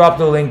I'm gonna drop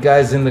the link,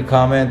 guys, in the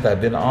comment.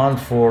 I've been on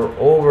for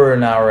over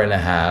an hour and a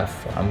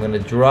half. I'm gonna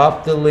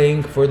drop the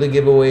link for the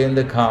giveaway in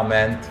the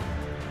comment.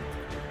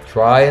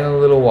 Try in a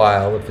little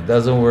while. If it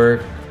doesn't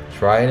work,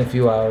 try in a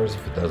few hours.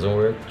 If it doesn't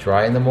work,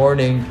 try in the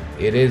morning.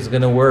 It is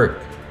gonna work.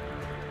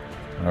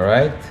 All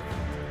right.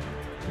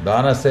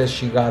 Donna says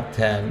she got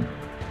 10.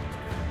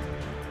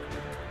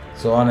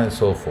 So on and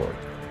so forth.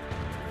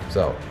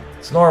 So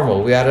it's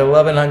normal. We had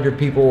 1,100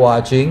 people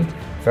watching.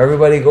 If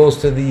everybody goes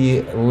to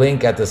the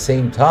link at the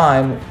same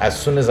time,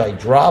 as soon as I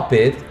drop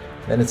it,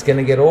 then it's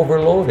gonna get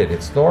overloaded.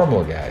 It's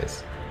normal,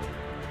 guys.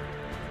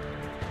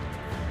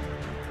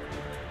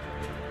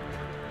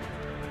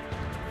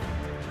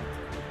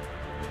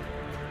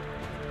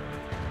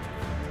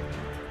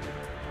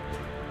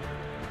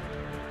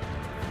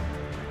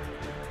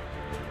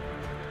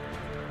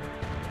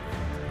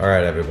 All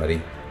right,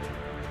 everybody.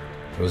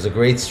 It was a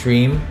great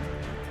stream.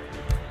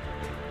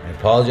 I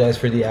apologize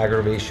for the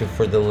aggravation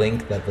for the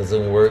link that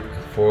doesn't work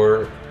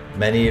for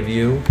many of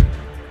you.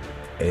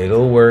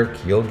 It'll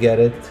work. You'll get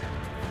it.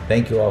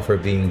 Thank you all for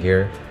being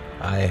here.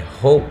 I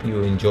hope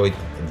you enjoyed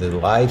the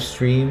live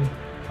stream.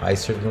 I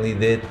certainly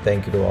did.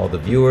 Thank you to all the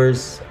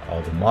viewers,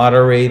 all the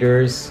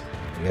moderators.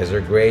 You guys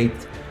are great.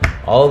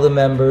 All the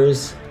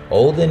members,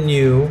 old and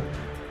new.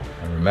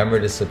 And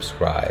remember to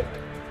subscribe.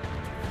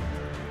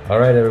 All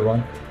right,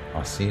 everyone.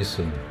 I'll see you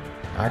soon.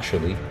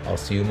 Actually, I'll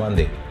see you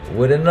Monday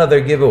with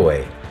another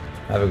giveaway.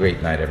 Have a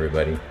great night,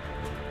 everybody.